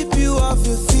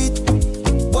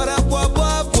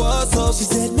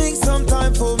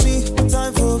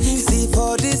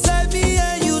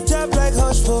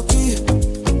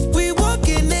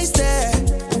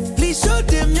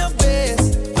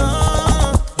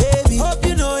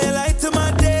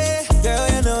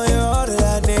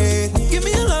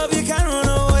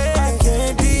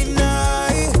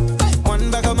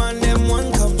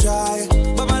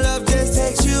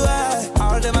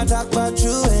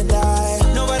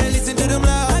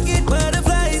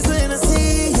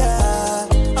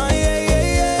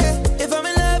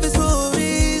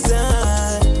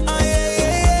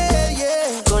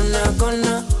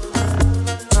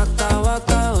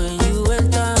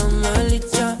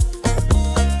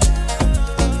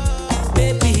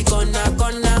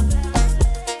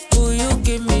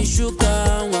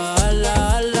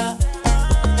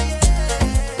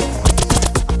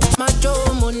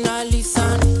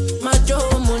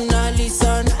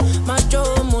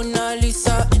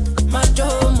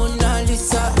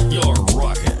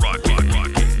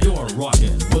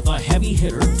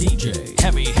 DJ,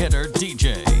 heavy hitter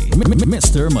DJ,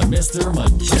 Mr.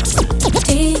 Majestic.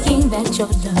 Thinking that your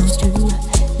love's true,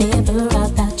 never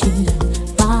about you.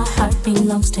 My heart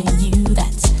belongs to you,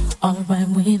 that's alright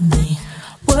with me.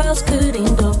 Worlds could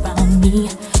end around me,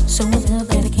 so love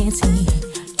that I can't see.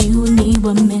 You and me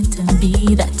were meant to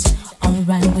be, that's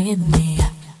alright with me.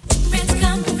 Friends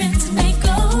come, friends may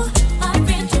go. My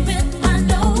friend you will, I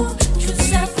know. True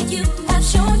self for you have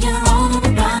shown you're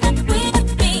alright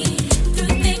with me.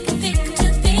 Through thick to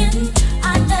thin,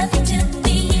 I love you till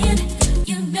the end.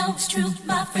 You know it's true,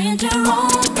 my friend, you're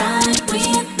alright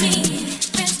with me.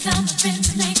 Friends come,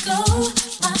 friends may go.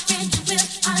 My friend you will,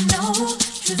 I know.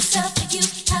 True self for you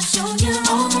have shown you're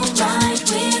alright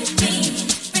with me.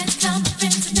 Friends come,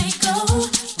 friends may go.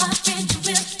 My friend you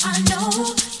will, I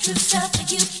know. True self for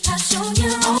you have shown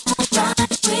you're alright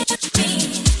with me.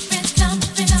 Friends come,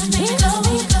 friends may go.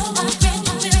 My friend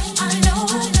you will, I know.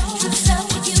 True self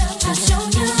for you have shown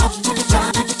you're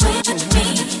alright with me.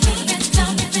 Friends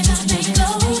come, friends may go.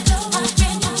 My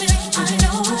friend you will, I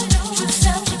know. True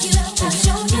self for you have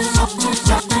shown you're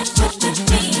alright with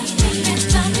me. Friends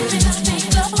come, friends may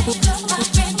go. My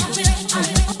friend you will, I know.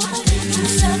 True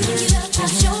self for you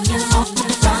have shown you're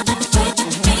alright with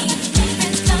me.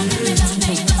 Friends come, friends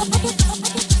may go.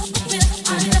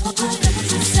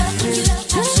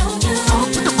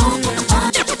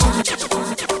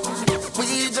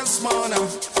 We just wanna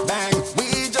bang,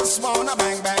 we just wanna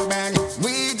bang, bang, bang.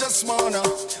 We just wanna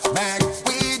bang,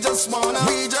 we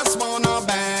just wanna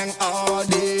bang all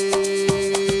day.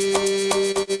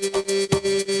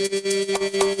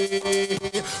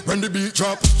 When the beat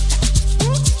drop,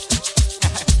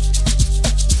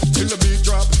 till the beat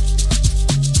drop.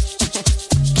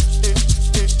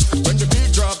 When the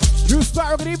beat drop. Drew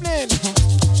Sparrow, good evening.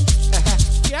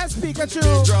 Yes, Pikachu.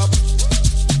 Drop.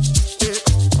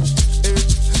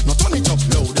 Now turn it up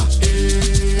louder.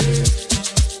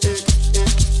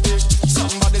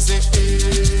 Somebody say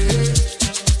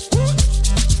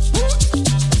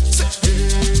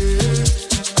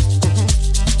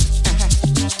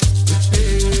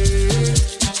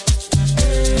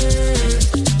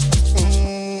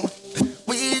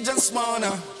We just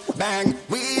wanna bang,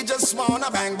 we just wanna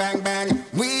bang, bang, bang.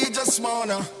 We just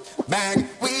wanna bang,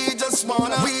 we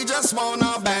just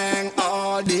wanna bang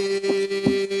all day.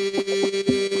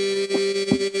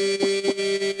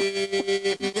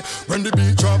 When the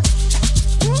beat drop,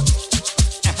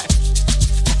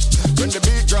 when the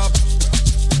beat drop,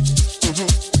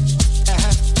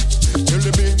 till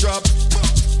the beat drop,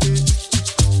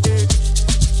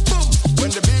 when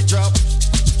the beat drop,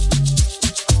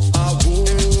 I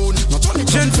won't.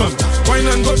 Gentlemen, wine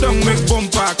and go down, make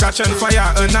bumper, catch and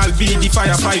fire, and I'll be the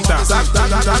firefighter.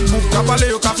 That book,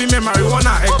 Kapaleo, coffee,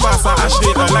 marijuana, egg pasta,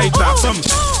 Ashley, a lighter. Some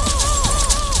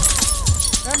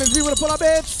MSV with a pull up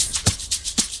bits.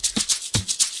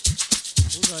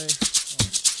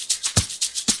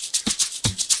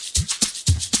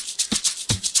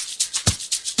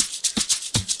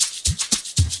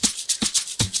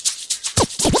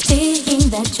 Thinking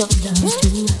that your love's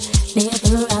true,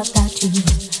 never about you.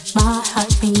 My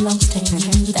heart belongs to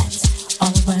you, that's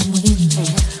alright with me.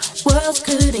 Worlds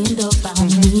could end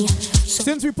around me, so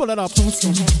since we pull it up, can't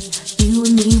see. You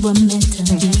and me were meant to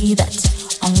be, that's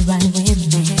alright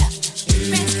with me.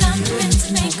 Friends come,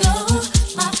 friends may go.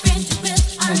 My friend you will,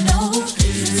 I know.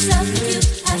 True self you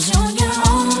have shown you're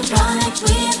alright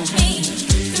with me.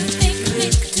 Through thick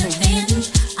to thin,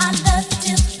 I love you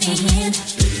till the end.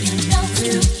 You know it's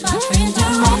true, my friend,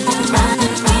 you're alright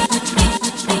with me.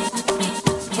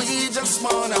 We just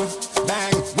wanna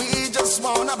bang, we just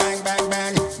wanna bang, bang,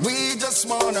 bang. We just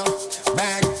wanna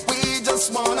bang, we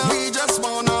just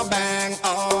wanna bang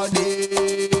all day.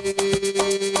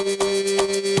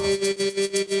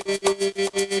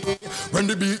 When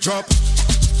the beat drop,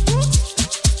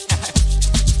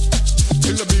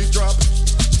 till the beat drop,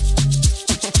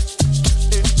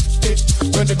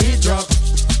 when the beat drop,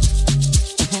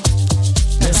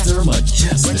 Mr.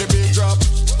 Majestic. when the beat drop.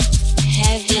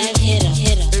 Heavy hitter.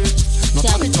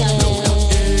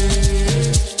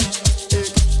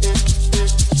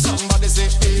 Somebody say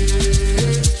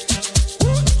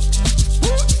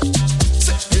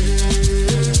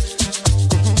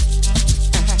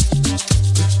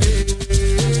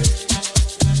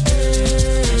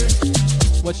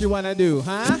what you wanna do,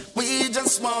 huh? We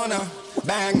just wanna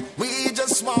bang, we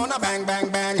just wanna bang, bang,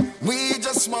 bang. We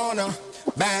just wanna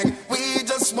bang, we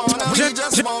just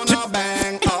wanna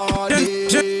bang all day.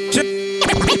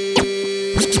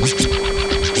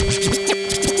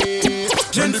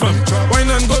 Gentlemen, wine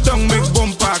and go down, make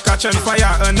bumper, catch and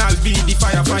fire, and I'll be the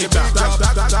firefighter.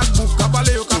 That book,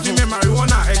 Kapaleo, coffee,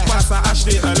 marijuana, egg pasta,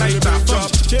 Ashley, a lighter.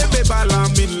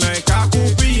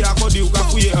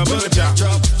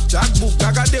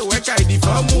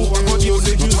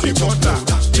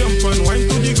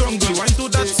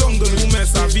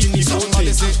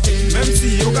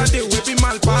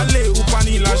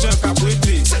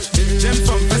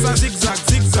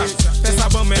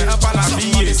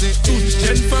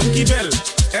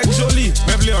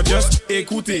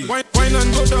 duty. Wine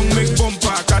and go down, make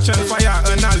bumper, catch on fire,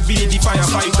 and I'll be the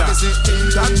firefighter.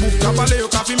 That book, Kapale,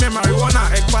 coffee, me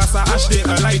marijuana, egg pasta, ash day,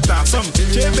 a lighter. Some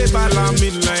chebe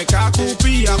balamin like a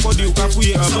kupi, a kodi,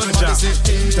 ukafuye, a banja.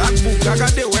 That book,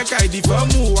 Kagade, weka, the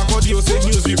famu, a kodi, ose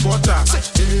news reporter.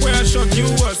 Where shot you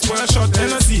was, where shot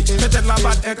NSC, petet la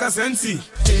bat, eka sensi.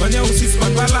 When you see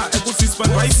span bala, eku see span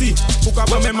YC,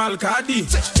 ukaba me malkadi.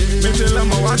 Metela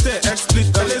mawate,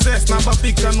 explit, aleze, snap a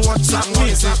pic and WhatsApp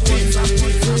me.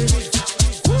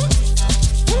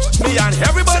 Me and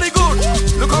everybody good.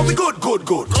 Look how we good.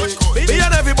 Me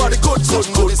and everybody good.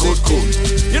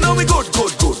 You know we good.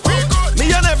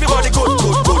 Me and everybody good.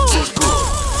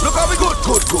 Look how we good.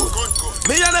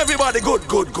 Me and everybody good.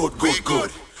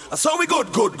 So we good.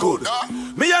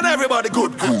 Me and everybody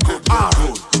good.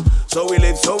 So we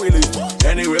live.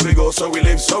 Anywhere we go, so we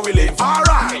live.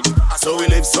 Alright. So we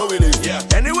live. Yeah.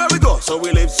 Anywhere we go, so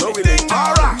we live.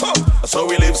 Alright. So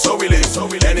we live.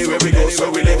 Anywhere we go,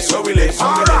 so we live.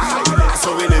 Alright.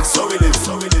 So we live.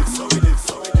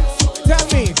 Tell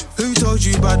me. Who told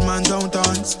you bad man don't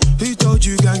dance? Who told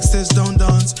you gangsters don't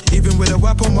dance? Even with a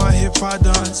whip on my hip, I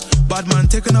dance. Bad man,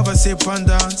 take another sip and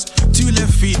dance. 2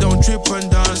 left feet, don't trip and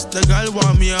dance. The girl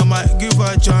want me, I might give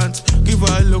her a chance. Give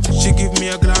her a look, she give me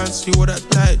a glance. You wore that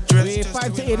tight dress.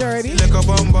 5 to 8 already. Like a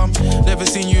bum. Never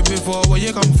seen you before. Where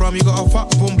you come from? You got a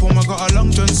fat pum. I got a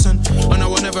long Johnson. And I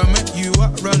will never met you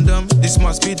at random. This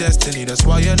must be destiny. That's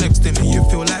why you're next to me. You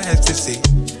feel like ecstasy.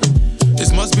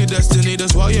 This must be destiny,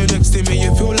 that's why you're next to me,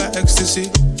 you feel like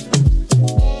ecstasy.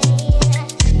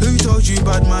 Who told you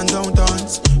bad man don't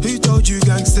dance? Who told you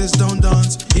gangsters don't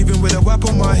dance? Even with a whip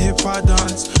on my hip, I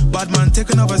dance. Bad man, take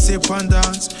another sip and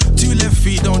dance. 2 left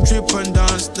feet, don't trip and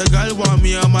dance. The girl want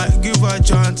me, I might give her a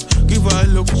chance. Give her a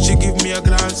look, she give me a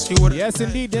glance. Yes,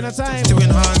 indeed, dinner time. To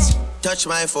enhance. Touch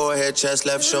my forehead, chest,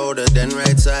 left shoulder, then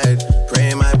right side.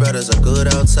 Praying my brothers are good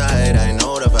outside. I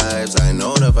know the vibes.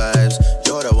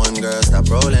 You're the one girl, stop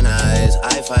rolling eyes.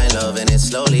 I find love and it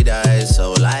slowly dies.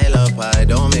 So lullaby,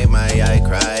 don't make my eye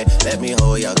cry. Let me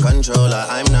hold your controller.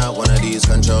 I'm not one of these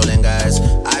controlling guys.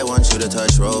 I want you to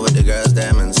touch, roll with the girls,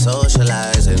 them and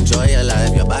socialize. Enjoy your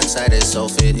life, your backside is so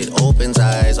fit, it opens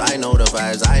eyes. I know the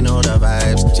vibes.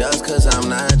 Just cause I'm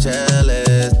not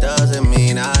jealous doesn't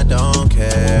mean I don't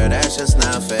care. That's just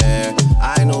not fair.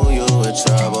 I knew you were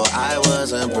trouble, I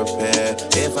wasn't prepared.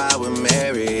 If I were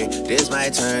married, this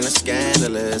might turn a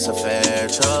scandalous affair.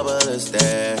 Trouble is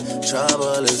there,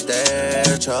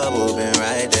 trouble been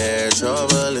right there.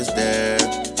 Trouble is there.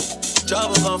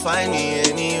 Trouble gon' find me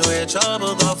anywhere.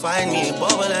 Trouble gon' find me,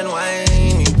 bubble and whine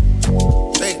me.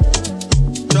 Hey,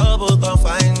 trouble gon'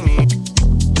 find me.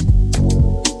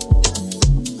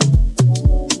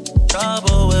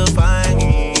 Trouble will find me.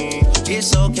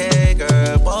 It's okay,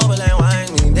 girl, bubble and whine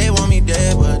me. They want me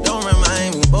dead, but don't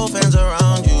remind me. Both hands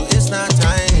around you, it's not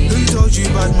tiny. Who told you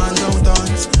bad man don't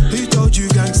dance? Who told you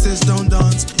gangsters don't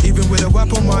dance? Even with a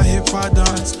whip on my hip, I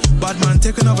dance. Bad man,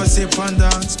 take another sip and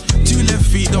dance. 2 left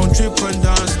feet, don't trip and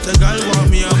dance. The girl want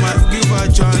me, I might give her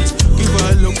a chance. Give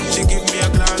her a look, she give me a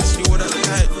glance. You wore that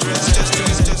tight dress, just to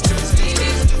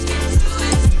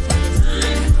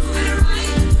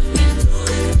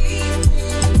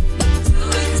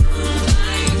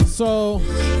So,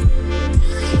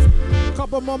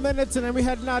 couple more minutes and then we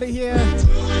heading out of here.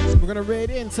 We're gonna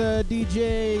raid into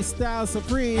DJ Style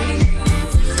Supreme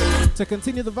to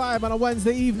continue the vibe on a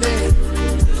Wednesday evening.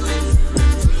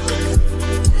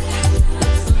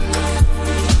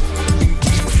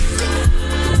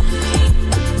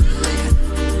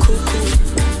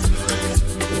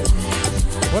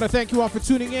 Want to thank you all for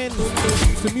tuning in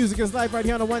to Music is Life right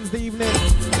here on a Wednesday evening.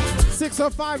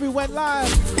 6:05 we went live.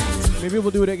 Maybe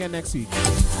we'll do it again next week.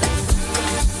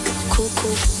 Cool.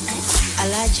 I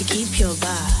like to keep your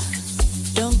bar.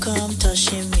 Don't come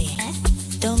touching me.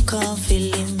 Don't come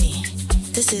feeling me.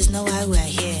 This is not why we're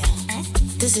here.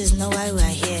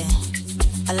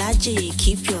 I like to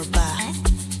keep your bar.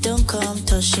 Don't come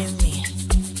touching me.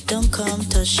 Don't come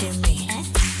touching me.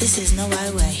 This is not why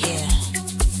we're here.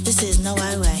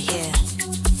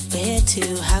 We're here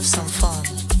to have some fun.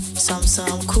 Some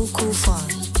cool fun.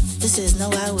 This is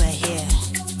not why we're here.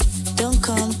 Don't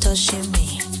come touching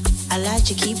me. I like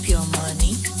to keep your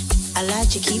money.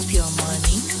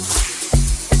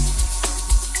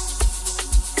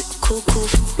 Cool.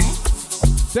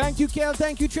 Thank you, Kel.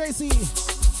 Thank you, Tracy.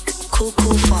 Cool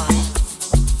fun.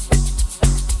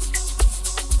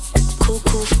 Cool.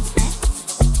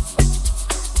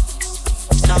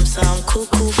 Some cool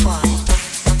fun.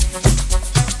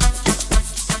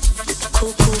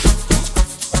 Cool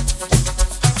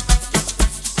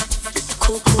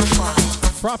fun.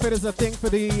 Profit is a thing for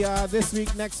the this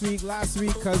week, next week, last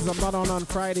week, because I'm not on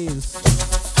Fridays.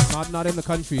 Not in the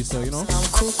country, so you know. I know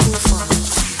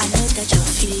that you're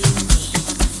feeling me.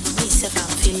 Me self, I'm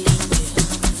feeling you.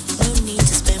 No need to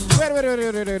spend more.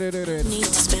 Wait. Need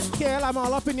to spend more. Kale, I'm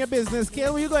all up in your business.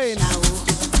 Kale, where you going? Me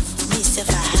self,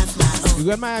 I have my own. You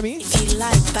going to Miami? If you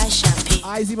like, buy champagne.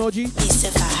 Eyes emoji. Me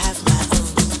self, I have my own.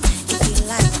 If you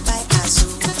like, buy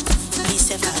Azul. Me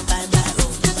self, I buy my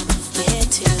own. We're here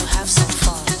to have some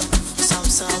fun.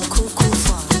 Some cool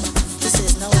fun. This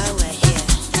is not why we're here.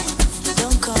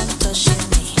 Don't come touching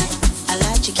me. I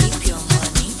like to keep your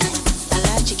money. I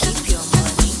like to keep your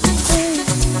money.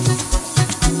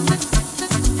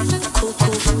 Cool.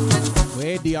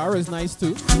 Wait, DR is nice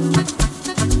too.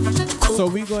 So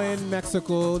we go in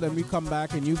Mexico, then we come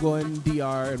back and you go in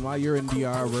DR, and while you're in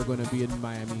DR, we're going to be in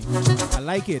Miami. I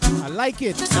like it.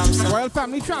 Royal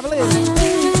family traveling.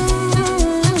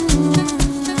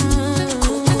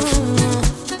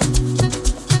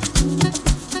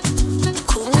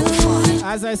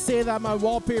 As I say that, my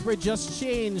wallpaper just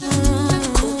changed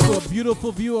to a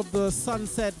beautiful view of the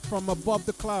sunset from above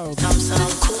the clouds.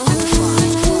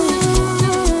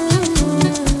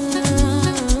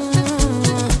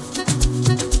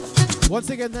 Once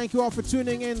again, thank you all for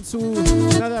tuning in to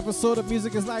another episode of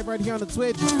Music is Live right here on the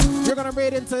Twitch. You're going to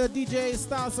raid into DJ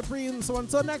Style Supreme. So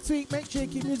until next week, make sure you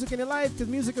keep music in your life, because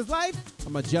music is life, a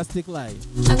majestic life.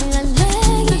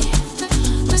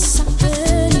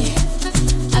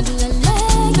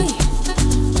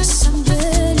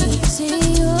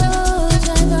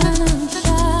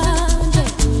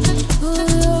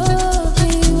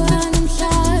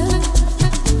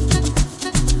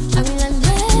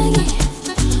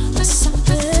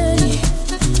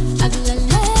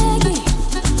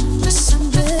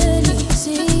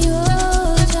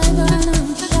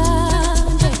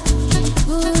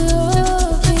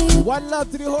 One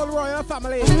love to the whole royal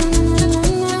family.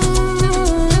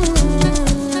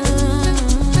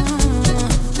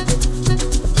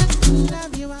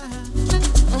 Love you,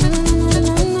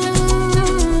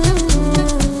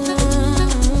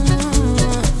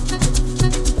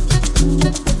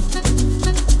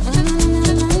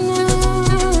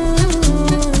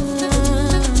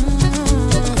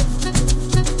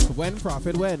 When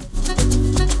profit when?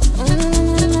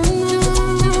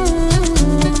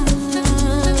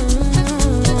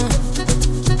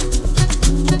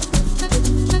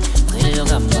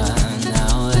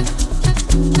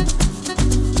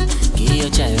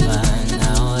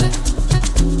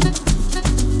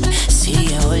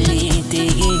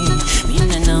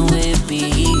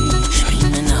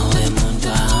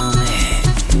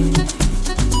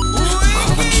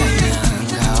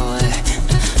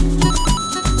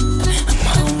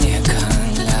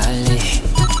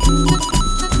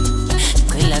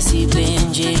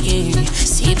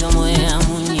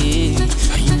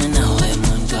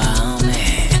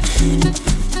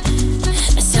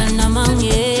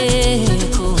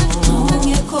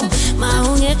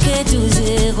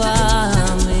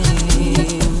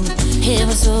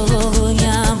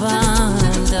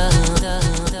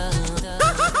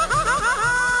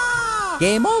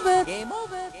 Game over.